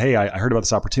Action, and said, hey, I heard about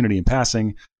this opportunity in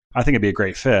passing. I think it'd be a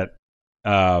great fit.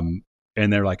 And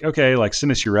they're like, okay, like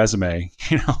send us your resume.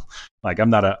 Like I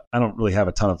don't really have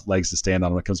a ton of legs to stand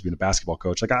on when it comes to being a basketball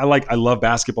coach. Like I love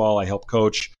basketball. I help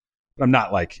coach, but I'm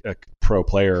not like a pro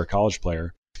player or a college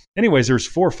player. Anyways, there's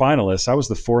 4 finalists. I was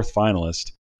the 4th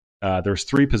finalist. There's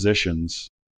 3 positions.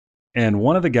 And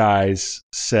one of the guys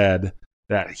said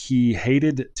that he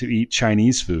hated to eat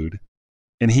Chinese food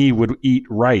and he would eat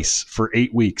rice for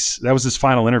 8 weeks. That was his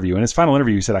final interview. In his final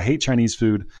interview, he said, I hate Chinese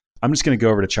food. I'm just going to go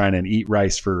over to China and eat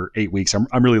rice for 8 weeks.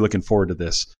 I'm really looking forward to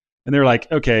this. And they're like,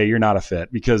 okay, you're not a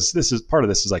fit because part of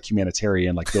this is like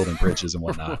humanitarian, like building bridges and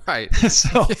whatnot. Right.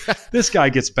 So this guy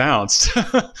gets bounced.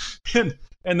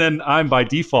 and then I'm by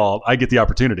default, I get the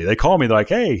opportunity. They call me. They're like,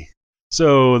 hey,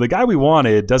 so the guy we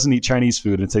wanted doesn't eat Chinese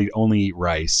food and said he'd only eat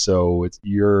rice. So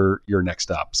you're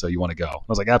next up. So you want to go? I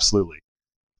was like, absolutely.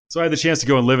 So I had the chance to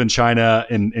go and live in China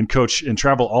and coach and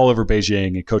travel all over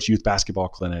Beijing and coach youth basketball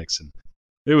clinics. And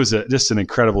it was just an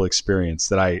incredible experience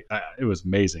that it was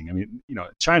amazing. I mean,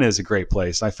 China is a great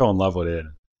place. I fell in love with it.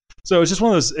 So it's just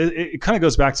one of those, it kind of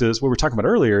goes back to what we were talking about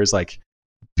earlier is like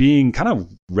being kind of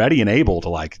ready and able to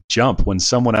like jump when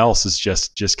someone else is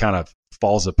just kind of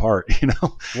falls apart,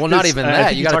 Well, not even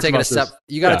that. You got to take it a step.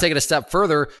 You got to take it a step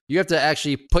further. You have to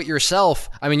actually put yourself.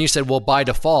 I mean, you said, well, by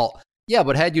default, yeah,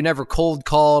 but had you never cold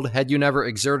called, had you never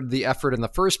exerted the effort in the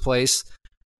first place,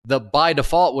 the by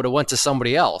default would have went to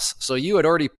somebody else. So you had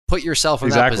already put yourself in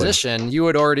that position. You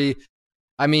had already.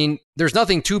 I mean, there's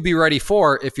nothing to be ready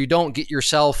for if you don't get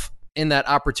yourself in that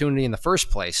opportunity in the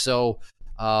first place. So.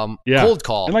 Cold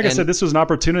call. And like I said, this was an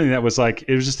opportunity that was like,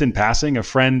 it was just in passing. A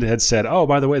friend had said, oh,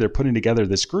 by the way, they're putting together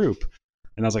this group.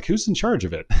 And I was like, who's in charge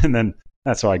of it? And then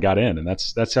that's how I got in. And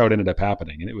that's how it ended up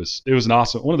happening. And it was an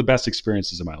awesome, one of the best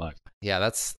experiences of my life.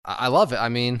 Yeah, I love it. I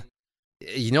mean,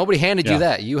 nobody handed you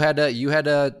that. You had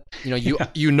to,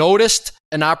 you noticed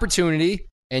an opportunity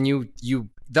and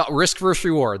the risk versus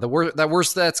reward. The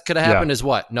worst that could have happened is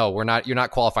what? No, you're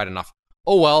not qualified enough.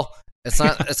 Oh, well. It's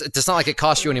not like it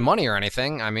costs you any money or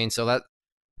anything. I mean, so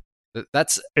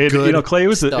that's good Clay, it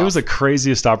was stuff. the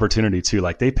craziest opportunity too.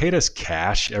 Like they paid us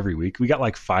cash every week. We got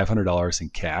like $500 in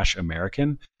cash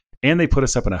American, and they put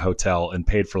us up in a hotel and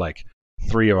paid for like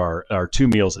 3 of our 2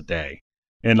 meals a day.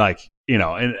 And like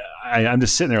and I'm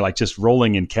just sitting there like just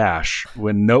rolling in cash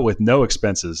with no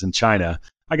expenses in China.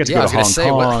 I get to go to Hong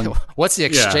Kong. What's the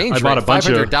exchange I bought rate?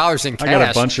 $500 in cash. I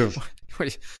got a bunch of.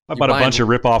 I bought a bunch of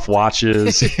rip-off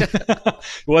watches. It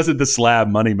wasn't the slab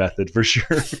money method for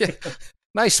sure.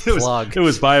 Nice plug. It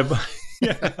was by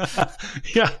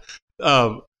yeah.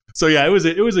 So yeah, it was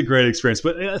a great experience.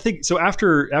 But I think so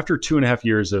after 2.5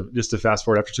 years of, just to fast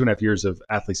forward, after 2.5 years of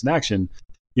Athletes in Action,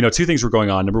 2 things were going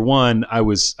on. Number one, I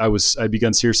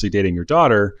begun seriously dating your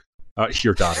daughter.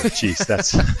 Your daughter, jeez,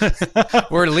 that's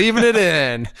we're leaving it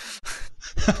in.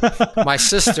 My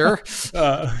sister.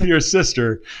 Your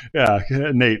sister. Yeah,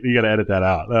 Nate, you got to edit that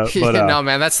out. No,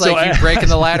 man, that's like you breaking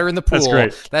the ladder in the pool. That's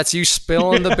great. That's you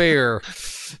spilling the beer.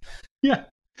 Yeah,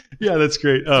 that's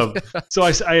great. So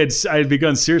I had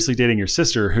begun seriously dating your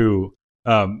sister, who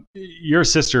your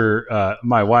sister,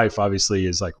 my wife, obviously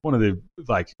is like one of the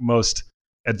like most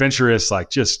adventurous, like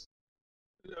just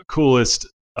coolest,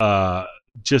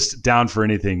 just down for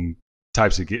anything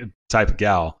type of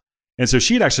gal. And so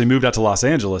she had actually moved out to Los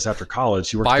Angeles after college.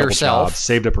 She worked by a couple herself, jobs,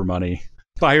 saved up her money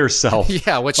by herself.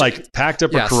 Yeah, which like packed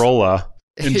up her Corolla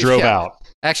and drove out.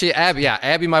 Actually,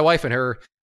 Abby, my wife, and her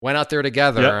went out there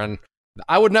together, and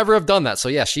I would never have done that. So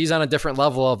yeah, she's on a different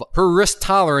level of her risk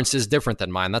tolerance is different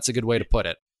than mine. That's a good way to put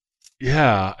it.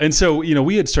 Yeah, and so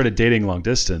we had started dating long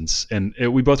distance, and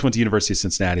we both went to University of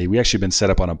Cincinnati. We actually been set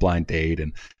up on a blind date,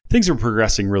 and things were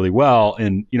progressing really well.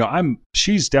 And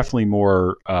she's definitely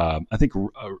more. I think.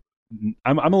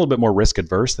 I'm a little bit more risk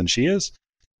adverse than she is.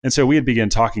 And so we had begun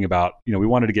talking about, we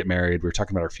wanted to get married. We were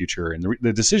talking about our future. And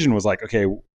the decision was like, okay,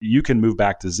 you can move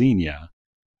back to Xenia.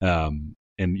 And,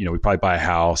 we probably buy a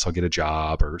house, I'll get a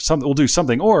job or something. We'll do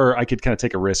something. Or I could kind of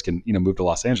take a risk and, move to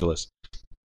Los Angeles.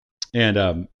 And,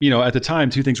 at the time,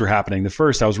 2 things were happening. The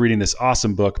first, I was reading this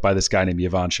awesome book by this guy named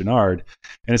Yvon Chouinard.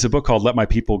 And it's a book called Let My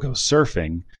People Go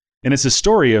Surfing. And it's a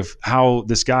story of how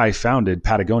this guy founded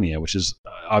Patagonia, which is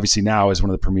obviously now is one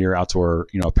of the premier outdoor,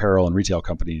 apparel and retail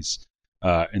companies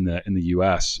in the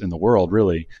U.S. in the world,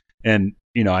 really. And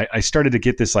I started to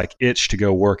get this like itch to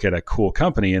go work at a cool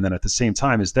company. And then at the same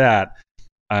time as that,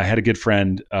 I had a good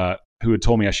friend who had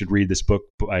told me I should read this book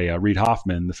by Reid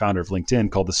Hoffman, the founder of LinkedIn,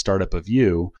 called The Startup of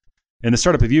You. And the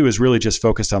Startup of You is really just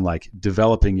focused on like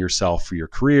developing yourself for your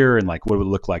career and like what it would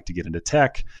look like to get into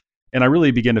tech. And I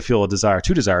really began to feel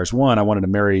two desires. One, I wanted to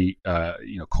marry,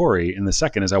 Corey. And the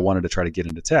second is I wanted to try to get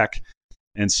into tech.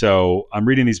 And so I'm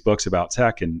reading these books about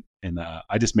tech and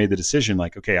I just made the decision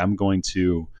like, okay, I'm going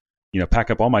to,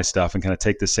 pack up all my stuff and kind of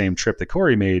take the same trip that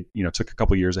Corey made, took a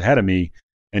couple years ahead of me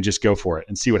and just go for it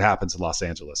and see what happens in Los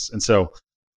Angeles. And so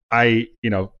I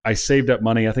saved up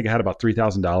money. I think I had about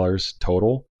 $3,000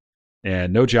 total.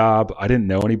 And no job. I didn't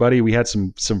know anybody. We had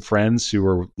some friends who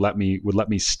would let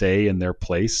me stay in their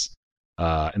place,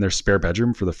 in their spare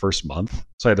bedroom for the first month.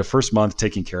 So I had the first month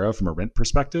taken care of from a rent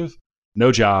perspective.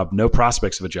 No job, no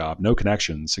prospects of a job, no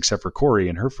connections except for Corey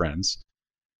and her friends.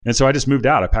 And so I just moved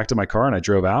out. I packed up my car and I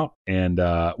drove out and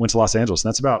went to Los Angeles. And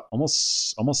that's about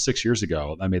almost 6 years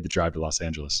ago. I made the drive to Los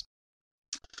Angeles.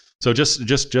 So just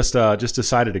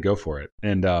decided to go for it.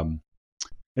 And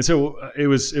so it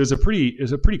was a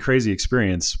pretty crazy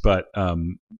experience, but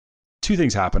two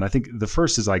things happened. I think the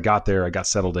first is I got there, I got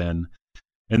settled in,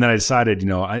 and then I decided,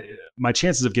 my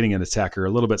chances of getting into tech are a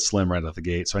little bit slim right out the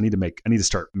gate. So I need to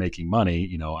start making money.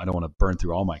 I don't want to burn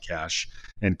through all my cash.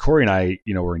 And Corey and I,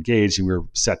 were engaged and we were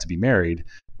set to be married,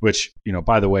 which,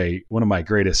 by the way, one of my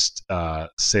greatest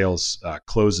sales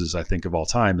closes, I think, of all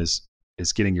time is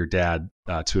getting your dad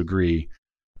to agree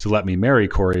to let me marry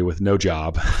Corey with no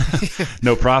job,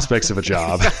 no prospects of a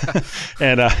job.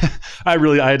 And I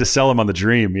had to sell him on the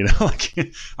dream, like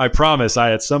I promise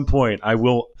at some point I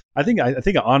will, I think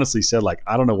I honestly said like,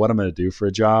 I don't know what I'm going to do for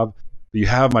a job, but you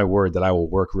have my word that I will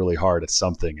work really hard at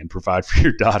something and provide for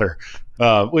your daughter.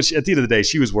 Which at the end of the day,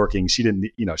 she was working. She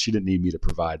didn't need me to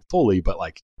provide fully, but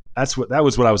like, that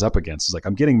was what I was up against. It's like,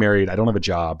 I'm getting married. I don't have a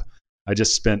job. I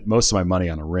just spent most of my money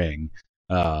on a ring.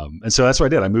 And so that's what I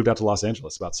did. I moved out to Los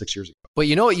Angeles about 6 years ago. But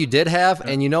you know what you did have?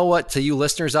 And you know what, to you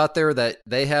listeners out there, that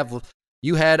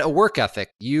you had a work ethic.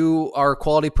 You are a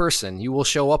quality person. You will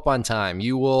show up on time.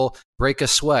 You will break a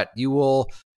sweat. You will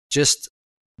just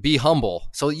be humble.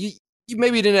 So you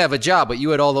maybe didn't have a job, but you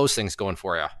had all those things going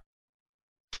for you.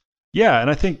 Yeah.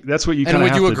 And I think that's what you kind of have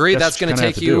to do. And would you agree that's going to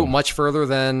take you much further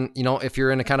than, if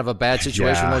you're in a kind of a bad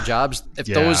situation with no jobs? If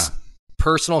those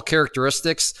personal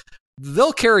characteristics,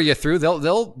 they'll carry you through.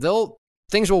 They'll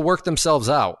things will work themselves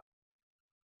out.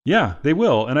 Yeah, they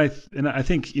will. And I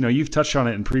think, you've touched on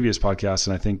it in previous podcasts.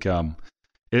 And I think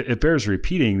it bears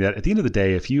repeating that at the end of the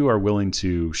day, if you are willing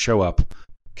to show up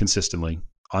consistently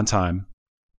on time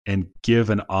and give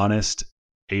an honest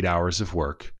 8 hours of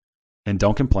work and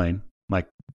don't complain,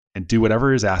 and do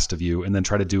whatever is asked of you and then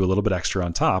try to do a little bit extra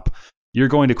on top, you're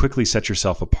going to quickly set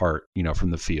yourself apart, from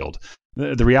the field.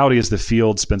 The reality is the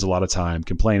field spends a lot of time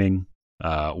complaining,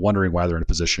 wondering why they're in a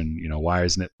position, why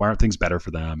aren't things better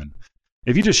for them? And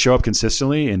if you just show up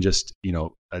consistently and just,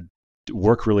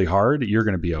 work really hard, you're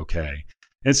going to be okay.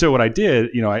 And so what I did,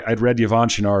 I'd read Yvon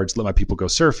Chouinard's Let My People Go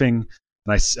Surfing,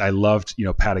 and I loved,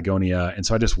 Patagonia. And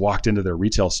so I just walked into their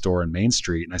retail store in Main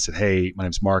Street and I said, hey, my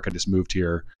name's Mark. I just moved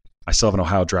here. I still have an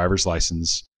Ohio driver's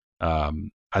license.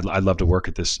 I'd love to work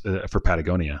at this for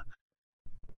Patagonia.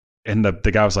 And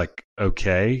the guy was like,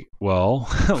 okay, well,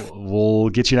 we'll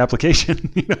get you an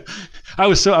application. I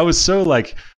was so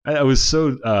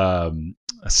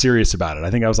serious about it.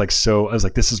 I think I was like,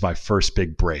 this is my first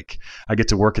big break. I get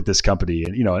to work at this company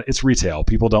and, it's retail.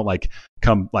 People don't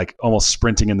come almost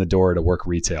sprinting in the door to work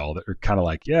retail. They're kind of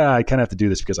like, yeah, I kind of have to do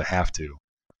this because I have to.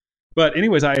 But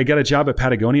anyways, I got a job at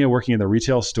Patagonia working in the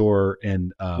retail store.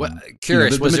 And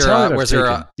curious, was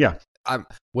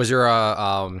there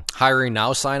a hiring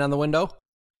now sign on the window?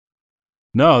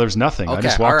 No, there's nothing. Okay, I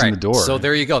just walked in the door. So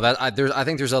there you go. I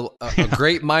think there's a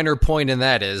great minor point in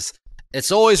that is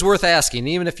it's always worth asking,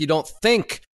 even if you don't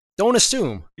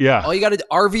assume. Yeah. All you got to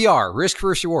RVR, risk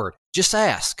versus reward. Just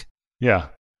ask. Yeah.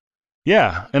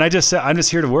 Yeah. And I just said, I'm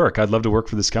just here to work. I'd love to work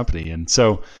for this company. And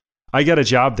so I got a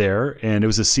job there and it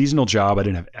was a seasonal job. I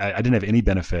didn't have any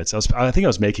benefits. I think I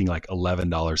was making like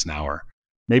 $11 an hour,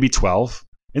 maybe 12.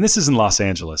 And this is in Los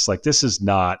Angeles. Like this is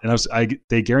not, and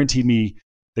they guaranteed me,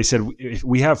 they said, if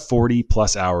we have 40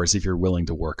 plus hours if you're willing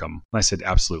to work them. And I said,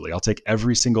 absolutely. I'll take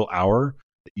every single hour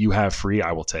that you have free,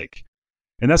 I will take.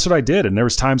 And that's what I did. And there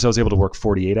was times I was able to work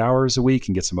 48 hours a week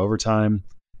and get some overtime.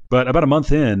 But about a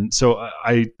month in, so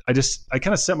I kind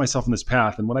of set myself on this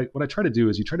path. And what I try to do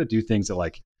is you try to do things that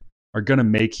are going to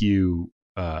make you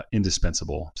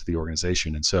indispensable to the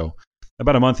organization. And so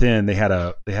about a month in, they had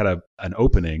an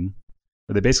opening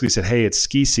where they basically said, hey, it's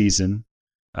ski season.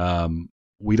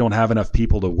 We don't have enough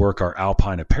people to work our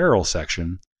alpine apparel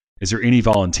section. Is there any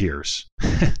volunteers?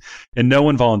 And no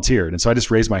one volunteered. And so I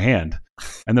just raised my hand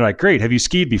and they're like, great. Have you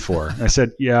skied before? And I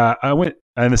said, yeah, I went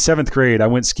in the 7th grade, I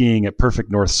went skiing at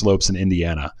Perfect North Slopes in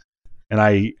Indiana. And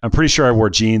I'm pretty sure I wore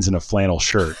jeans and a flannel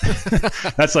shirt.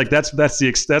 that's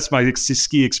my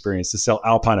ski experience, to sell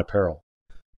alpine apparel.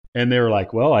 And they were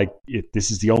like, well,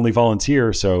 this is the only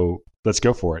volunteer, so let's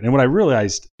go for it. And what I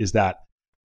realized is that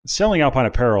selling alpine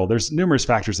apparel, there's numerous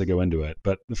factors that go into it.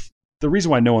 But the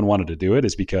reason why no one wanted to do it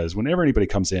is because whenever anybody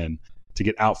comes in to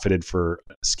get outfitted for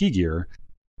ski gear,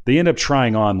 they end up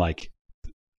trying on like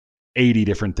 80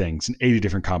 different things and 80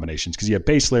 different combinations, because you have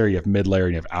base layer, you have mid layer,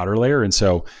 and you have outer layer. And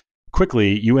so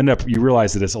quickly you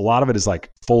realize that a lot of it is like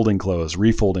folding clothes,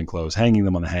 refolding clothes, hanging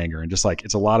them on the hanger, and just like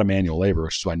it's a lot of manual labor,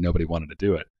 which is why nobody wanted to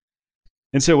do it.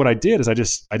 And so what I did is I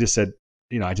just said,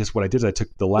 what I did is I took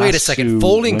the last. Wait a second,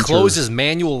 folding clothes is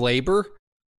manual labor?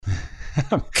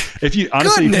 If you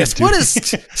honestly, goodness, what is?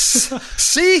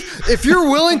 See, if you're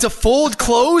willing to fold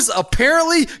clothes,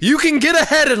 apparently you can get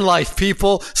ahead in life,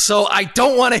 people. So I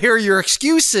don't want to hear your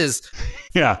excuses.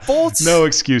 Yeah, folds? No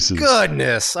excuses.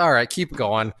 Goodness. All right, keep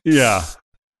going. Yeah.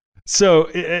 So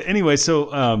anyway, so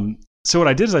what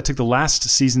I did is I took the last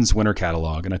season's winter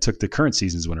catalog and I took the current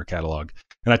season's winter catalog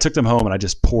and I took them home and I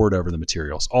just poured over the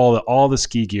materials, all the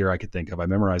ski gear I could think of. I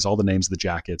memorized all the names of the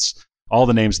jackets, all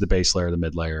the names of the base layer, the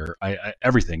mid layer,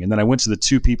 everything. And then I went to the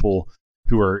two people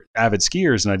who are avid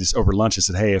skiers and I just over lunch I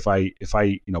said, hey, if I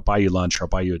buy you lunch or I'll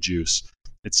buy you a juice.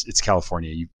 It's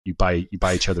California. You buy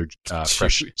each other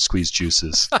fresh squeezed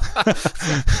juices.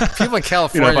 People in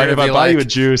California, if I buy you a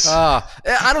juice,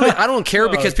 I don't care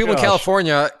because people in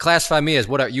California classify me as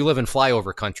whatever. You live in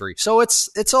flyover country, so it's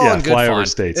all in good fun.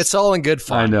 States. It's all in good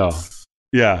fun. I know.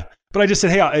 Yeah, but I just said,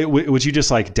 hey, would you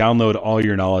just like download all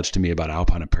your knowledge to me about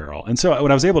alpine apparel? And so what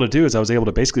I was able to do is I was able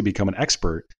to basically become an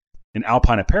expert in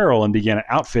alpine apparel and began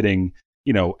outfitting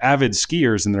avid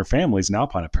skiers and their families in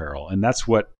alpine apparel, and that's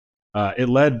what.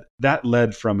 That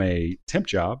led from a temp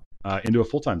job into a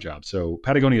full-time job. So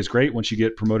Patagonia is great. Once you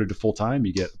get promoted to full-time,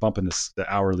 you get a bump in the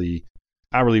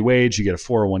hourly wage, you get a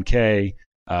 401k,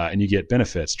 and you get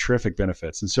benefits, terrific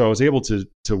benefits. And so I was able to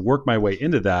work my way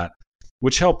into that,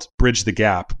 which helped bridge the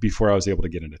gap before I was able to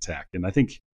get into tech. And I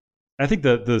think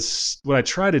what I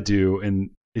try to do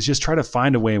is just try to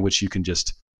find a way in which you can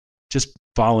just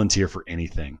volunteer for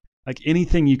anything. Like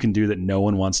anything you can do that no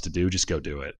one wants to do, just go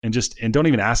do it. And don't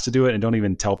even ask to do it and don't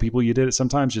even tell people you did it.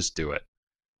 Sometimes just do it.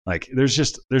 Like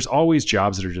there's always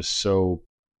jobs that are just so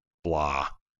blah.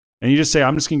 And you just say,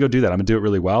 I'm just going to go do that. I'm going to do it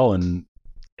really well. And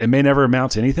it may never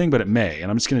amount to anything, but it may.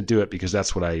 And I'm just going to do it because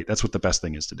that's what the best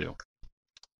thing is to do.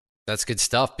 That's good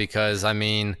stuff because I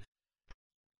mean,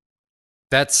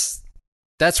 that's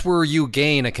where you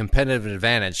gain a competitive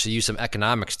advantage. To use some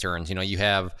economics terms, you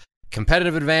have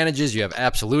competitive advantages, you have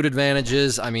absolute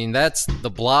advantages. I mean, that's the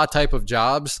blah type of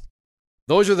jobs.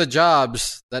 Those are the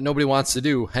jobs that nobody wants to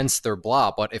do, hence they're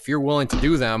blah. But if you're willing to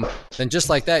do them, then just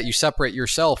like that, you separate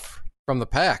yourself from the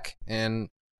pack. And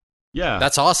yeah,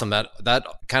 that's awesome. That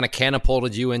kind of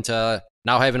catapulted you into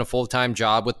now having a full-time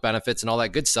job with benefits and all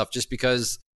that good stuff just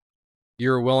because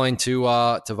you're willing to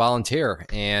volunteer.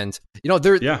 And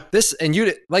this, and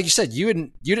you, like you said, you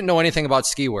didn't know anything about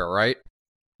ski wear, right?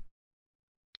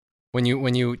 When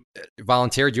you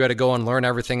volunteered, you had to go and learn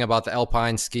everything about the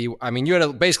alpine ski. I mean, you had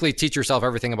to basically teach yourself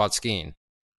everything about skiing.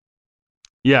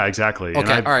 Yeah, exactly.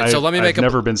 Okay, all right. So let me make. I've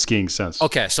never been skiing since.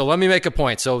 Okay, so let me make a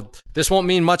point. So this won't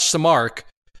mean much to Mark,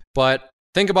 but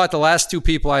think about the last two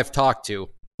people I've talked to,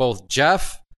 both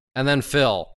Jeff and then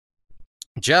Phil.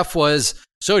 Jeff was,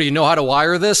 so do you know how to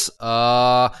wire this?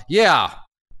 Yeah.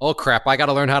 Oh crap! I got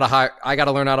to learn how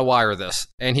to wire this,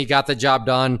 and he got the job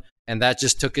done. And that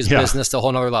just took his business to a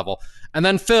whole nother level. And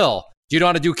then Phil, do you know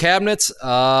how to do cabinets?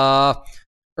 Or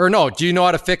no, do you know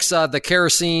how to fix the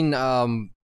kerosene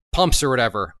pumps or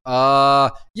whatever?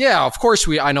 Yeah, of course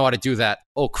I know how to do that.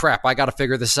 Oh crap, I got to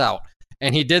figure this out.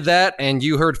 And he did that, and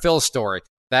you heard Phil's story.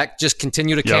 That just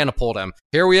continued to catapult him.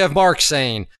 Here we have Mark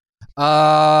saying,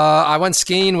 I went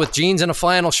skiing with jeans and a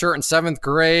flannel shirt in 7th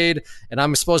grade, and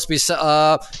I'm supposed to be,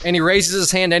 and he raises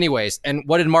his hand anyways. And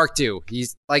what did Mark do?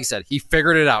 He's, like I said, he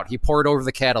figured it out. He poured over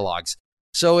the catalogs.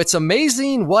 So it's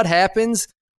amazing what happens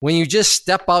when you just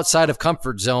step outside of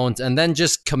comfort zones and then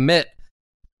just commit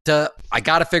to, I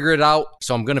got to figure it out,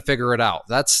 so I'm going to figure it out.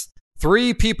 That's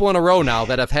 3 people in a row now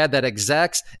that have had that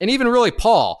exact, and even really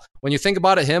Paul, when you think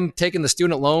about it, him taking the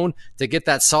student loan to get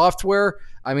that software,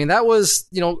 I mean, that was,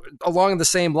 along the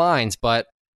same lines, but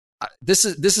this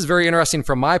is very interesting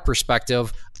from my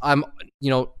perspective. I'm,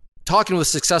 talking with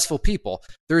successful people.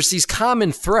 There's these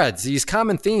common threads, these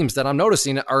common themes that I'm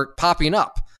noticing are popping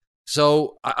up.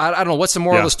 So I don't know, what's the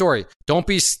moral of the story? Don't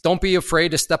be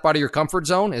afraid to step out of your comfort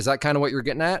zone. Is that kind of what you're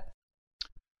getting at?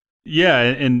 Yeah,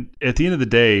 and at the end of the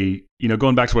day,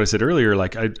 going back to what I said earlier,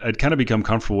 like I'd kind of become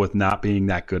comfortable with not being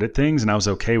that good at things, and I was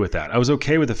okay with that. I was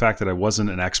okay with the fact that I wasn't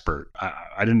an expert.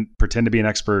 I didn't pretend to be an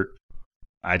expert.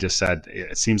 I just said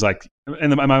it seems like,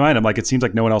 in my mind, I'm like, it seems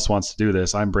like no one else wants to do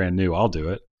this. I'm brand new. I'll do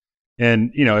it.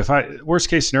 And if worst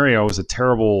case scenario, I was a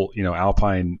terrible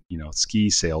alpine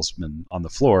ski salesman on the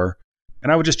floor,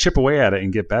 and I would just chip away at it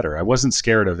and get better. I wasn't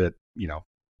scared of it,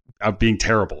 of being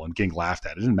terrible and getting laughed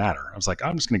at. It didn't matter. I was like,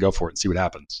 I'm just going to go for it and see what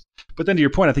happens. But then to your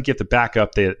point, I think you have to back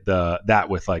up that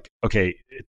with like, okay,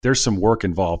 there's some work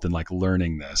involved in like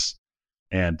learning this.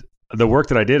 And the work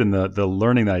that I did and the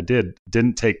learning that I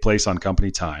didn't take place on company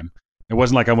time. It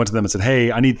wasn't like I went to them and said,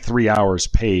 hey, I need 3 hours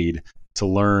paid to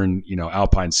learn,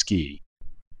 alpine ski.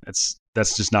 That's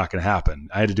just not going to happen.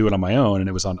 I had to do it on my own, and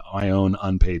it was on my own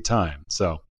unpaid time.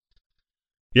 So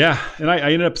yeah, and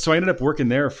I ended up working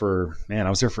there I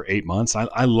was there for 8 months.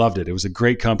 I loved it. It was a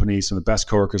great company, some of the best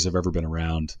coworkers I've ever been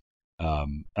around.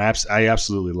 I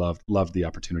absolutely loved the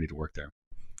opportunity to work there.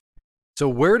 So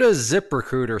where does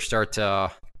ZipRecruiter start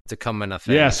to come into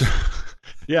things?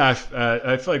 Yeah,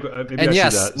 I feel like maybe and I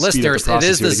yes, should, listeners, it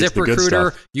is the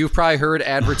ZipRecruiter. You've probably heard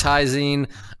advertising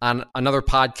on another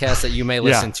podcast that you may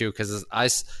listen to, because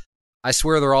I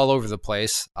swear they're all over the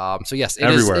place. So yes,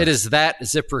 it is that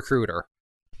ZipRecruiter.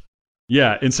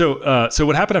 Yeah, and so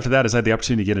what happened after that is I had the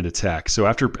opportunity to get into tech. So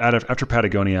after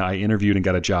Patagonia, I interviewed and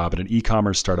got a job at an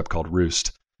e-commerce startup called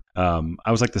Roost. I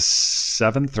was like the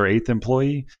 7th or 8th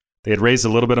employee. They had raised a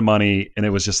little bit of money, and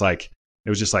it was just like,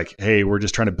 hey, we're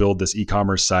just trying to build this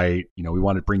e-commerce site. We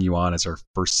want to bring you on as our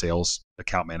first sales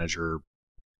account manager,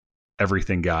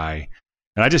 everything guy.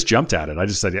 And I just jumped at it. I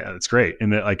just said, yeah, that's great.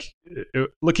 And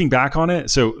looking back on it,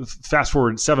 so fast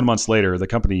forward 7 months later, the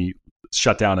company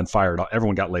shut down and fired.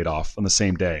 Everyone got laid off on the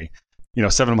same day.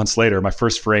 7 months later, my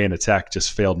first foray into tech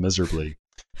just failed miserably.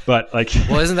 But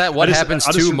well, isn't that what happens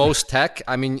to most tech?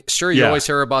 I mean, sure, you always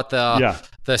hear about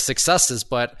the successes,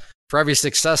 but for every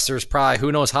success, there's probably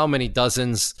who knows how many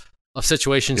dozens of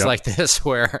situations like this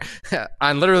where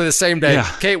on literally the same day,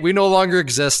 okay, we no longer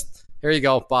exist. Here you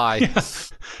go. Bye.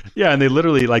 Yeah. And they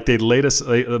literally they laid us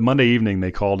Monday evening.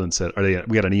 They called and said,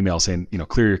 we got an email saying,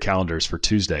 clear your calendars for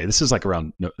Tuesday. This is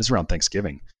around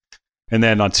Thanksgiving. And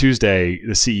then on Tuesday,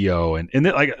 the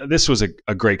CEO this was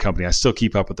a great company. I still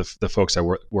keep up with the folks I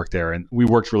work there, and we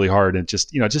worked really hard, and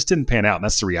just didn't pan out. And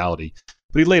that's the reality.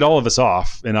 But he laid all of us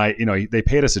off, and they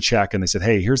paid us a check, and they said,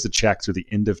 hey, here's the check through the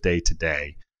end of day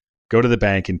today. Go to the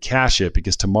bank and cash it,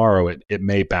 because tomorrow it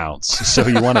may bounce. So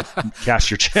you want to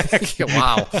cash your check.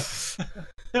 Wow.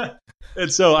 And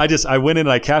so I went in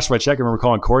and I cashed my check. I remember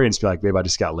calling Corey and just be like, babe, I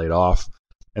just got laid off.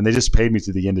 And they just paid me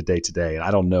to the end of day today. And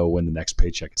I don't know when the next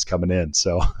paycheck is coming in.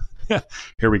 So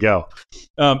here we go.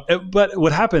 But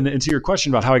what happened, and to your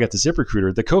question about how I got to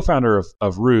ZipRecruiter, the co-founder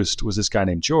of Roost was this guy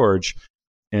named George.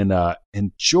 And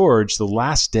George, the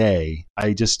last day,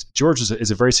 George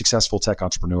is a very successful tech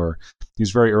entrepreneur. He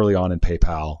was very early on in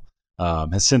PayPal,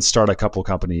 has since started a couple of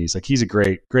companies. Like, he's a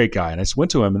great guy. And I just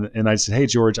went to him and I said, hey,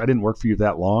 George, I didn't work for you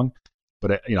that long,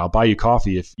 but I'll buy you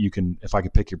coffee if I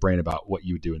could pick your brain about what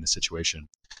you would do in this situation.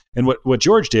 And what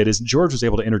George did is George was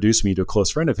able to introduce me to a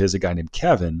close friend of his, a guy named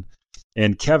Kevin.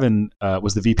 And Kevin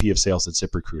was the VP of sales at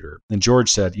ZipRecruiter. And George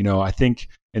said, I think,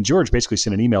 and George basically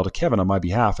sent an email to Kevin on my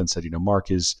behalf and said, Mark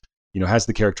has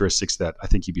the characteristics that I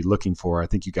think you'd be looking for. I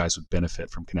think you guys would benefit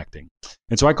from connecting.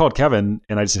 And so I called Kevin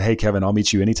and I said, hey, Kevin, I'll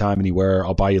meet you anytime, anywhere.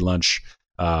 I'll buy you lunch.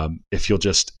 If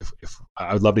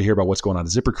I would love to hear about what's going on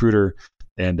at ZipRecruiter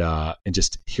and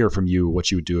just hear from you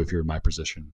what you would do if you're in my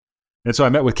position. And so I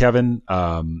met with Kevin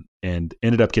and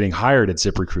ended up getting hired at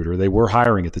ZipRecruiter. They were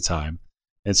hiring at the time.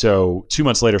 And so 2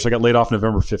 months later, so I got laid off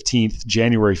November 15th,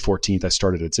 January 14th, I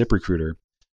started at ZipRecruiter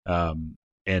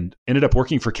and ended up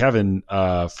working for Kevin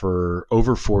for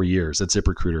over 4 years at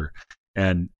ZipRecruiter.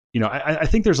 And, I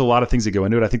think there's a lot of things that go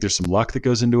into it. I think there's some luck that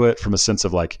goes into it from a sense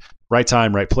of like right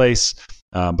time, right place.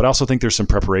 But I also think there's some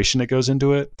preparation that goes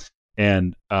into it.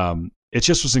 And it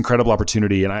just was an incredible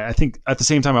opportunity. And I think at the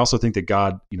same time, I also think that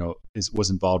God, was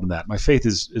involved in that. My faith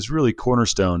is really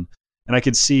cornerstone. And I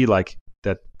could see like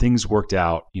that things worked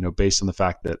out, based on the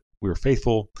fact that we were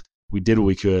faithful, we did what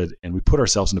we could, and we put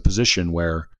ourselves in a position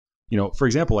where, for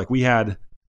example, like we had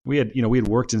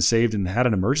worked and saved and had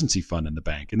an emergency fund in the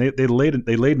bank, and they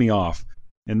laid me off.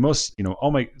 And most, some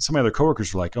of my other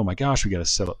coworkers were like, oh my gosh, we got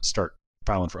to start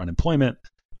filing for unemployment.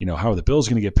 How are the bills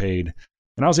going to get paid?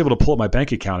 And I was able to pull up my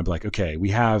bank account and be like, okay,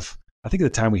 I think at the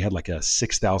time we had like a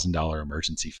 $6,000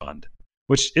 emergency fund,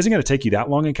 which isn't going to take you that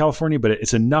long in California, but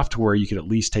it's enough to where you could at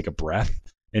least take a breath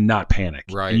and not panic.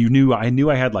 Right. And I knew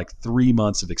I had like 3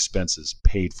 months of expenses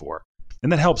paid for.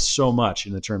 And that helps so much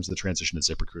in the terms of the transition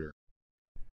to ZipRecruiter.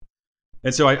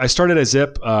 And so I started at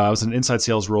Zip. I was in an inside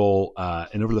sales role.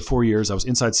 And over the 4 years, I was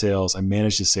inside sales. I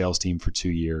managed a sales team for 2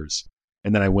 years.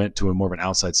 And then I went to a more of an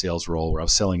outside sales role where I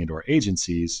was selling into our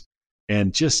agencies.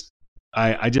 And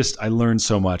I learned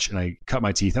so much, and I cut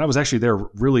my teeth. And I was actually there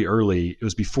really early. It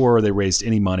was before they raised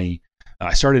any money.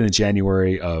 I started in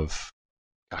January of,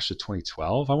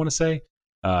 2012, I want to say.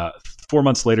 4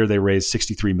 months later, they raised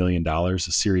 $63 million of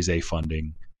Series A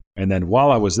funding. And then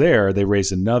while I was there, they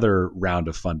raised another round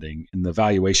of funding. And the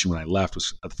valuation when I left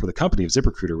was for the company of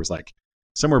ZipRecruiter was like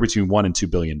somewhere between $1 and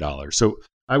 $2 billion. So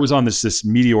I was on this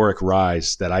meteoric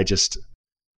rise that I just,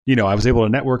 I was able to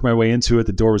network my way into it.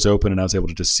 The door was open and I was able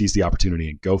to just seize the opportunity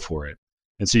and go for it.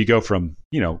 And so you go from,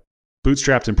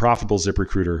 bootstrapped and profitable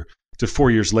ZipRecruiter to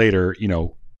 4 years later,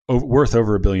 worth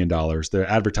over $1 billion. The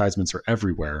advertisements are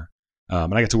everywhere.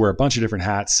 And I got to wear a bunch of different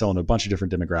hats, selling a bunch of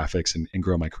different demographics and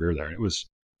grow my career there. And it was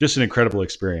just an incredible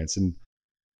experience. And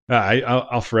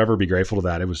I'll forever be grateful to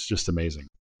that. It was just amazing.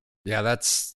 Yeah,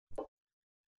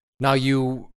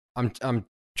 I'm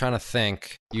trying to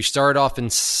think. You started off in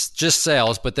just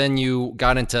sales, but then you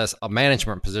got into a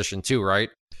management position too, right?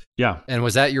 Yeah. And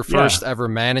was that your first ever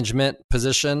management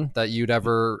position that you'd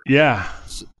ever? Yeah.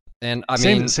 And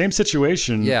same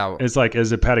situation. Yeah. It's like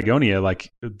as at Patagonia, like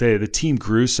the team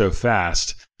grew so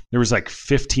fast. There was like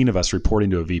 15 of us reporting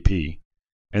to a VP.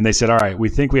 And they said, all right, we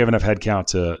think we have enough headcount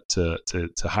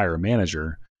to hire a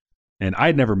manager. And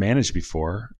I'd never managed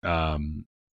before.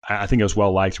 I think I was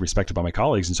well liked and respected by my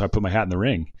colleagues. And so I put my hat in the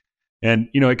ring. And,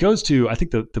 it goes to, I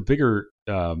think the bigger,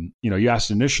 you asked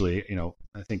initially,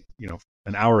 I think,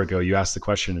 an hour ago, you asked the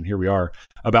question, and here we are,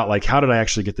 about like, how did I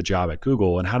actually get the job at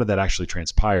Google and how did that actually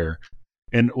transpire?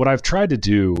 And what I've tried to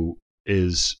do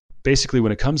is basically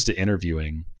when it comes to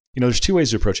interviewing, there's two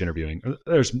ways to approach interviewing.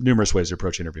 There's numerous ways to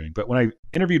approach interviewing. But when I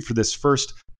interviewed for this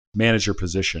first manager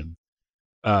position,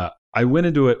 I went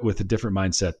into it with a different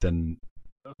mindset than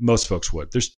most folks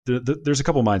would. There's a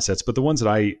couple mindsets, but the ones that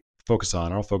I'll focus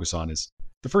on is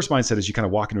the first mindset is you kind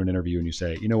of walk into an interview and you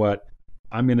say, you know what,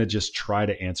 I'm going to just try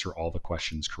to answer all the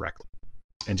questions correctly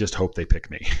and just hope they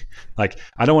pick me. Like,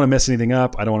 I don't want to mess anything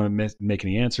up. I don't want to make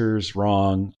any answers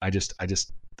wrong. I'm just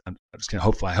going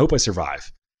to I hope I survive.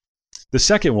 The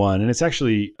second one, and it's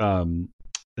actually,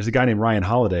 there's a guy named Ryan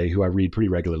Holiday who I read pretty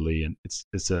regularly, and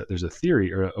there's a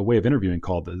theory or a way of interviewing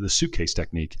called the suitcase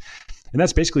technique. And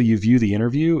that's basically you view the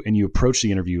interview and you approach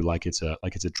the interview like it's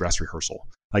a dress rehearsal.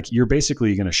 Like you're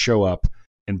basically going to show up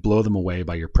and blow them away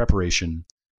by your preparation,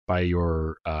 by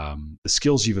your the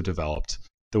skills you've developed,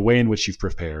 the way in which you've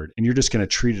prepared, and you're just going to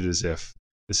treat it as if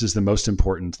this is the most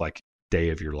important day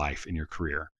of your life in your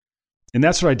career. And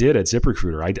that's what I did at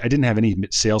ZipRecruiter. I didn't have any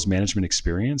sales management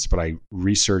experience, but I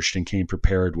researched and came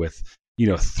prepared with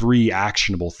 3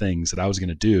 actionable things that I was going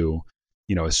to do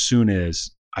as soon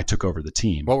as I took over the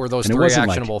team. What were those 3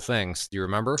 actionable things? Do you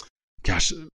remember?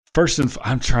 Gosh,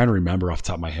 I'm trying to remember off the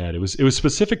top of my head. It was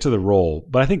specific to the role,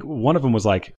 but I think one of them was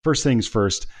like, first things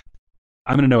first,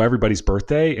 I'm going to know everybody's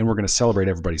birthday and we're going to celebrate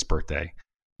everybody's birthday.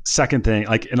 Second thing,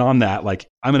 and on that,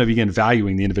 I'm going to begin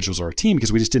valuing the individuals of our team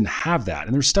because we just didn't have that.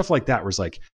 And there's stuff like that where it's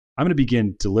like, I'm going to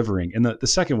begin delivering. And the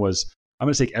second was, I'm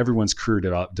going to take everyone's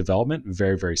career development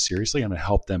very, very seriously. I'm going to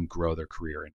help them grow their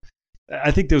career. And I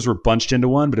think those were bunched into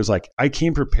one, but it was like, I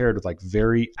came prepared with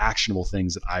very actionable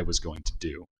things that I was going to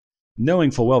do, knowing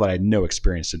full well that I had no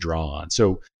experience to draw on.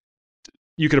 So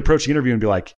you could approach the interview and be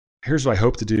like, here's what I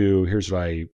hope to do. Here's what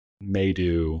I may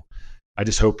do. I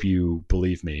just hope you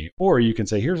believe me. Or you can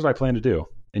say, here's what I plan to do.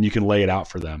 And you can lay it out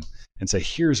for them and say,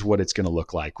 here's what it's going to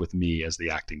look like with me as the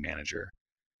acting manager.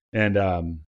 And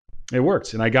it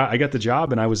worked. And I got the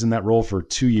job and I was in that role for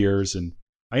 2 years. And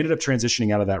I ended up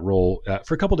transitioning out of that role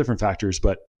for a couple different factors.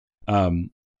 But a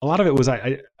lot of it was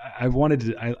I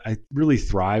really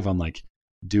thrive on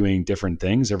doing different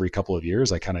things every couple of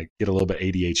years. I kind of get a little bit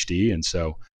ADHD. And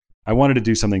so I wanted to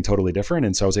do something totally different.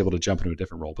 And so I was able to jump into a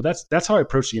different role. But that's how I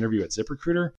approached the interview at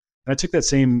ZipRecruiter. And I took that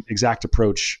same exact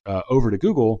approach over to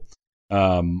Google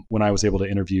when I was able to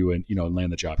interview and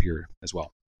land the job here as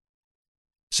well.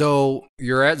 So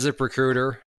you're at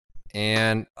ZipRecruiter,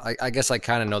 and I guess I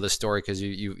kind of know the story because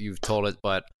you've told it,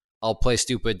 but I'll play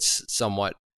stupid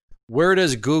somewhat. Where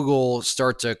does Google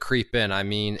start to creep in? I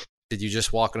mean, did you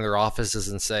just walk into their offices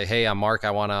and say, "Hey, I'm Mark.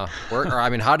 I want to work"? Or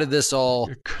how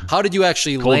did you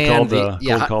actually land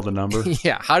call the number?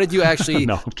 Yeah. How did you actually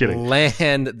no, I'm kidding.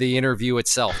 land the interview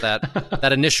itself?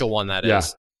 That initial one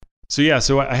is.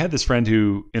 So I had this friend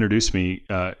who introduced me,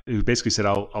 who basically said,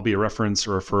 I'll be a reference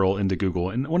or referral into Google.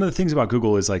 And one of the things about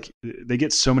Google is they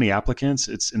get so many applicants,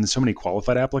 and so many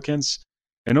qualified applicants.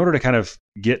 In order to kind of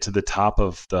get to the top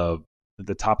of the at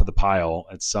the top of the pile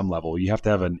at some level. You have to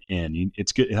have an in.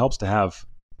 It's good. It helps to have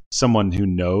someone who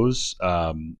knows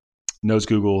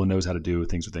Google and knows how to do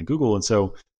things within Google. And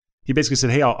so he basically said,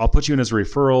 "Hey, I'll put you in as a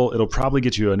referral. It'll probably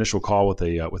get you an initial call with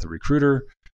a recruiter,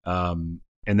 and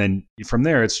then from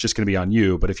there, it's just going to be on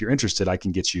you. But if you're interested, I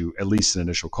can get you at least an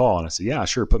initial call." And I said, "Yeah,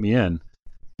 sure, put me in."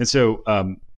 And so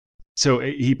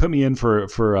he put me in for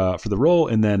the role,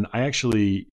 and then I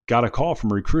actually got a call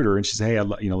from a recruiter, and she said, "Hey,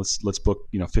 let's book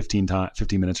 15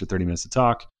 minutes or 30 minutes to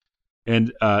talk."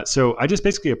 And so I just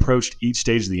basically approached each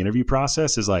stage of the interview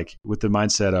process as like with the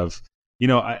mindset of,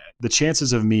 the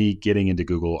chances of me getting into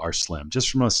Google are slim.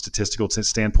 Just from a statistical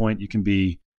standpoint, you can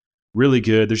be really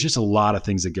good. There's just a lot of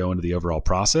things that go into the overall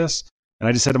process. And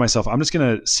I just said to myself, I'm just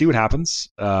going to see what happens.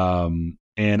 And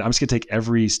I'm just going to take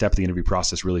every step of the interview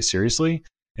process really seriously,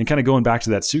 and kind of going back to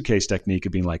that suitcase technique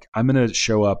of being like, I'm going to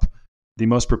show up the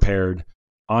most prepared,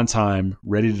 on time,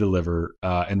 ready to deliver,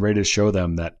 and ready to show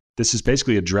them that this is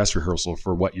basically a dress rehearsal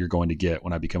for what you're going to get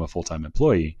when I become a full-time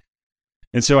employee.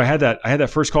 And so I had that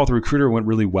first call with the recruiter, went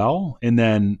really well. And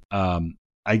then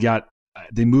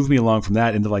they moved me along from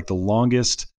that into like the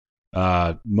longest,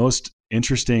 most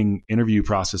interesting interview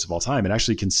process of all time. It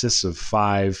actually consists of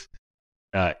 5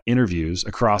 interviews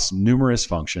across numerous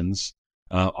functions.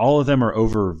 All of them are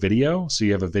over video. So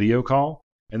you have a video call.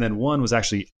 And then one was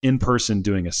actually in person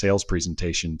doing a sales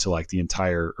presentation to like the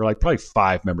entire, or like probably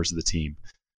 5 members of the team.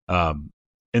 And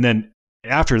then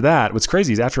after that, what's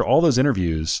crazy is after all those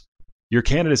interviews, your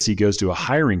candidacy goes to a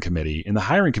hiring committee, and the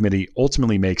hiring committee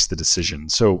ultimately makes the decision.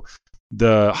 So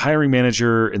the hiring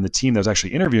manager and the team that was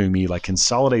actually interviewing me like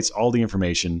consolidates all the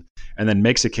information and then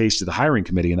makes a case to the hiring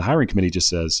committee. And the hiring committee just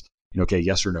says, okay,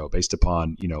 yes or no, based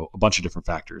upon, a bunch of different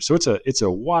factors. So it's a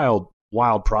wild,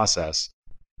 wild process.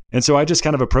 And so I just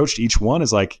kind of approached each one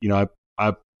as like,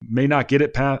 I may not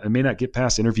get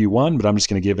past interview 1, but I'm just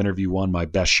going to give interview 1 my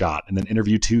best shot. And then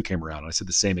interview 2 came around and I said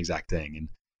the same exact thing. And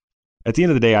at the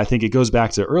end of the day, I think it goes back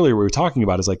to earlier we were talking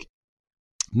about is like,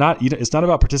 it's not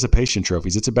about participation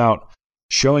trophies. It's about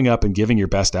showing up and giving your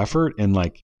best effort and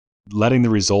like letting the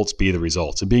results be the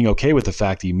results and being okay with the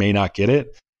fact that you may not get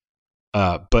it.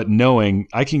 But knowing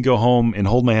I can go home and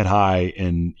hold my head high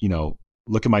and,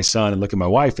 look at my son and look at my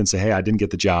wife and say, hey, I didn't get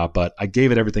the job, but I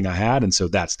gave it everything I had. And so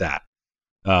that's that.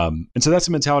 And so that's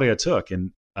the mentality I took.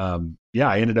 And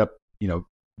I ended up,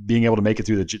 being able to make it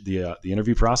through the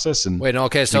interview process and so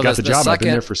got the job. Second, I've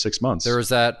been there for 6 months. There was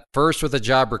that first with the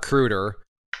job recruiter,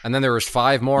 and then there was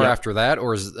 5 more after that,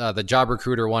 or is the job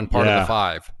recruiter one part of the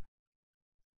 5?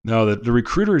 No, the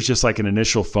recruiter is just like an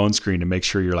initial phone screen to make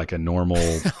sure you're like a normal.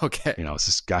 Okay. Is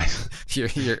this guy?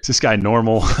 Is this guy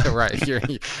normal? Right.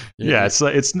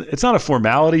 It's not a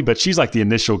formality, but she's like the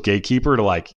initial gatekeeper to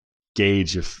like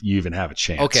gauge if you even have a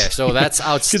chance. Okay, so that's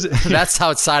that's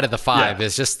outside of the 5.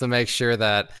 Is just to make sure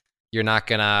that you're not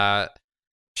gonna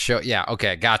show. Yeah.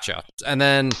 Okay. Gotcha. And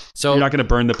then so you're not gonna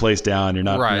burn the place down. You're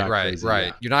not right. Crazy,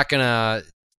 Yeah. You're not gonna.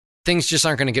 Things just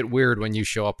aren't going to get weird when you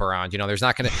show up around. You're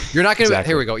not going to, exactly.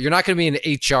 Here we go. You're not going to be an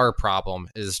HR problem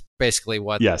is basically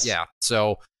what, yes. Yeah.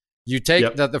 So you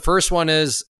take the first one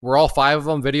is, were all 5 of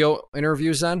them video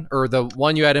interviews then? Or the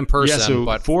one you had in person? Yeah, so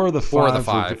but 4 of the 5. 4 of the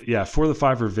 5. 4 of the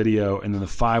 5 were video, and then the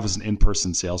 5 was an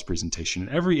in-person sales presentation. And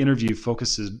every interview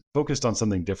focused on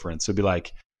something different. So it'd be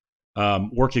like,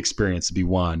 work experience would be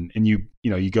one. And you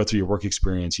go through your work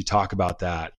experience, you talk about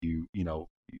that, you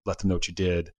let them know what you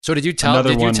did. So did you tell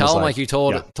them like you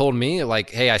told me, like,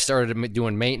 hey, I started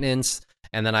doing maintenance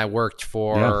and then I worked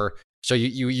for, so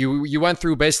you went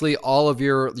through basically all of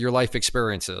your life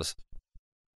experiences.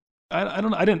 I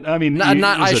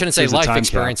shouldn't say life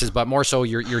experiences, but more so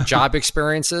your job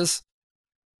experiences.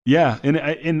 Yeah.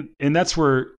 And that's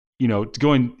where,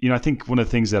 I think one of the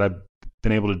things that I've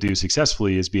been able to do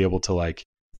successfully is be able to like,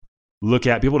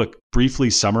 be able to briefly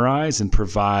summarize and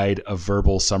provide a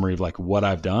verbal summary of like what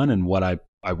I've done and what I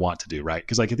want to do. Right.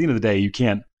 Cause like at the end of the day, you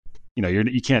can't,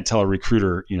 you can't tell a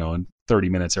recruiter, in 30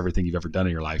 minutes, everything you've ever done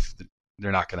in your life.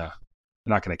 They're not going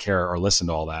to care or listen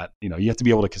to all that. You have to be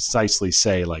able to concisely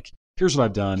say like, here's what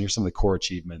I've done. Here's some of the core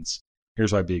achievements.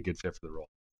 Here's why I'd be a good fit for the role.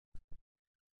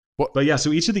 But yeah,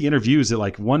 so each of the interviews that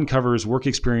like one covers work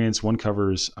experience, one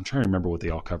covers, I'm trying to remember what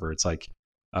they all cover. It's like,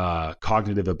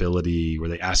 cognitive ability, where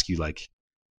they ask you like,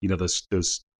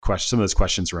 those questions, some of those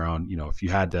questions around, if you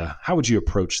had to, how would you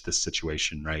approach this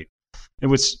situation, right?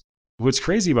 And what's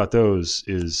crazy about those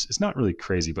is, it's not really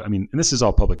crazy, but I mean, and this is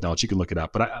all public knowledge, you can look it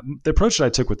up. But the approach that I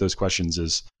took with those questions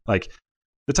is like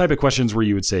the type of questions where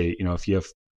you would say, if you have,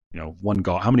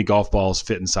 how many golf balls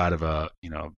fit inside of a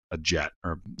jet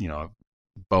or a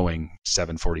Boeing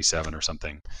 747 or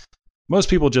something. Most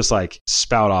people just like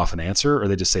spout off an answer, or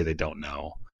they just say they don't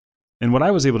know. And what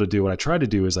I was able to do, what I tried to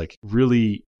do is like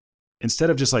really, instead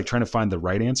of just like trying to find the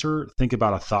right answer, think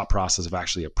about a thought process of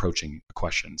actually approaching a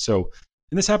question. So,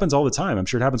 and this happens all the time. I'm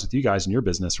sure it happens with you guys in your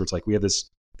business where it's like we have this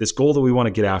goal that we want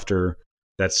to get after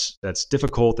that's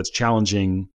difficult, that's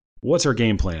challenging. What's our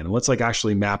game plan? And let's like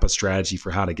actually map a strategy for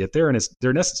how to get there. And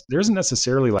there isn't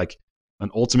necessarily like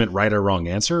an ultimate right or wrong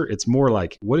answer. It's more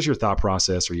like, what is your thought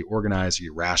process? Are you organized? Are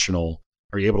you rational?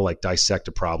 Are you able to like dissect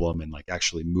a problem and like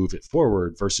actually move it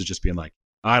forward versus just being like,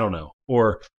 I don't know,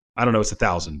 or I don't know, it's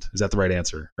 1,000. Is that the right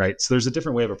answer? Right. So there's a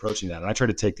different way of approaching that. And I try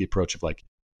to take the approach of like,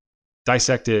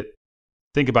 dissect it,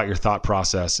 think about your thought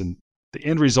process, and the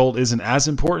end result isn't as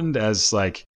important as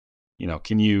like,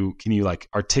 can you like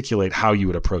articulate how you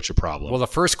would approach a problem? Well, the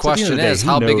first question is,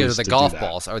 how big are the golf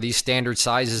balls? Are these standard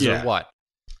sizes or what?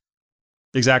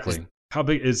 Exactly. How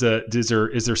big is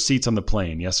there seats on the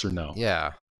plane? Yes or no?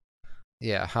 Yeah.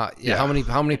 Yeah.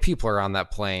 How many people are on that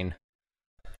plane?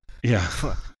 Yeah.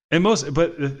 And most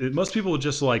people will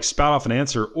just like spout off an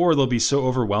answer, or they'll be so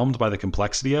overwhelmed by the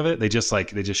complexity of it, they just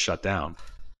shut down.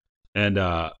 And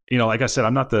like I said,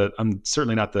 I'm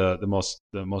certainly not the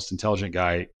most intelligent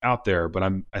guy out there, but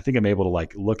I think I'm able to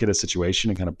like look at a situation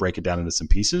and kind of break it down into some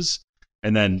pieces,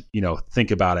 and then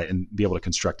think about it and be able to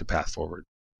construct a path forward.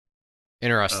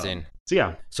 Interesting.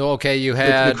 So okay, you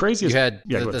had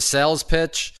the sales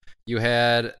pitch, you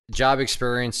had job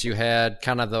experience, you had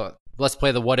kind of let's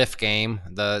play the what if game.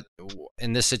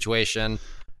 In this situation,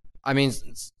 I mean,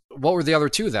 what were the other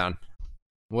two then?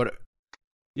 What?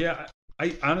 Yeah.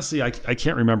 I honestly, I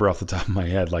can't remember off the top of my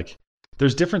head. Like,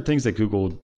 there's different things that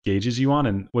Google gauges you on,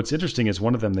 and what's interesting is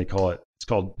one of them it's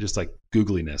called just like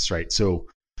Googliness, right? So,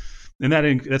 and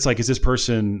that's like, is this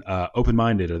person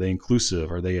open-minded? Are they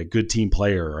inclusive? Are they a good team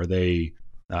player? Are they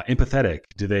empathetic?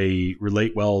 Do they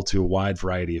relate well to a wide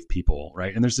variety of people,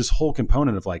 right? And there's this whole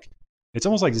component of like, it's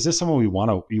almost like, is this someone we want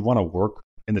to work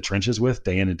in the trenches with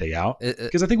day in and day out?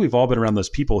 Because I think we've all been around those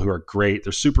people who are great.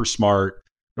 They're super smart.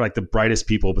 They're like the brightest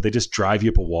people, but they just drive you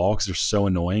up a wall because they're so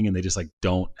annoying, and they just like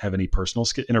don't have any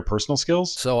interpersonal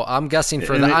skills. So I'm guessing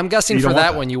for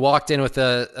that when you walked in with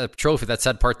a trophy that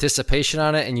said participation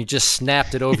on it, and you just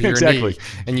snapped it over your knee,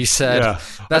 and you said,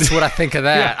 "That's what I think of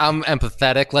that. Yeah. I'm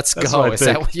empathetic. Let's go."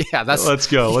 Let's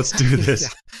go. Let's do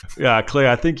this. Yeah, Clay,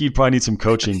 I think you probably need some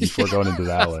coaching before going into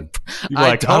that one. You're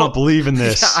like, I don't believe in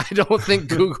this. Yeah, I don't think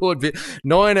Google would be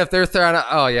knowing if they're throwing.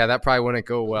 That probably wouldn't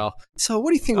go well. So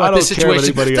what do you think about this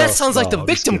situation? That sounds like the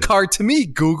victim card to me,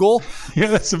 Google.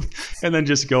 Yeah, and then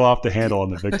just go off the handle on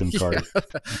the victim card.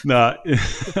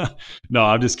 No,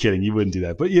 I'm just kidding. You wouldn't do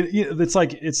that. But it's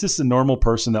like, it's just a normal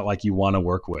person that like you want to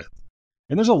work with.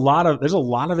 And there's a lot of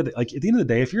it. Like at the end of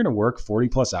the day, if you're going to work 40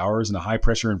 plus hours in a high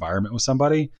pressure environment with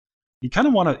somebody, you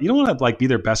don't want to like be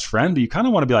their best friend, but you kind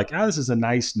of want to be like, this is a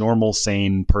nice, normal,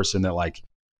 sane person that like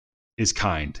is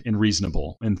kind and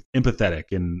reasonable and empathetic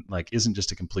and like isn't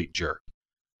just a complete jerk.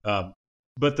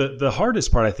 But the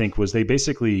hardest part, I think, was they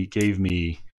basically gave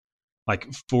me like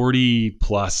 40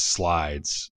 plus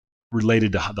slides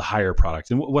related to the Hire product.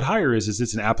 And what Hire is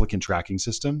it's an applicant tracking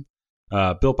system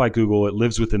built by Google. It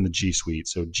lives within the G Suite.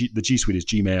 So the G Suite is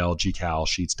Gmail, GCal,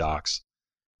 Sheets, Docs.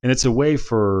 And it's a way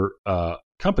for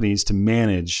companies to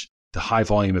manage the high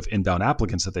volume of inbound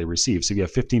applicants that they receive. So if you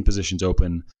have 15 positions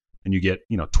open and you get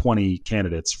 20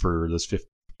 candidates for those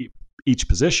each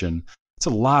position, it's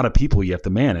a lot of people you have to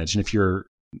manage. And if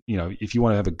if you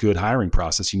want to have a good hiring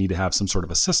process, you need to have some sort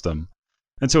of a system.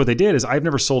 And so what they did is, I've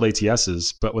never sold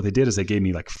ATSs, but what they did is they gave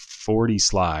me like 40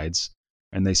 slides,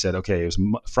 and they said, okay, it was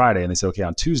Friday, and they said, okay,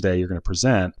 on Tuesday you're going to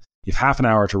present. You have half an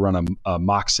hour to run a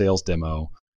mock sales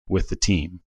demo with the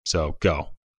team. So go.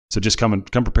 So just come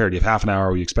prepared. You have half an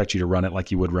hour. We expect you to run it like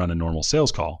you would run a normal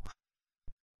sales call.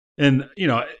 And,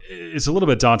 it's a little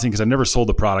bit daunting because I've never sold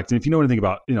the product. And if you know anything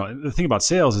about, the thing about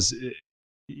sales is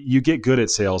you get good at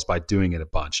sales by doing it a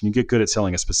bunch, and you get good at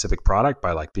selling a specific product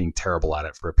by like being terrible at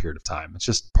it for a period of time. It's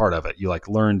just part of it. You like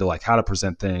learn to like how to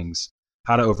present things,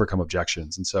 how to overcome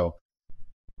objections. And so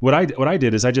what I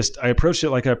did is I approached it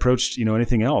like I approached,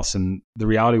 anything else. And the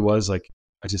reality was like,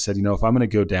 I just said, if I'm going to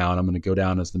go down, I'm going to go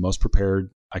down as the most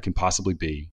prepared I can possibly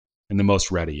be and the most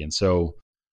ready. And so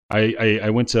I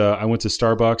went to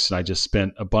Starbucks, and I just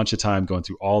spent a bunch of time going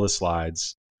through all the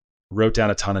slides, wrote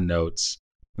down a ton of notes,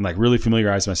 and like really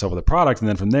familiarized myself with the product. And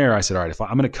then from there, I said, all right, if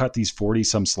I'm going to cut these 40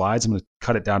 some slides, I'm going to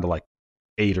cut it down to like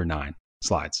 8 or 9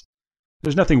 slides.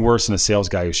 There's nothing worse than a sales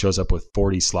guy who shows up with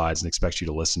 40 slides and expects you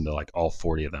to listen to like all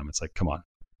 40 of them. It's like, come on,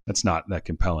 that's not that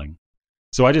compelling.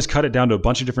 So I just cut it down to a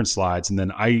bunch of different slides. And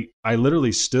then I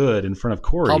literally stood in front of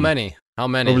Corey. How many?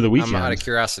 Over the weekend? I'm out of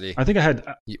curiosity. I think I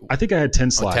had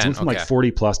 10 slides. 10, went from like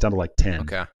 40 plus down to like 10.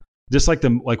 Okay. just like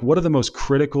what are the most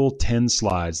critical 10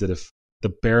 slides that if the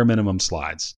bare minimum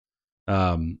slides.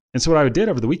 And so what I did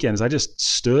over the weekend is I just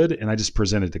stood and I just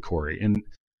presented to Corey. And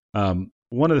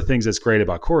one of the things that's great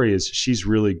about Corey is she's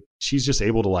just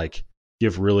able to like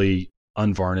give really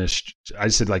unvarnished. I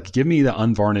said, like, give me the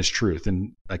unvarnished truth.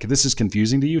 And like, if this is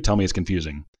confusing to you, tell me it's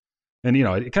confusing. And, you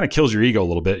know, it kind of kills your ego a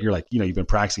little bit. You're like, you know, you've been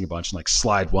practicing a bunch and like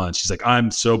slide one. She's like,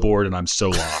 I'm so bored and I'm so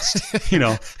lost, you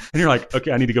know, and you're like,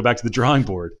 okay, I need to go back to the drawing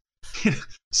board.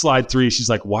 Slide 3. She's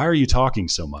like, why are you talking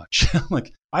so much? I'm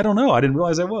like, I don't know. I didn't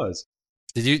realize I was.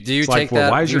 Do you Slide take 4,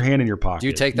 that? why is your hand in your pocket? Do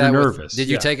you take that? You're nervous. Did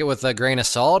you take it with a grain of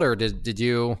salt, or did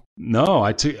you? No,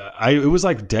 it was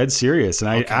like dead serious, and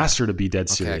I asked her to be dead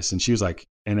serious, and she was like,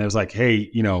 and I was like, hey,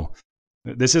 you know,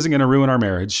 this isn't going to ruin our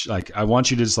marriage. Like, I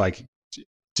want you to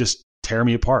just tear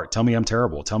me apart. Tell me I'm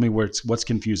terrible. Tell me what's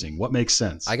confusing. What makes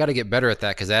sense. I got to get better at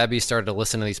that because Abby started to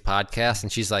listen to these podcasts,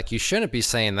 and she's like, you shouldn't be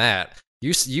saying that.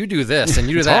 You do this and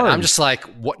you do that. And I'm just like,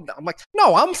 what? I'm like,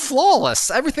 no, I'm flawless.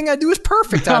 Everything I do is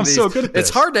perfect. I'm so good at this. It's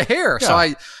hard to hear. Yeah.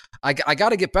 So I got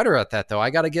to get better at that, though.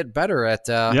 I got to get better at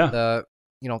the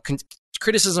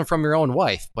criticism from your own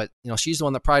wife. But you know, she's the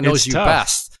one that probably knows you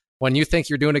best when you think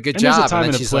you're doing a good job. There's a time and then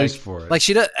and a she's place like, for it. like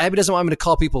Abby doesn't want me to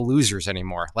call people losers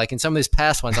anymore. Like in some of these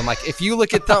past ones, I'm like, if you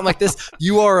look at something like this,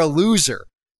 you are a loser.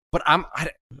 But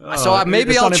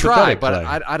maybe I'll try. But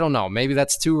I don't know. Maybe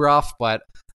that's too rough. But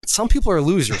some people are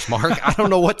losers, Mark. I don't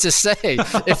know what to say.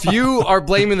 If you are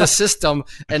blaming the system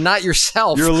and not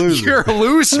yourself, you're a loser. You're a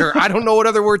loser. I don't know what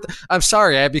other word. I'm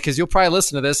sorry, Abby, because you'll probably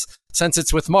listen to this since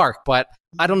it's with Mark, but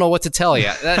I don't know what to tell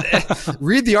you.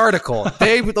 Read the article.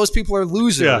 Those people are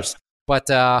losers. Yeah.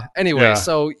 But anyway,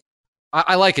 so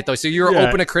I like it, though. So you're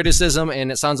open to criticism,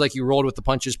 and it sounds like you rolled with the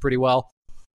punches pretty well.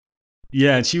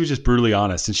 Yeah, and she was just brutally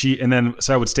honest.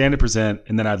 So I would stand and present,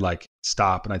 and then I'd like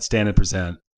stop, and I'd stand and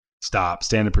present. Stop,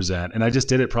 stand and present. And I just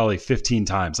did it probably 15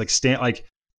 times,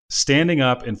 standing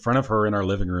up in front of her in our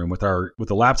living room with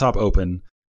the laptop open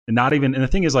and the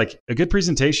thing is like a good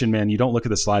presentation, man, you don't look at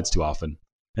the slides too often.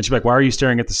 And she'd be like, why are you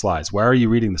staring at the slides? Why are you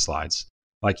reading the slides?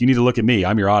 Like, you need to look at me.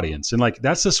 I'm your audience. And like,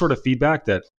 that's the sort of feedback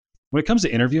that when it comes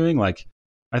to interviewing, like,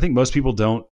 I think most people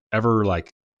don't ever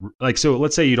so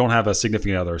let's say you don't have a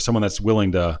significant other, someone that's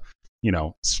willing to, you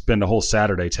know, spend a whole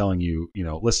Saturday telling you, you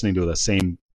know, listening to the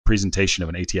same presentation of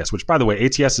an ATS, which by the way,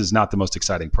 ATS is not the most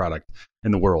exciting product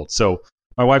in the world. So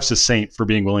my wife's a saint for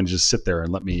being willing to just sit there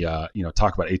and let me,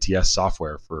 talk about ATS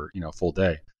software for, a full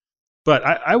day. But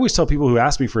I always tell people who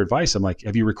ask me for advice, I'm like,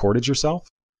 have you recorded yourself?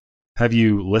 Have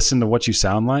you listened to what you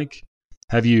sound like?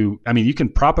 You can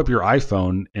prop up your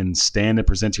iPhone and stand and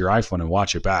present to your iPhone and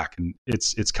watch it back. And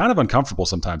it's kind of uncomfortable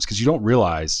sometimes because you don't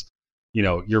realize,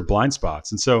 your blind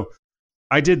spots. And so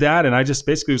I did that, and I just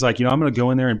basically was like, I'm going to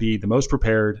go in there and be the most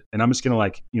prepared, and I'm just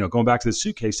going to going back to the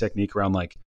suitcase technique around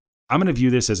like, I'm going to view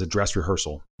this as a dress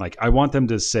rehearsal. Like, I want them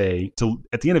to say,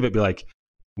 at the end of it, be like,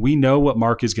 we know what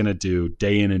Mark is going to do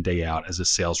day in and day out as a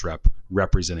sales rep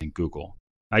representing Google.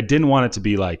 I didn't want it to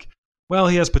be like, well,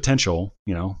 he has potential,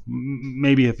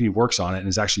 maybe if he works on it and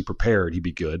is actually prepared, he'd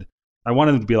be good. I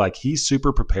wanted him to be like, he's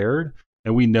super prepared,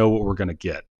 and we know what we're going to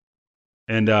get.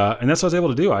 And that's what I was able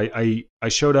to do. I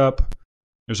showed up.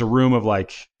 There's a room of I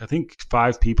think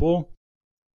 5 people.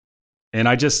 And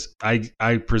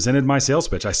I presented my sales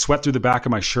pitch. I sweat through the back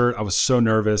of my shirt. I was so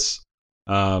nervous.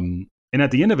 And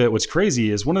at the end of it, what's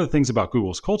crazy is one of the things about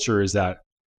Google's culture is that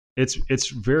it's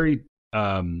very,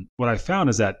 what I found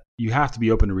is that you have to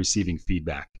be open to receiving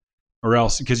feedback, or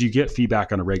else, because you get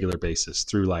feedback on a regular basis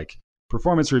through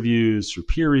performance reviews, through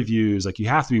peer reviews. You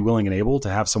have to be willing and able to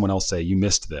have someone else say, you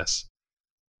missed this.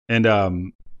 And,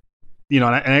 and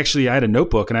I had a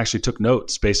notebook and I actually took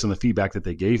notes based on the feedback that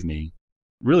they gave me,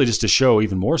 really just to show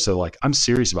even more so, I'm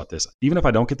serious about this. Even if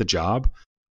I don't get the job,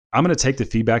 I'm going to take the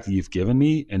feedback that you've given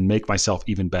me and make myself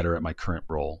even better at my current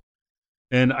role.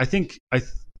 And I think, I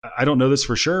don't know this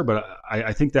for sure, but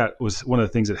I think that was one of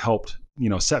the things that helped,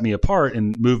 set me apart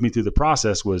and move me through the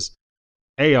process was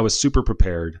A, I was super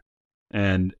prepared.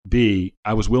 And B,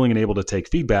 I was willing and able to take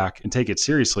feedback and take it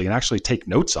seriously and actually take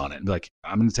notes on it. And be like,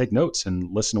 I'm going to take notes and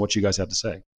listen to what you guys have to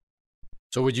say.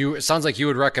 So it sounds like you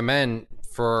would recommend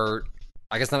for,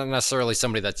 I guess not necessarily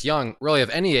somebody that's young, really of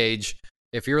any age,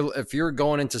 if you're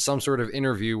going into some sort of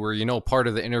interview where part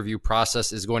of the interview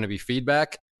process is going to be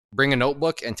feedback, bring a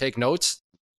notebook and take notes.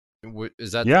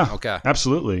 Is that okay?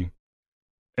 Absolutely.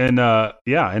 And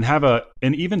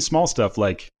and even small stuff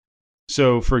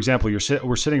so, for example,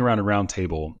 we're sitting around a round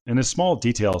table, and it's small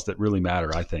details that really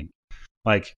matter, I think.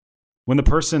 When the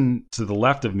person to the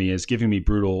left of me is giving me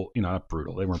brutal, not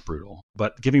brutal, they weren't brutal,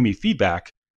 but giving me feedback,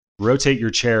 rotate your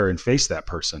chair and face that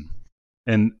person.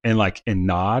 and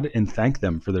nod and thank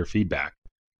them for their feedback.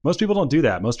 Most people don't do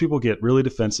that. Most people get really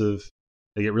defensive.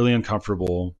 They get really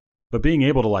uncomfortable. But being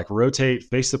able to like rotate,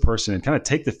 face the person, and kind of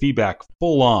take the feedback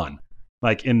full on.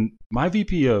 Like, in my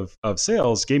VP of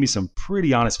sales gave me some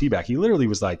pretty honest feedback. He literally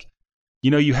was like,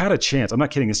 you had a chance. I'm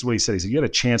not kidding. This is what he said. He said, you had a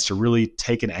chance to really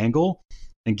take an angle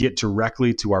and get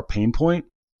directly to our pain point,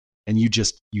 and you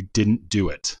didn't do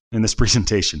it in this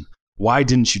presentation. Why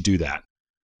didn't you do that?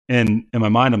 And in my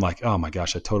mind, I'm like, oh my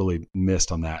gosh, I totally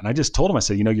missed on that. And I just told him, I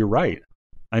said, you're right.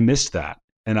 I missed that.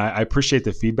 And I appreciate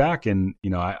the feedback. And,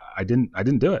 I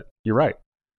didn't do it. You're right.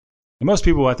 And most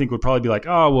people, I think, would probably be like,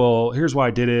 oh, well, here's why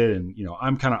I did it. And,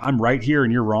 I'm right here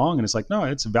and you're wrong. And it's like, no,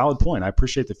 it's a valid point. I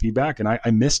appreciate the feedback. And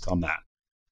I missed on that.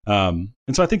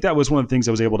 And so I think that was one of the things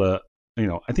I was able to,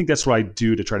 I think that's what I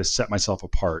do to try to set myself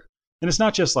apart. And it's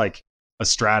not just like a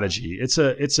strategy. It's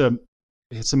a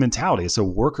mentality. It's a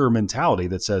worker mentality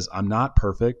that says, I'm not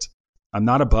perfect. I'm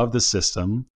not above the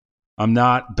system. I'm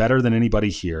not better than anybody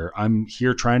here. I'm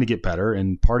here trying to get better.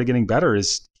 And part of getting better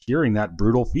is hearing that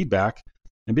brutal feedback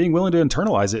and being willing to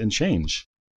internalize it and change.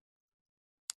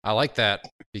 I like that,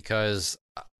 because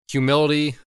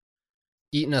humility,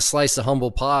 eating a slice of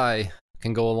humble pie,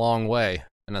 can go a long way.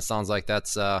 And it sounds like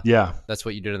that's what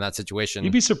you did in that situation.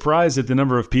 You'd be surprised at the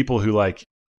number of people who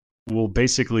will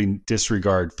basically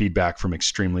disregard feedback from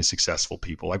extremely successful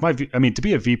people. Like to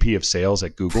be a VP of sales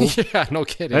at Google. Yeah, no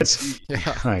kidding. That's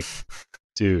like,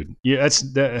 dude, yeah, that's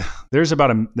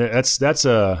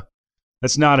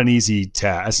not an easy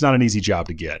task. That's not an easy job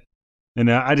to get.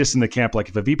 And I just in the camp, like,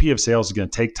 if a VP of sales is going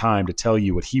to take time to tell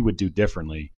you what he would do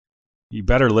differently, you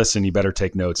better listen, you better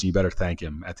take notes, and you better thank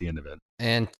him at the end of it.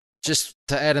 And just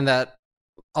to add in that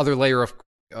other layer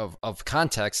of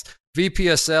context, VP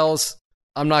of sales,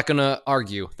 I'm not going to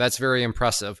argue. That's very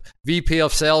impressive. VP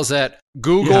of sales at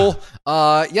Google,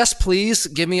 yes, please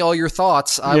give me all your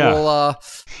thoughts. I will.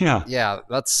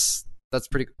 That's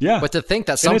pretty. Yeah. But to think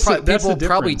that some people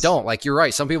probably don't. Like, you're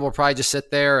right. Some people probably just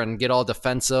sit there and get all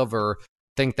defensive or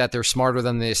think that they're smarter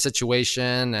than the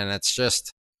situation, and it's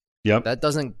just that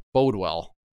doesn't bode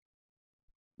well.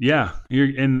 Yeah,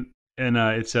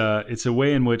 it's a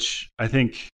way in which I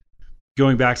think,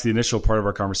 going back to the initial part of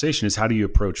our conversation, is how do you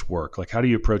approach work? Like, how do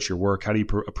you approach your work? How do you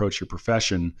approach your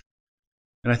profession?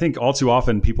 And I think all too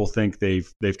often people think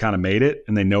they've kind of made it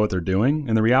and they know what they're doing.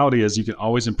 And the reality is, you can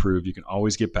always improve. You can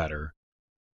always get better.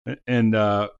 And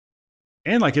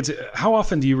like, it's, how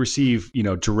often do you receive,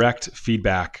 direct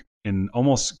feedback and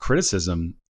almost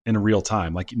criticism in real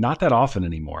time? Like, not that often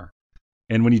anymore.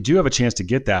 And when you do have a chance to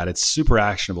get that, it's super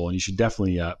actionable, and you should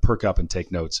definitely perk up and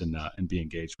take notes and be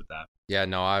engaged with that. Yeah,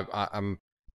 no, I'm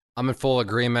in full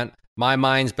agreement. My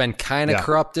mind's been kind of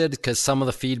corrupted because some of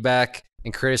the feedback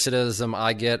and criticism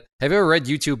I get. Have you ever read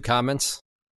YouTube comments?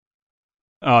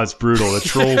 Oh, it's brutal. The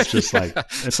trolls just like,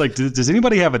 it's like, does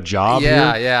anybody have a job here?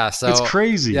 Yeah. So it's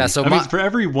crazy. Yeah. So for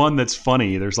every one that's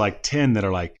funny, there's like 10 that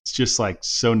are like, it's just like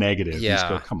so negative. Yeah. You just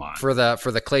go, come on. For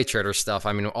the clay trader stuff,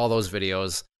 I mean, all those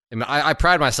videos. I mean, I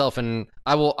pride myself in,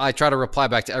 I try to reply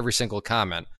back to every single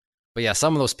comment. But yeah,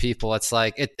 some of those people, it's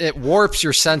like, it warps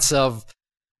your sense of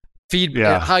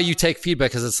feedback, how you take feedback,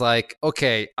 because it's like,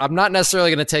 okay, I'm not necessarily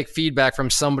going to take feedback from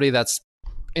somebody that's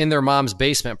in their mom's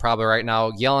basement probably right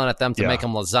now, yelling at them to make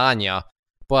them lasagna.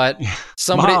 But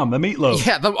somebody, Mom, the meatloaf.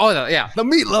 Yeah, the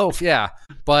meatloaf. Yeah,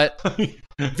 but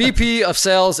VP of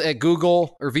sales at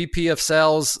Google, or VP of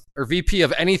sales, or VP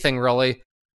of anything really,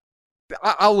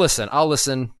 I'll listen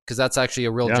because that's actually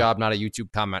a real job, not a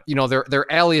YouTube comment. Their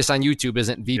alias on YouTube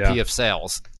isn't VP of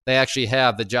sales. They actually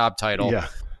have the job title. Yeah.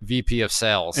 VP of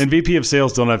sales. And VP of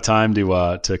sales don't have time to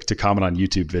comment on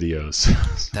YouTube videos.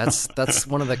 That's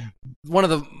one of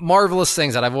the marvelous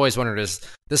things that I've always wondered is,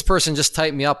 this person just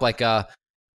typed me up like a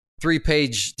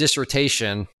 3-page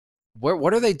dissertation.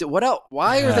 What are they do? What else?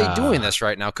 Why are they doing this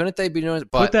right now? Couldn't they be doing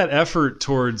it? Put that effort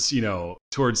towards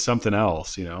something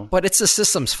else, But it's the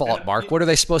system's fault, Mark. What are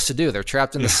they supposed to do? They're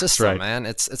trapped in the system, right. Man.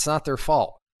 It's not their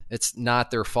fault. It's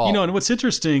not their fault. And what's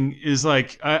interesting is,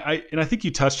 like, I think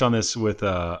you touched on this with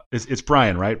it's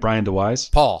Brian, right? Brian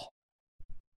DeWise? Paul.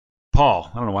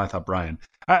 I don't know why I thought Brian.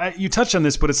 You touched on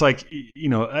this, but it's like,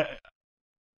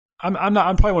 I'm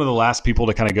probably one of the last people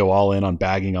to kind of go all in on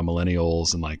bagging on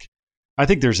millennials, and like, I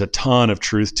think there's a ton of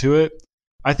truth to it.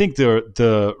 I think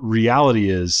the reality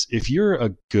is, if you're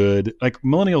a good, like,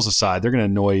 millennials aside, they're going to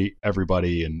annoy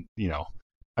everybody, and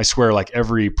I swear, like,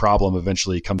 every problem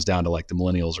eventually comes down to, like, the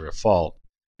millennials are at fault.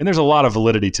 And there's a lot of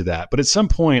validity to that. But at some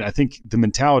point, I think the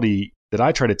mentality that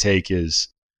I try to take is,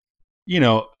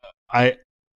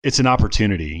 it's an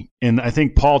opportunity. And I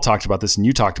think Paul talked about this and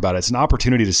you talked about it. It's an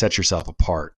opportunity to set yourself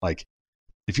apart. Like,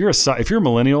 if you're a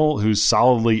millennial who's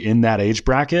solidly in that age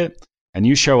bracket and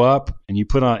you show up and you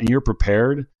put on and you're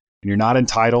prepared and you're not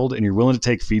entitled and you're willing to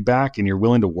take feedback and you're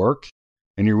willing to work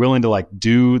and you're willing to like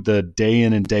do the day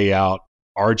in and day out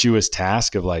arduous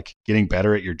task of like getting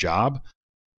better at your job,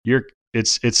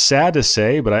 it's sad to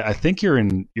say, but I think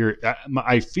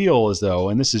I feel as though,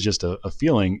 and this is just a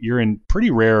feeling, you're in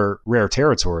pretty rare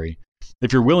territory.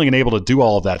 If you're willing and able to do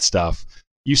all of that stuff,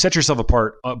 you set yourself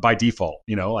apart by default.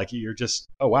 Like you're just,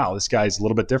 oh wow, this guy's a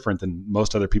little bit different than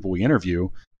most other people we interview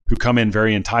who come in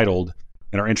very entitled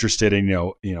and are interested in,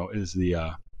 is the,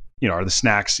 are the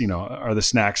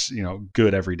snacks,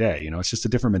 good every day? It's just a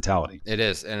different mentality. It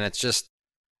is. And it's just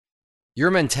your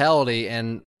mentality.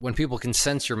 And when people can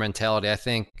sense your mentality, I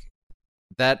think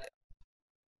that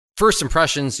first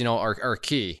impressions, are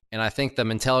key. And I think the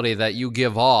mentality that you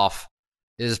give off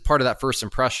is part of that first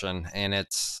impression. And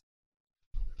it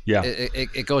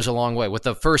goes a long way with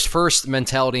the first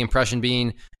mentality impression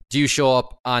being, do you show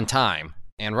up on time?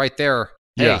 And right there,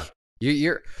 hey,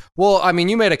 you're well, I mean,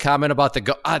 you made a comment about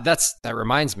that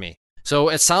reminds me. So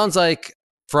it sounds like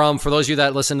for those of you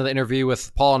that listened to the interview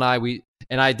with Paul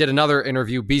and I did another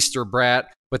interview, Beast or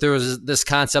Brat, but there was this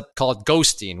concept called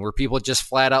ghosting where people just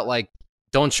flat out like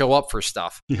don't show up for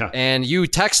stuff. Yeah. And you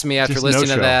text me after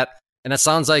listening to that, and it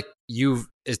sounds like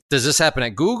does this happen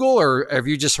at Google, or have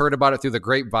you just heard about it through the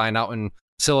grapevine out in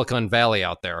Silicon Valley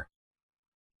out there?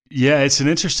 Yeah, it's an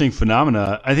interesting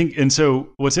phenomena, I think. And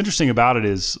so what's interesting about it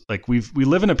is like we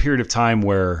live in a period of time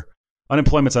where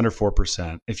unemployment's under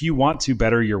 4%. If you want to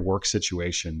better your work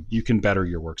situation, you can better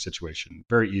your work situation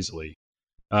very easily.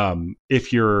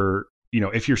 If you're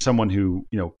someone who,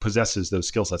 possesses those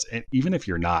skill sets, and even if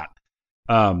you're not,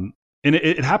 and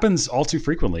it happens all too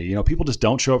frequently, people just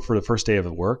don't show up for the first day of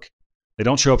the work. They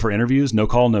don't show up for interviews, no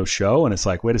call, no show. And it's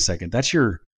like, wait a second, that's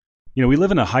we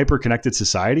live in a hyper connected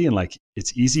society, and like,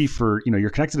 it's easy for, you're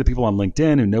connected to people on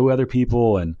LinkedIn who know other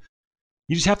people. And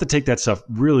you just have to take that stuff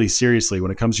really seriously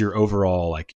when it comes to your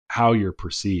overall, like how you're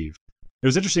perceived. It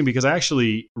was interesting because I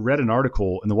actually read an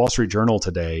article in the Wall Street Journal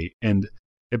today, and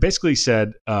it basically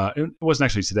said, it wasn't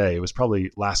actually today, it was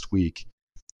probably last week.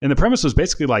 And the premise was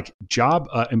basically like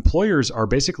employers are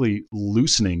basically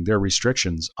loosening their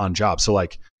restrictions on jobs. So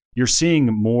like you're seeing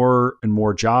more and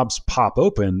more jobs pop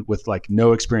open with like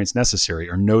no experience necessary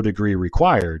or no degree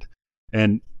required.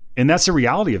 And that's the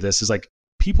reality of this, is like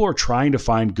people are trying to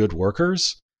find good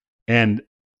workers, and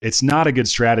it's not a good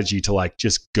strategy to like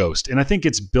just ghost. And I think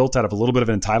it's built out of a little bit of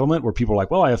entitlement where people are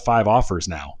like, well, I have 5 offers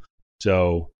now,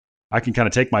 so I can kind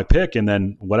of take my pick and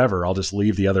then whatever, I'll just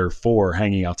leave the other 4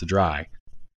 hanging out to dry.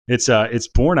 It's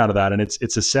born out of that, and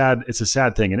it's a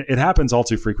sad thing, and it happens all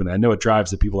too frequently. I know it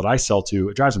drives the people that I sell to,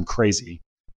 it drives them crazy.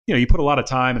 You put a lot of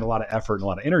time and a lot of effort and a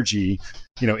lot of energy,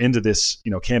 into this,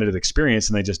 candidate experience,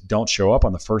 and they just don't show up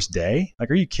on the first day.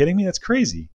 Like, are you kidding me? That's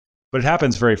crazy. But it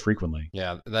happens very frequently.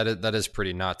 Yeah, that is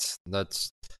pretty nuts.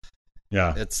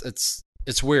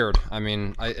 It's weird. I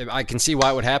mean, I can see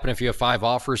why it would happen if you have 5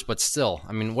 offers, but still,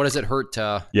 I mean, what does it hurt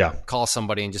to call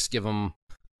somebody and just give them,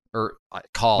 or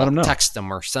text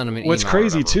them or send them an email? What's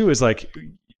crazy too is like,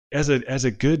 as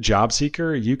a good job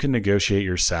seeker, you can negotiate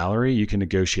your salary. You can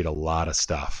negotiate a lot of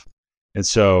stuff. And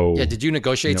so, did you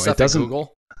negotiate stuff at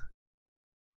Google?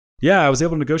 Yeah, I was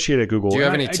able to negotiate at Google. Do you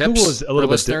have any tips for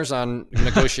listeners on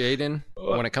negotiating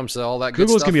when it comes to all that good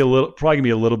Google's stuff? Probably gonna be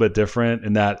a little bit different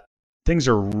in that things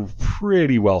are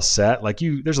pretty well set. Like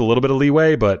there's a little bit of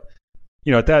leeway, but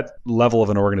at that level of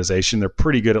an organization, they're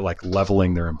pretty good at like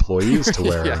leveling their employees to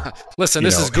where, listen,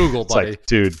 this is Google, buddy. Like,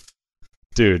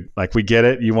 dude, like we get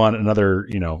it. You want another,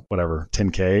 whatever,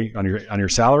 10K on your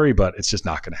salary, but it's just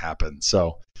not going to happen.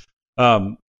 So,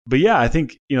 but yeah, I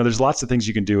think, there's lots of things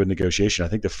you can do in negotiation. I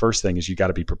think the first thing is you got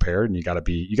to be prepared, and you got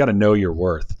to know your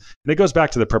worth. And it goes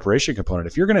back to the preparation component.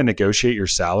 If you're going to negotiate your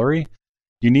salary,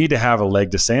 you need to have a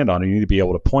leg to stand on, and you need to be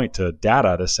able to point to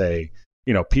data to say,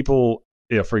 people,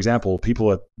 for example,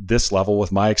 people at this level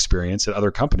with my experience at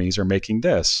other companies are making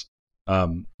this.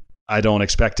 I don't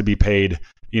expect to be paid,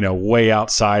 way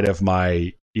outside of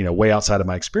my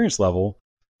experience level,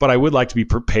 but I would like to be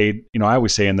paid. I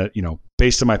always say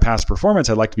based on my past performance,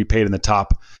 I'd like to be paid in the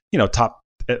top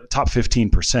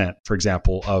 15%, for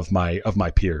example, of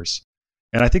my peers.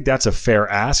 And I think that's a fair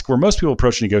ask. Where most people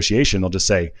approach negotiation, they'll just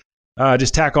say,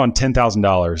 just tack on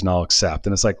 $10,000 and I'll accept.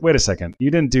 And it's like, wait a second,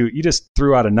 you just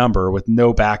threw out a number with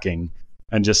no backing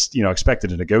and just, expected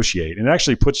to negotiate. And it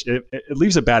actually it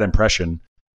leaves a bad impression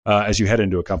as you head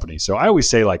into a company. So I always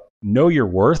say, like, know your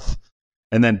worth,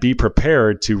 and then be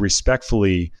prepared to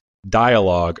respectfully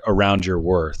dialogue around your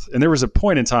worth. And there was a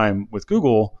point in time with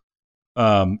Google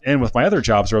and with my other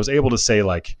jobs where I was able to say,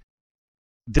 like,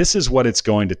 this is what it's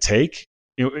going to take.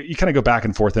 You kind of go back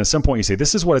and forth. And at some point you say,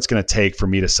 this is what it's going to take for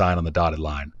me to sign on the dotted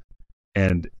line.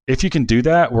 And if you can do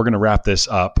that, we're going to wrap this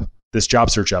job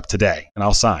search up today, and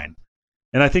I'll sign.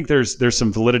 And I think there's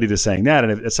some validity to saying that.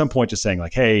 And at some point just saying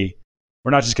like, hey,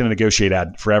 we're not just going to negotiate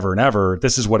forever and ever.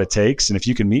 This is what it takes. And if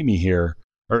you can meet me here,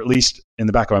 or at least in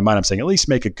the back of my mind, I'm saying at least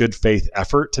make a good faith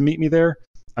effort to meet me there.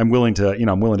 I'm willing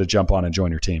to jump on and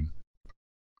join your team.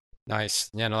 Nice.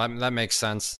 Yeah, no, that makes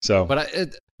sense. So, but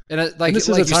this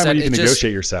is a time where you can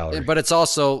negotiate your salary. But it's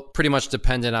also pretty much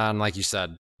dependent on, like you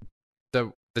said,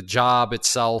 the job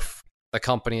itself, the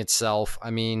company itself.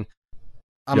 I mean,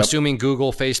 I'm assuming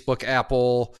Google, Facebook,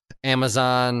 Apple,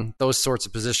 Amazon, those sorts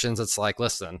of positions. It's like,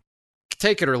 listen,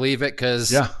 take it or leave it,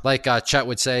 because like Chet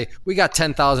would say, we got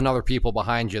 10,000 other people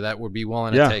behind you that would be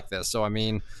willing to take this. So, I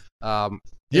mean,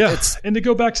 and to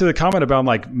go back to the comment about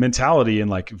like mentality and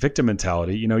like victim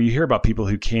mentality, you hear about people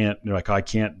who they're like, oh, I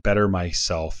can't better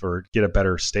myself or get a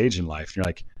better stage in life. And you're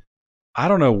like, I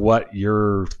don't know what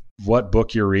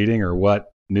book you're reading or what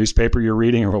newspaper you're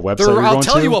reading or what website you're going to. I'll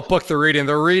tell you what book they're reading.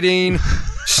 They're reading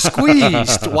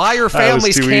Squeezed, Why Your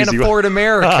Families Can't Afford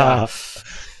America.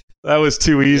 That was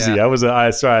too easy. Yeah.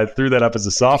 I threw that up as a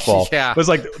softball. Yeah. It was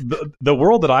like the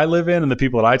world that I live in and the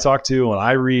people that I talk to and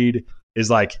I read is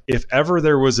like, if ever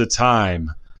there was a time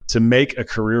to make a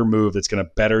career move that's going to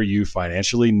better you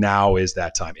financially, now is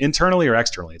that time, internally or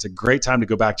externally. It's a great time to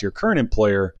go back to your current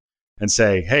employer and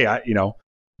say, hey,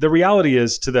 the reality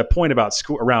is, to that point about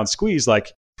around Squeeze,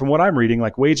 like from what I'm reading,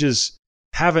 like wages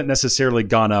haven't necessarily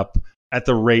gone up at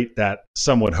the rate that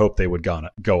some would hope they would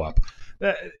go up.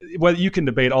 Whether you can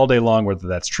debate all day long whether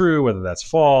that's true, whether that's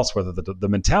false, whether the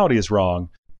mentality is wrong.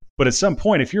 But at some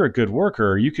point, if you're a good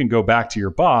worker, you can go back to your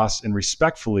boss and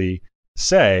respectfully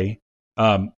say,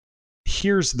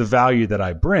 here's the value that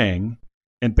I bring.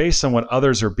 And based on what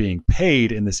others are being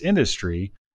paid in this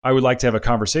industry, I would like to have a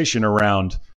conversation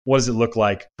around what does it look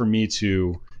like for me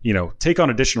to, take on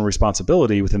additional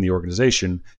responsibility within the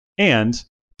organization and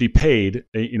be paid,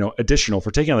 additional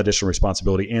for taking on additional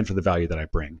responsibility and for the value that I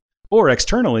bring. Or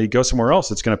externally, go somewhere else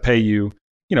that's going to pay you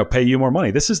more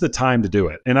money. This is the time to do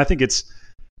it. And I think that's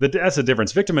the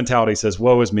difference. Victim mentality says,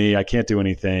 woe is me, I can't do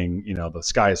anything, the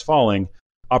sky is falling.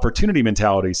 Opportunity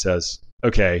mentality says,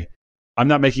 okay, I'm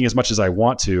not making as much as I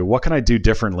want to. What can I do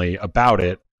differently about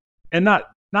it? And not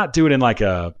do it in like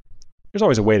there's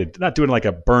always a way to not do it in like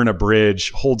a burn a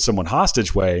bridge, hold someone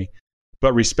hostage way,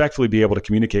 but respectfully be able to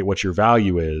communicate what your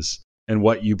value is and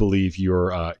what you believe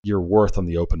you're worth on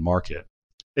the open market.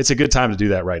 It's a good time to do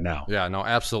that right now. Yeah, no,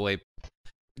 absolutely.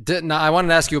 Now, I wanted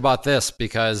to ask you about this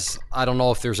because I don't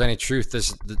know if there's any truth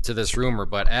to this rumor,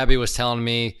 but Abby was telling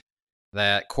me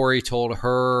that Corey told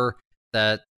her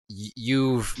that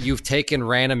you've taken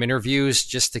random interviews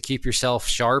just to keep yourself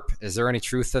sharp. Is there any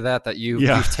truth to that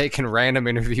you've taken random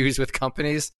interviews with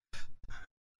companies?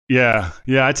 Yeah.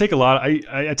 I take a lot.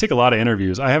 I take a lot of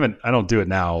interviews. I don't do it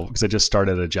now because I just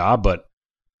started a job, but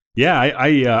yeah,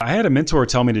 I had a mentor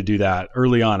tell me to do that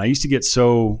early on. I used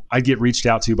to I'd get reached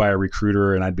out to by a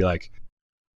recruiter and I'd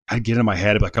get in my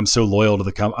head like, I'm so loyal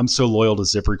to I'm so loyal to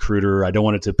ZipRecruiter. I don't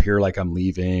want it to appear like I'm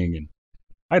leaving. And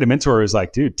I had a mentor who was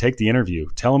like, dude, take the interview,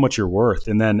 tell them what you're worth.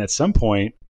 And then at some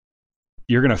point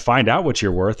you're going to find out what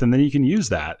you're worth and then you can use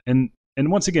that. And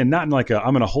once again, not in like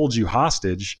I'm going to hold you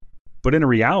hostage, but in a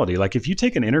reality, like if you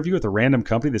take an interview with a random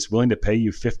company that's willing to pay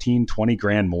you 15, 20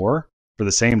 grand more for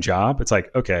the same job, it's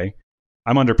like, okay,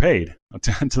 I'm underpaid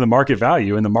to the market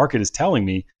value. And the market is telling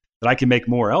me that I can make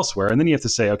more elsewhere. And then you have to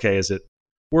say, okay, is it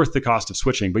worth the cost of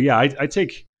switching? But yeah,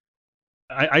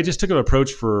 I just took an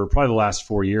approach for probably the last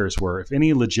 4 years where if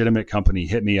any legitimate company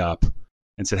hit me up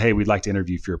and said, hey, we'd like to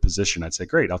interview for your position, I'd say,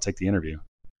 great, I'll take the interview.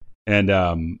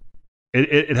 And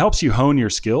it helps you hone your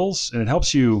skills and it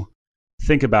helps you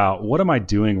think about what am I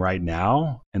doing right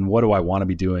now and what do I want to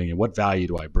be doing and what value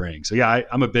do I bring? So yeah,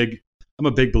 I'm a big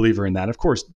believer in that. Of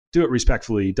course, do it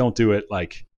respectfully. Don't do it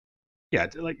like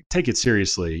take it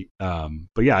seriously.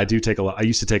 But yeah, I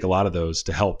used to take a lot of those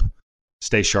to help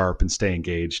stay sharp and stay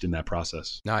engaged in that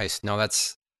process. Nice. No,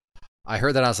 I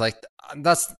heard that. I was like,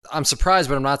 I'm surprised,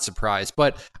 but I'm not surprised.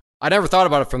 But I never thought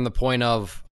about it from the point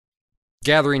of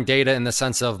gathering data in the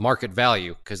sense of market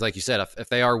value. Because like you said, if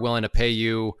they are willing to pay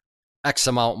you X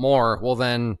amount more, well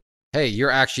then, hey,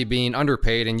 you're actually being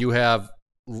underpaid and you have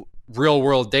real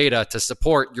world data to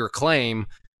support your claim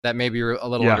that maybe you're a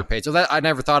little underpaid. So that I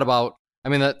never thought about. I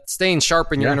mean, that staying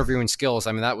sharp in your interviewing skills,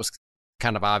 I mean, that was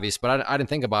kind of obvious, but I didn't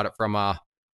think about it from a,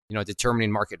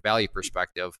 determining market value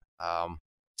perspective.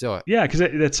 Yeah, because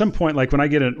at some point, like when I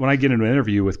get into an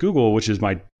interview with Google, which is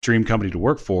my dream company to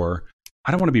work for,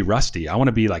 I don't want to be rusty. I want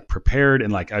to be like prepared,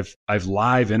 and like I've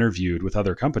live interviewed with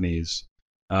other companies,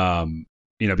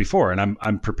 before, and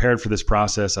I'm prepared for this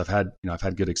process. I've had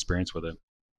good experience with it.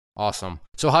 Awesome.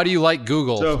 So how do you like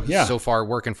Google so far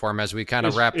working for them as we kind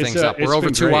of wrap things up? We're over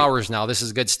 2 hours now. This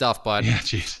is good stuff, but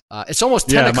it's almost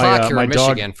 10 o'clock here in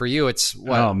Michigan. For you, it's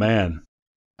what? Oh, man.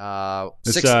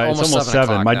 It's almost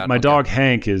 7. My dog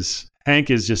Hank is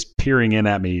just peering in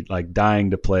at me, like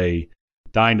dying to play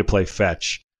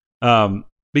fetch. But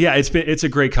yeah, it's a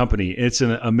great company. It's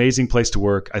an amazing place to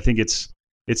work. I think it's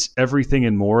everything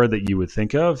and more that you would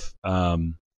think of.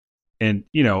 And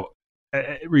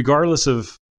regardless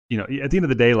of, at the end of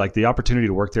the day, like the opportunity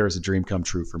to work there is a dream come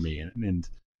true for me. And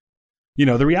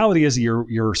the reality is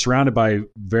you're surrounded by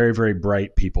very, very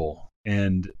bright people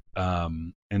and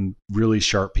really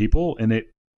sharp people. And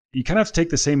you kind of have to take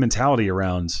the same mentality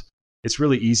around. It's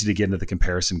really easy to get into the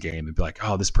comparison game and be like,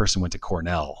 oh, this person went to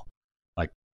Cornell.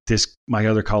 Like my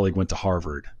other colleague went to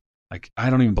Harvard. Like, I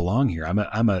don't even belong here.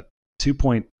 I'm a 2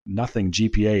 nothing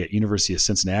GPA at University of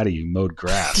Cincinnati. You mowed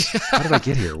grass. How did I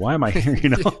get here? Why am I here?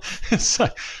 It's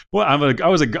like, well, I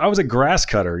was a grass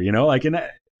cutter.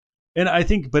 And I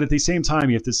think, but at the same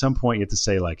time, at some point you have to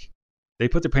say, like, they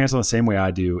put their pants on the same way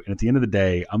I do, and at the end of the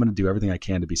day, I'm going to do everything I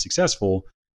can to be successful.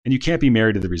 And you can't be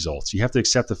married to the results. You have to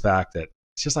accept the fact that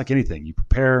it's just like anything. You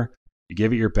prepare, you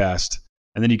give it your best,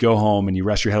 and then you go home and you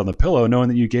rest your head on the pillow, knowing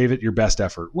that you gave it your best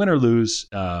effort, win or lose.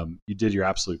 You did your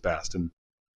absolute best.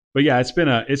 But yeah, it's been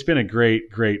a great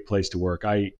place to work.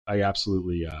 I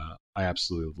absolutely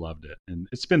loved it, and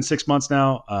it's been 6 months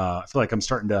now. I feel like I'm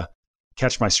starting to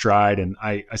catch my stride, and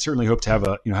I certainly hope to have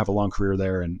a long career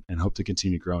there, and hope to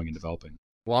continue growing and developing.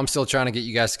 Well, I'm still trying to get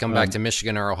you guys to come back to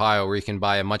Michigan or Ohio, where you can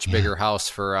buy a much bigger house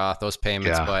for those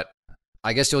payments. Yeah. But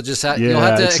I guess you'll just you'll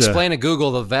have to explain to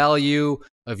Google the value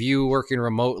of you working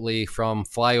remotely from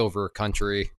flyover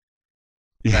country.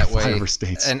 Yeah, that way,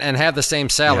 states. and have the same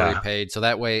salary paid, so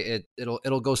that way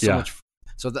it'll go so much.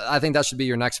 So I think that should be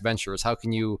your next venture. Is how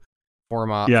can you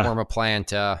form a plan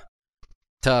to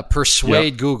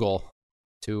persuade Google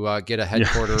to get a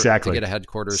headquarters exactly. to get a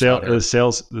headquarters the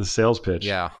sales pitch.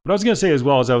 Yeah. What I was going to say as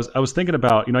well is I was thinking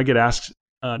about, I get asked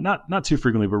not too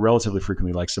frequently, but relatively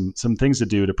frequently, like some things to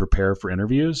do to prepare for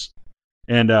interviews.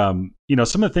 And,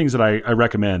 some of the things that I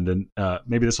recommend, and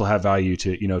maybe this will have value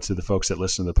to the folks that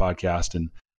listen to the podcast and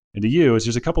to you, is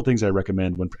there's a couple things I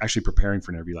recommend when actually preparing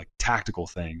for an interview, like tactical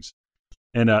things.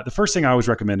 And the first thing I always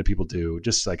recommend to people do,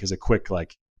 just like as a quick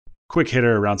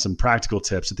hitter around some practical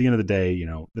tips. At the end of the day,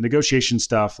 the negotiation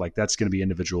stuff, like that's going to be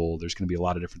individual. There's going to be a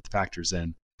lot of different factors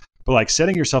in. But like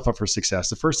setting yourself up for success,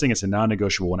 the first thing that's a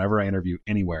non-negotiable whenever I interview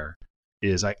anywhere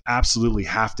is I absolutely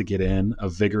have to get in a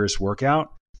vigorous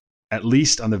workout, at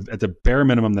least at the bare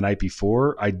minimum the night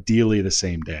before, ideally the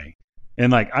same day.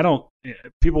 And like,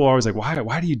 people are always like,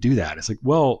 why do you do that? It's like,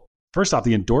 well, first off,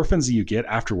 the endorphins that you get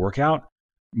after workout,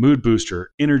 mood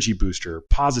booster, energy booster,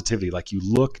 positivity, like you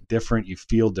look different, you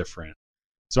feel different.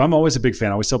 So I'm always a big fan.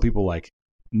 I always tell people, like,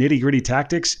 nitty gritty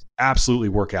tactics, absolutely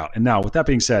work out. And now with that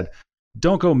being said,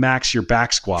 don't go max your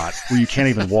back squat where you can't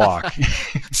even walk.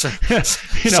 So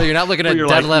you're not looking at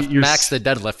deadlift, max the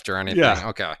deadlift or anything. Yeah.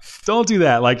 Okay. Don't do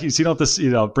that. Like, so you don't have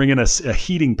to, bring in a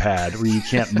heating pad where you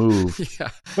can't move.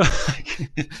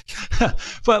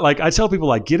 But like I tell people,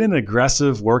 like, get an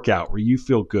aggressive workout where you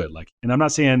feel good. Like, and I'm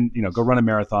not saying, go run a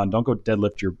marathon. Don't go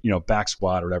deadlift your, back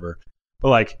squat or whatever.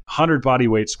 But like 100 body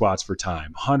weight squats for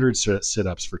time, 100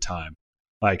 sit-ups for time.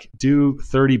 Like, do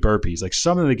 30 burpees, like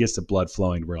something that gets the blood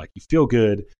flowing where like you feel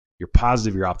good, you're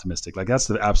positive, you're optimistic. Like, that's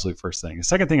the absolute first thing. The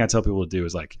second thing I tell people to do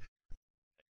is, like,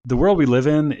 the world we live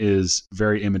in is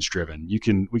very image driven. We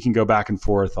can go back and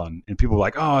forth on, and people are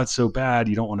like, oh, it's so bad.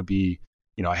 You don't want to be,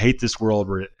 I hate this world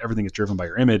where everything is driven by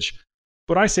your image.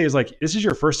 What I say is, like, this is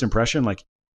your first impression, like,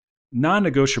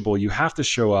 non-negotiable. You have to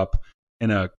show up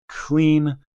in a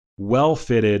clean,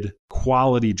 well-fitted,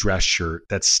 quality dress shirt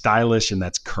that's stylish and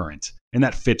that's current and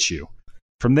that fits you.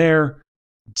 From there,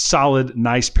 solid,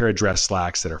 nice pair of dress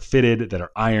slacks that are fitted, that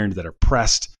are ironed, that are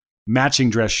pressed, matching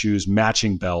dress shoes,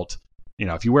 matching belt.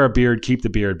 If you wear a beard, keep the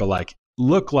beard, but like,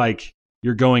 look like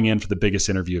you're going in for the biggest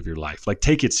interview of your life. Like,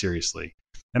 take it seriously.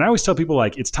 And I always tell people,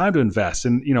 like, it's time to invest.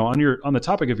 And, on the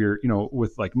topic of your,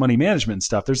 with like money management and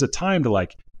stuff, there's a time to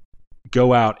like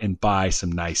go out and buy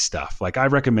some nice stuff. Like, I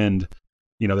recommend,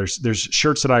 there's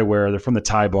shirts that I wear. They're from the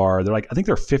Tie Bar. They're like, I think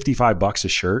they're $55 a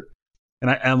shirt. And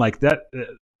I'm like, that's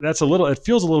it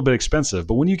feels a little bit expensive,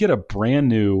 but when you get a brand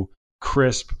new,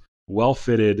 crisp,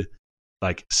 well-fitted,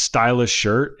 like stylish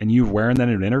shirt and you're wearing that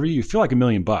in an interview, you feel like $1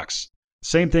 million.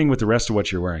 Same thing with the rest of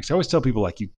what you're wearing. So I always tell people,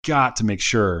 like, you got to make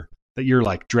sure that you're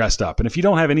like dressed up. And if you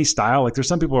don't have any style, like there's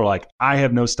some people who are like, I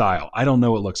have no style. I don't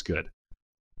know what looks good.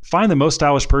 Find the most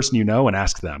stylish person you know and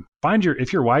ask them.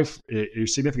 If your wife, your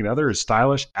significant other is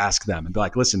stylish, ask them and be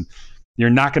like, listen, you're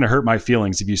not going to hurt my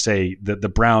feelings if you say that the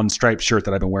brown striped shirt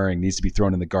that I've been wearing needs to be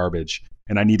thrown in the garbage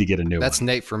and I need to get a new one. That's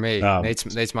Nate for me.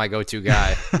 Nate's my go-to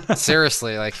guy.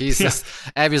 Seriously, like he's just,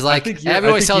 Abby's like, Abby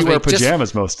always tells me,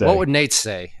 pajamas most days. What would Nate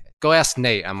say? Go ask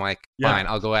Nate. I'm like, fine,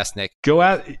 I'll go ask Nate.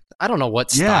 I don't know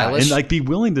what's stylish. And like be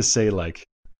willing to say like,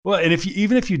 well, and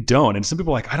even if you don't, and some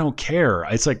people are like, I don't care.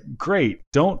 It's like, great,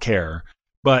 don't care.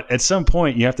 But at some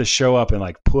point you have to show up and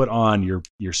like put on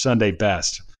your Sunday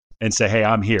best and say, hey,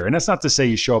 I'm here. And that's not to say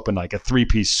you show up in like a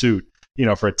 3-piece suit,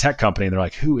 for a tech company and they're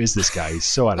like, who is this guy? He's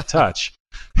so out of touch.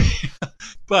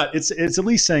 But it's at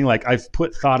least saying like, I've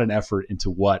put thought and effort into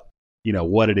what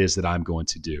it is that I'm going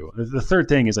to do. The third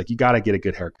thing is like, you got to get a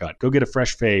good haircut. Go get a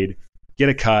fresh fade, get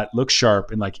a cut, look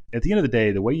sharp. And like at the end of the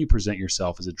day, the way you present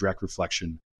yourself is a direct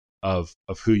reflection of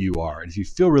who you are. And if you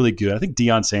feel really good, I think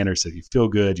Deion Sanders said, you feel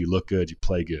good, you look good, you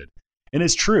play good. And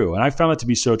it's true. And I found that to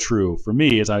be so true for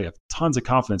me as I have tons of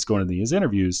confidence going into these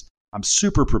interviews. I'm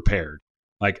super prepared.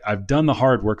 Like I've done the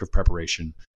hard work of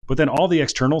preparation, but then all the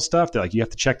external stuff that like you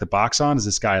have to check the box on is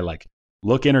this guy like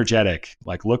look energetic,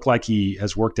 like look like he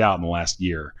has worked out in the last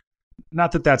year.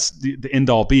 Not that that's the end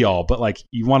all be all, but like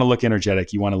you want to look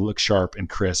energetic. You want to look sharp and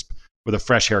crisp with a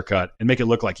fresh haircut and make it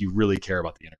look like you really care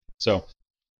about the interview. So,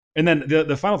 and then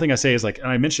the final thing I say is like, and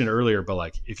I mentioned it earlier, but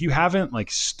like if you haven't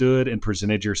like stood and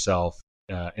presented yourself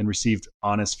and received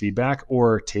honest feedback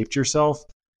or taped yourself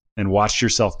and watched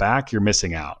yourself back, you're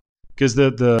missing out. Because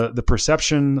the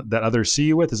perception that others see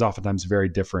you with is oftentimes very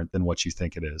different than what you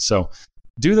think it is. So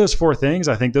do those 4 things.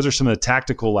 I think those are some of the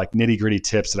tactical, like nitty gritty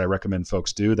tips that I recommend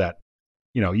folks do that,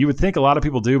 you would think a lot of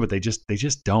people do, but they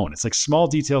just don't. It's like small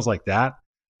details like that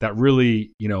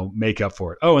really, make up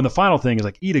for it. Oh, and the final thing is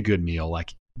like, eat a good meal.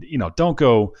 Like, don't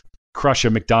go crush a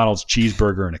McDonald's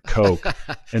cheeseburger and a Coke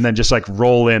and then just like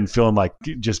roll in feeling like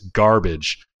just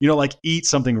garbage, like eat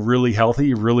something really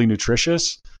healthy, really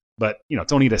nutritious. But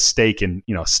don't eat a steak and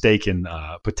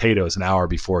potatoes an hour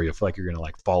before you feel like you're gonna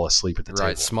like fall asleep at the table.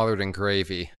 Right, smothered in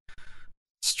gravy.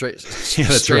 Straight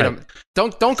right. up.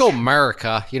 Don't go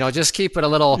America. Just keep it a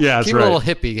little. Yeah, keep it a little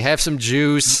hippie. Have some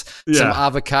juice, some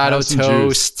avocado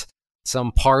toast,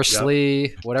 some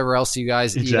parsley, whatever else you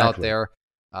guys eat out there.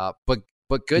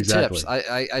 But good tips.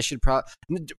 I should probably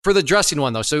for the dressing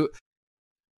one though. So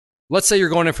let's say you're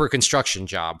going in for a construction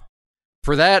job.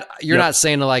 For that, you're not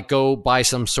saying to like go buy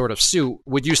some sort of suit.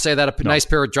 Would you say that a nice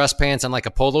pair of dress pants and like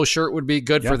a polo shirt would be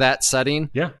good for that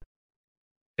setting? Yeah.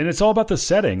 And it's all about the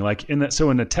setting. Like in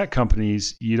the tech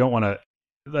companies, you don't want to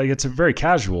like it's a very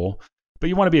casual, but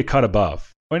you want to be a cut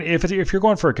above. When if you're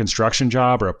going for a construction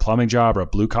job or a plumbing job or a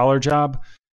blue collar job,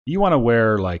 you want to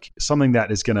wear like something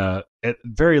that is going to at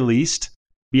very least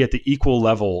be at the equal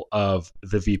level of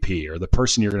the VP or the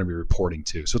person you're going to be reporting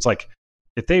to. So it's like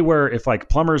if like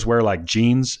plumbers wear like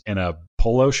jeans and a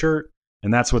polo shirt,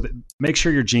 and that's make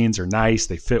sure your jeans are nice,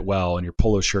 they fit well, and your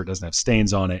polo shirt doesn't have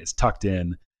stains on it, it's tucked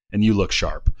in, and you look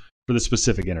sharp for the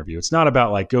specific interview. It's not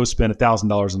about like go spend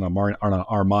 $1,000 on an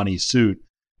Armani suit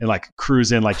and like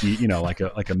cruise in like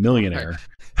like a millionaire.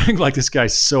 Like this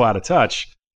guy's so out of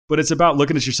touch. But it's about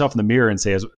looking at yourself in the mirror and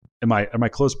say, are my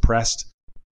clothes pressed?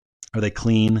 Are they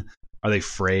clean? Are they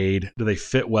frayed? Do they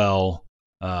fit well?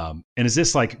 And is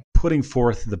this like putting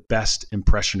forth the best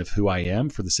impression of who I am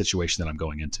for the situation that I'm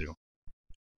going into?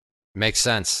 Makes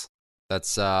sense.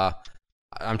 That's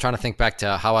I'm trying to think back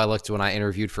to how I looked when I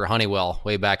interviewed for Honeywell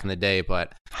way back in the day,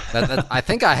 but I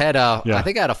think I had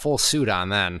a full suit on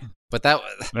then. But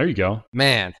there you go,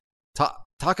 man.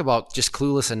 Talk about just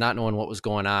clueless and not knowing what was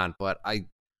going on. But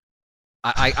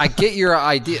I get your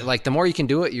idea. Like the more you can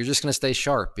do it, you're just going to stay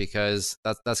sharp because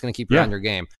that's going to keep you on your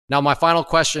game. Now, my final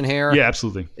question here,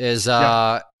 absolutely, is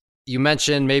you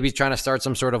mentioned maybe trying to start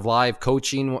some sort of live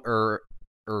coaching or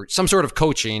some sort of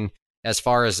coaching as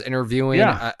far as interviewing.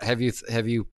 Yeah. Have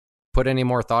you put any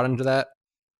more thought into that?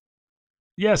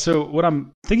 Yeah. So what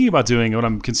I'm thinking about doing, what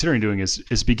I'm considering doing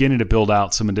is beginning to build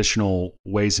out some additional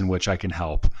ways in which I can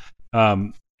help.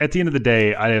 At the end of the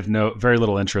day, I have very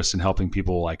little interest in helping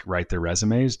people like write their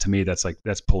resumes. To me, that's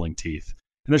pulling teeth.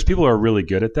 And there's people who are really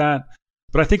good at that.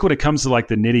 But I think when it comes to like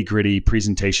the nitty gritty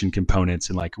presentation components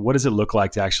and like, what does it look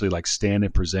like to actually like stand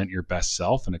and present your best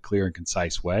self in a clear and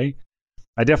concise way?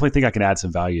 I definitely think I can add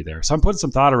some value there. So I'm putting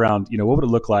some thought around, what would it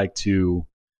look like to,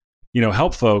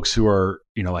 help folks who are,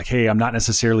 like, hey, I'm not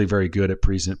necessarily very good at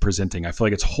presenting. I feel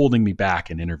like it's holding me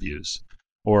back in interviews.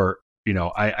 Or,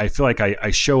 I feel like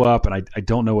I show up and I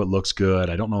don't know what looks good.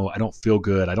 I don't feel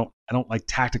good. I don't like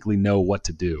tactically know what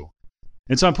to do.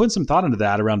 And so I'm putting some thought into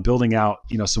that around building out,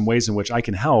 some ways in which I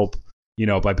can help,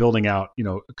 by building out,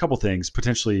 a couple things,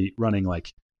 potentially running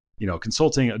like,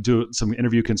 consulting, do some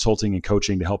interview consulting and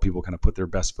coaching to help people kind of put their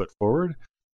best foot forward.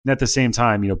 And at the same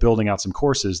time, building out some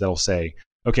courses that'll say,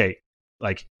 okay,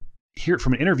 like here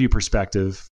from an interview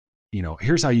perspective,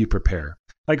 here's how you prepare.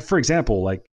 Like, for example,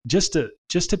 like just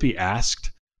to be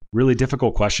asked really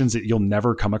difficult questions that you'll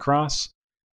never come across,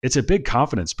 it's a big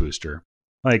confidence booster.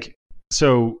 Like,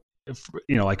 so,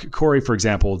 like Corey, for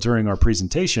example, during our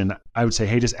presentation, I would say,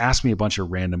 hey, just ask me a bunch of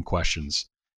random questions.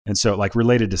 And so like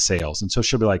related to sales. And so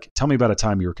she'll be like, tell me about a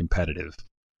time you were competitive.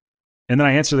 And then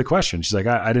I answer the question. She's like,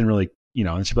 I didn't really,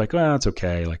 and she'll be like, well, it's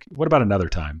okay. Like, what about another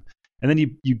time? And then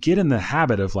you get in the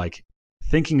habit of like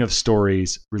thinking of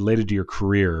stories related to your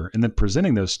career and then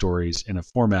presenting those stories in a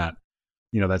format,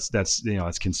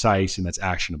 that's concise and that's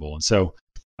actionable. And so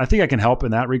I think I can help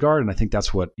in that regard. And I think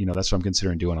that's what I'm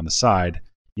considering doing on the side,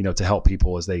 to help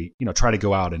people as they, try to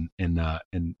go out and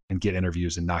get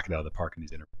interviews and knock it out of the park in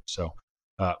these interviews. So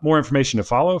more information to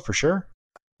follow for sure.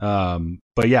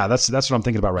 But yeah, that's what I'm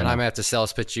thinking about right now. I'm gonna have to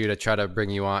sales pitch you to try to bring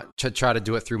you on, to try to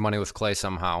do it through Money with Clay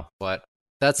somehow. But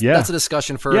that's a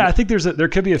discussion for. Yeah, I think there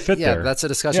could be a fit there. Yeah, that's a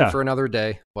discussion for another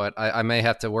day. But I may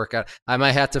have to work out. I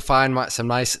might have to find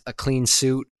a clean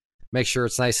suit, make sure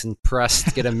it's nice and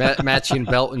pressed, get a matching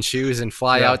belt and shoes, and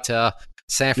fly out to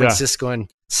San Francisco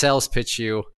and sales pitch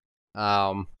you.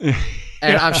 And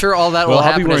I'm sure all that will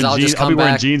happen is I'll just come back. I'll be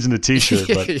wearing jeans and a t-shirt.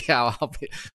 But. Yeah, I'll be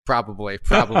probably.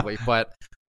 But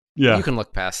yeah, you can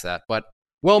look past that. But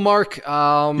Mark,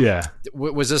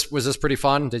 was this pretty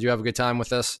fun? Did you have a good time with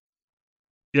this?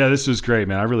 Yeah, this was great,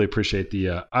 man. I really appreciate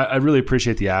the I really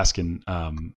appreciate the ask, and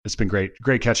it's been great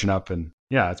catching up, and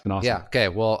yeah, it's been awesome. Yeah. Okay.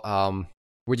 Well,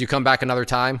 would you come back another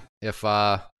time if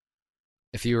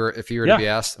you were to be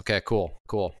asked? Okay. Cool.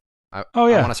 I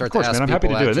want to start of course, to ask man. I'm happy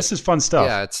to do it. This is fun stuff.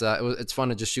 Yeah, it's fun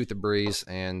to just shoot the breeze,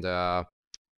 and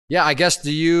I guess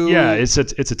do you? Yeah, it's a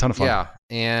ton of fun. Yeah,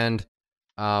 and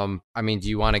I mean, do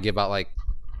you want to give out like?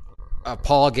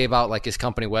 Paul gave out like his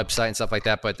company website and stuff like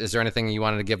that, but is there anything you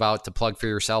wanted to give out to plug for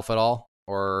yourself at all?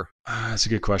 Or that's a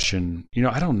good question.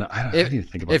 I don't know. I need to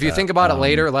think about if you think about it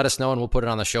later, let us know and we'll put it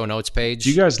on the show notes page. Do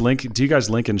you guys link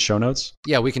in show notes?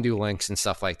 Yeah, we can do links and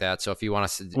stuff like that. So if you want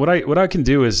us to, what I can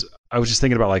do is, I was just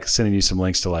thinking about like sending you some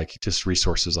links to like just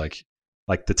resources like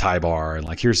the Thai bar, and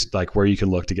like here's like where you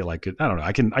can look to get like, I don't know.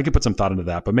 I can put some thought into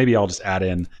that, but maybe I'll just add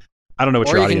in. I don't know what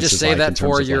your audience is like. Or you can just say that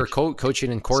for your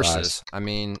coaching and courses. Size. I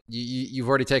mean, you've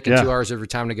already taken 2 hours of your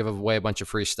time to give away a bunch of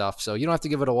free stuff, so you don't have to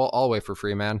give it all away for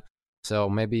free, man. So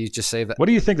maybe you just save that. What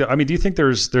do you think? Do you think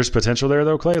there's potential there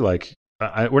though, Clay? Like,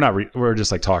 we're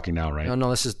just like talking now, right? No.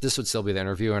 This would still be the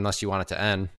interview unless you want it to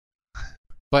end.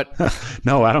 But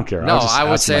no, I don't care. No, I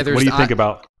would say there's. What do you think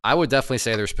about? I would definitely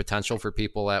say there's potential for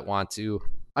people that want to.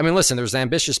 I mean, listen, there's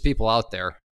ambitious people out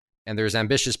there, and there's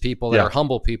ambitious people that are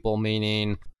humble people,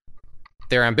 meaning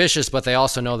they're ambitious, but they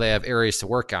also know they have areas to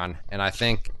work on. And I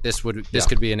think this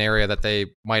could be an area that they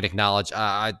might acknowledge.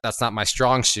 That's not my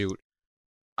strong suit.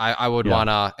 I would want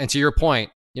to, and to your point,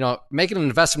 making an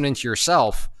investment into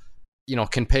yourself,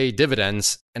 can pay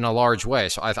dividends in a large way.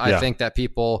 So I think that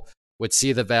people would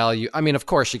see the value. I mean, of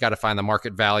course, you got to find the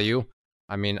market value.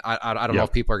 I mean, I don't know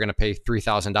if people are going to pay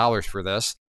 $3,000 for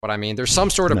this, but I mean, there's some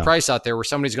sort of price out there where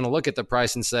somebody's going to look at the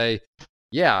price and say,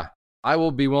 yeah, I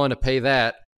will be willing to pay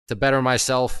that to better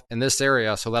myself in this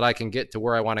area so that I can get to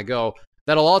where I want to go.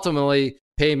 That'll ultimately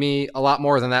pay me a lot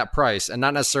more than that price, and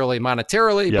not necessarily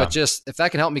monetarily, but just if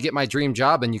that can help me get my dream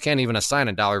job, and you can't even assign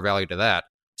a dollar value to that.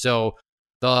 So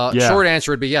the short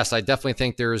answer would be yes, I definitely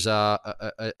think there's a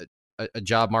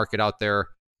job market out there,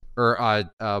 or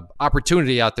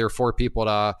opportunity out there for people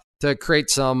to create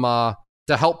some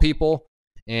to help people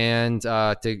and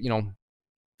to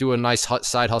do a nice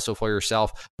side hustle for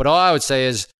yourself. But all I would say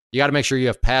is you got to make sure you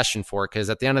have passion for it, because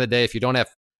at the end of the day, if you don't have,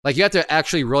 like, you have to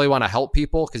actually really want to help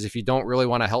people, because if you don't really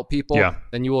want to help people,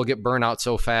 then you will get burned out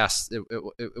so fast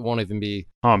it won't even be.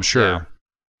 Oh, I'm sure. Yeah.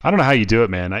 I don't know how you do it,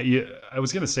 man. I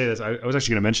was going to say this. I was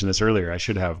actually going to mention this earlier. I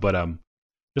should have, but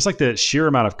just like the sheer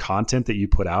amount of content that you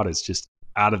put out is just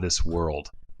out of this world.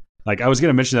 Like, I was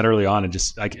going to mention that early on, and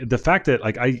just like the fact that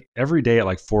like every day at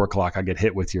like 4:00 I get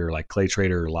hit with your like Clay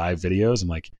Trader live videos. I'm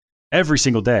like, every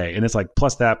single day. And it's like,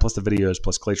 plus that, plus the videos,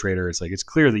 plus Clay Trader. It's like, it's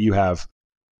clear that you have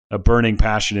a burning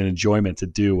passion and enjoyment to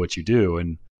do what you do.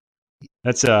 And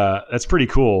that's pretty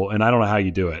cool. And I don't know how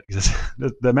you do it.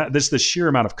 The sheer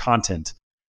amount of content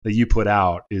that you put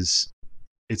out it's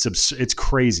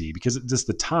crazy, because just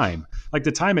the time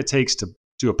it takes to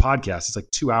do a podcast, it's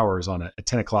like 2 hours at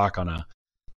 10:00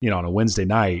 on a Wednesday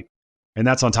night. And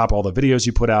that's on top of all the videos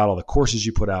you put out, all the courses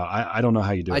you put out. I don't know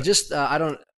how you do it.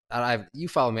 You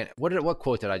follow me. What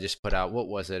quote did I just put out? What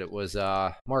was it? It was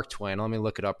Mark Twain. Let me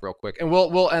look it up real quick, and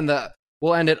we'll end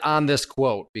it on this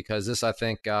quote, because this, I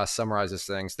think, summarizes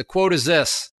things. The quote is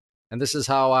this, and this is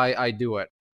how I do it.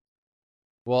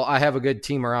 Well, I have a good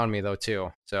team around me though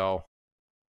too. So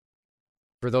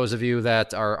for those of you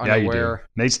that are unaware,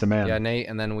 Nate's the man. Yeah, Nate,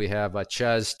 and then we have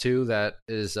Ches too. That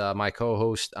is my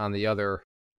co-host on the other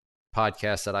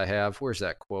podcast that I have. Where's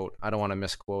that quote? I don't want to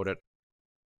misquote it.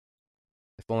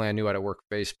 If only I knew how to work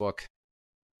Facebook.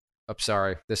 Oh,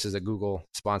 sorry. This is a Google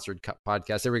sponsored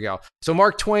podcast. There we go. So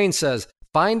Mark Twain says,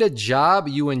 find a job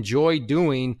you enjoy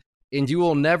doing and you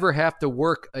will never have to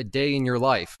work a day in your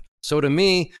life. So to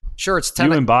me, sure, it's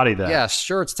 10. You embody that. Yeah,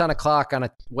 sure, it's 10 o'clock on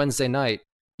a Wednesday night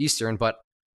Eastern, but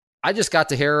I just got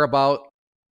to hear about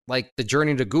like the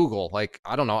journey to Google. Like,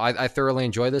 I don't know. I thoroughly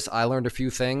enjoy this. I learned a few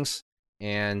things.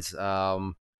 And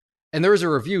there was a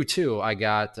review too. I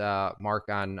got Mark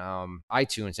on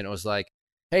iTunes, and it was like,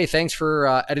 "Hey, thanks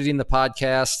for editing the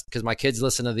podcast because my kids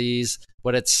listen to these."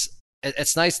 But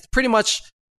it's nice. Pretty much,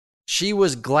 she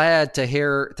was glad to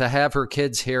have her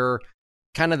kids hear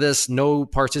kind of this no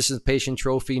participation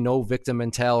trophy, no victim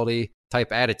mentality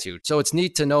type attitude. So it's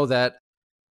neat to know that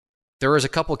there was a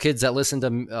couple kids that listened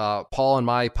to Paul and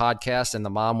my podcast, and the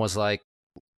mom was like,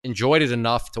 enjoyed it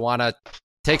enough to want to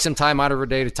take some time out of her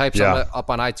day to type something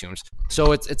up on iTunes.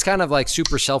 So it's kind of like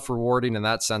super self-rewarding in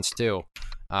that sense too.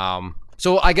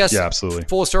 So I guess absolutely.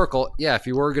 Full circle, if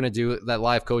you were going to do that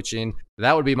live coaching,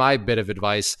 that would be my bit of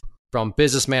advice from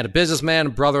businessman to businessman,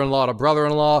 brother-in-law to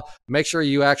brother-in-law. Make sure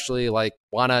you actually like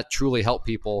want to truly help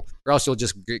people, or else you'll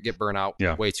just get burnt out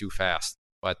way too fast.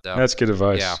 But that's good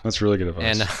advice. Yeah. That's really good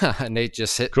advice. And Nate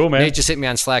just hit me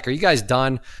on Slack. Are you guys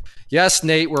done? Yes,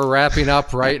 Nate, we're wrapping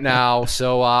up right now.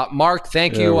 So, Mark,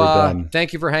 thank you.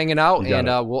 Thank you for hanging out, and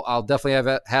I'll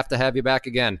definitely have to have you back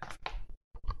again.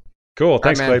 Cool.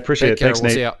 Thanks, Clay. Appreciate it. Thanks,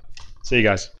 Nate. See you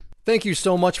guys. Thank you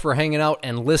so much for hanging out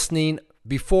and listening.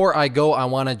 Before I go, I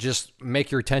want to just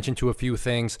make your attention to a few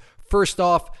things. First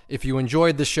off, if you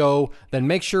enjoyed the show, then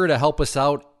make sure to help us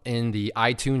out in the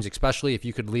iTunes, especially if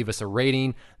you could leave us a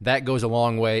rating. That goes a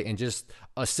long way and just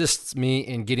assists me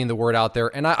in getting the word out there,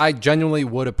 and I genuinely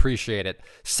would appreciate it.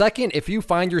 Second, if you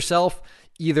find yourself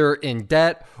either in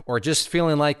debt or just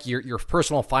feeling like your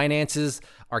personal finances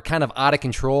are kind of out of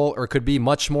control or could be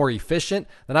much more efficient,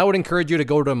 then I would encourage you to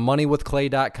go to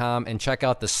moneywithclay.com and check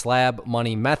out the Slab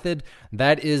Money Method.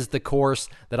 That is the course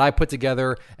that I put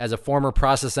together as a former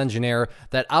process engineer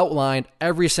that outlined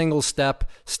every single step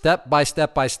by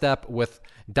step, with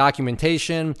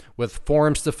documentation, with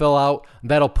forms to fill out.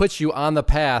 That'll put you on the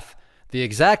path, the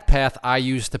exact path I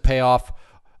used to pay off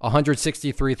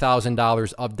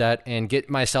 $163,000 of debt and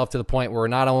get myself to the point where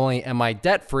not only am I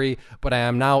debt free, but I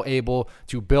am now able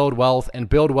to build wealth in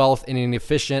an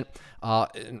efficient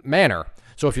manner.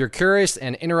 So if you're curious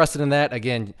and interested in that,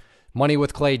 again,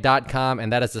 moneywithclay.com,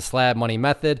 and that is the Slab Money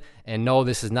Method. And no,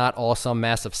 this is not all some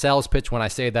massive sales pitch when I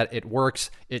say that it works.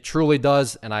 It truly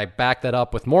does, and I back that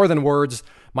up with more than words.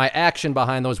 My action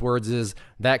behind those words is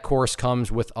that course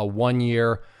comes with a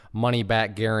 1-year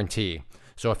money-back guarantee.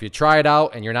 So if you try it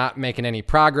out and you're not making any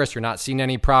progress, you're not seeing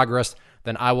any progress,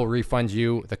 then I will refund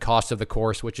you the cost of the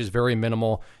course, which is very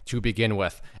minimal to begin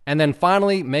with. And then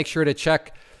finally, make sure to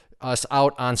check us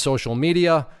out on social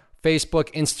media,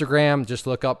 Facebook, Instagram. Just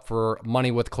look up for Money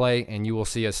with Clay and you will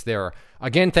see us there.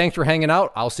 Again, thanks for hanging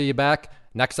out. I'll see you back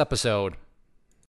next episode.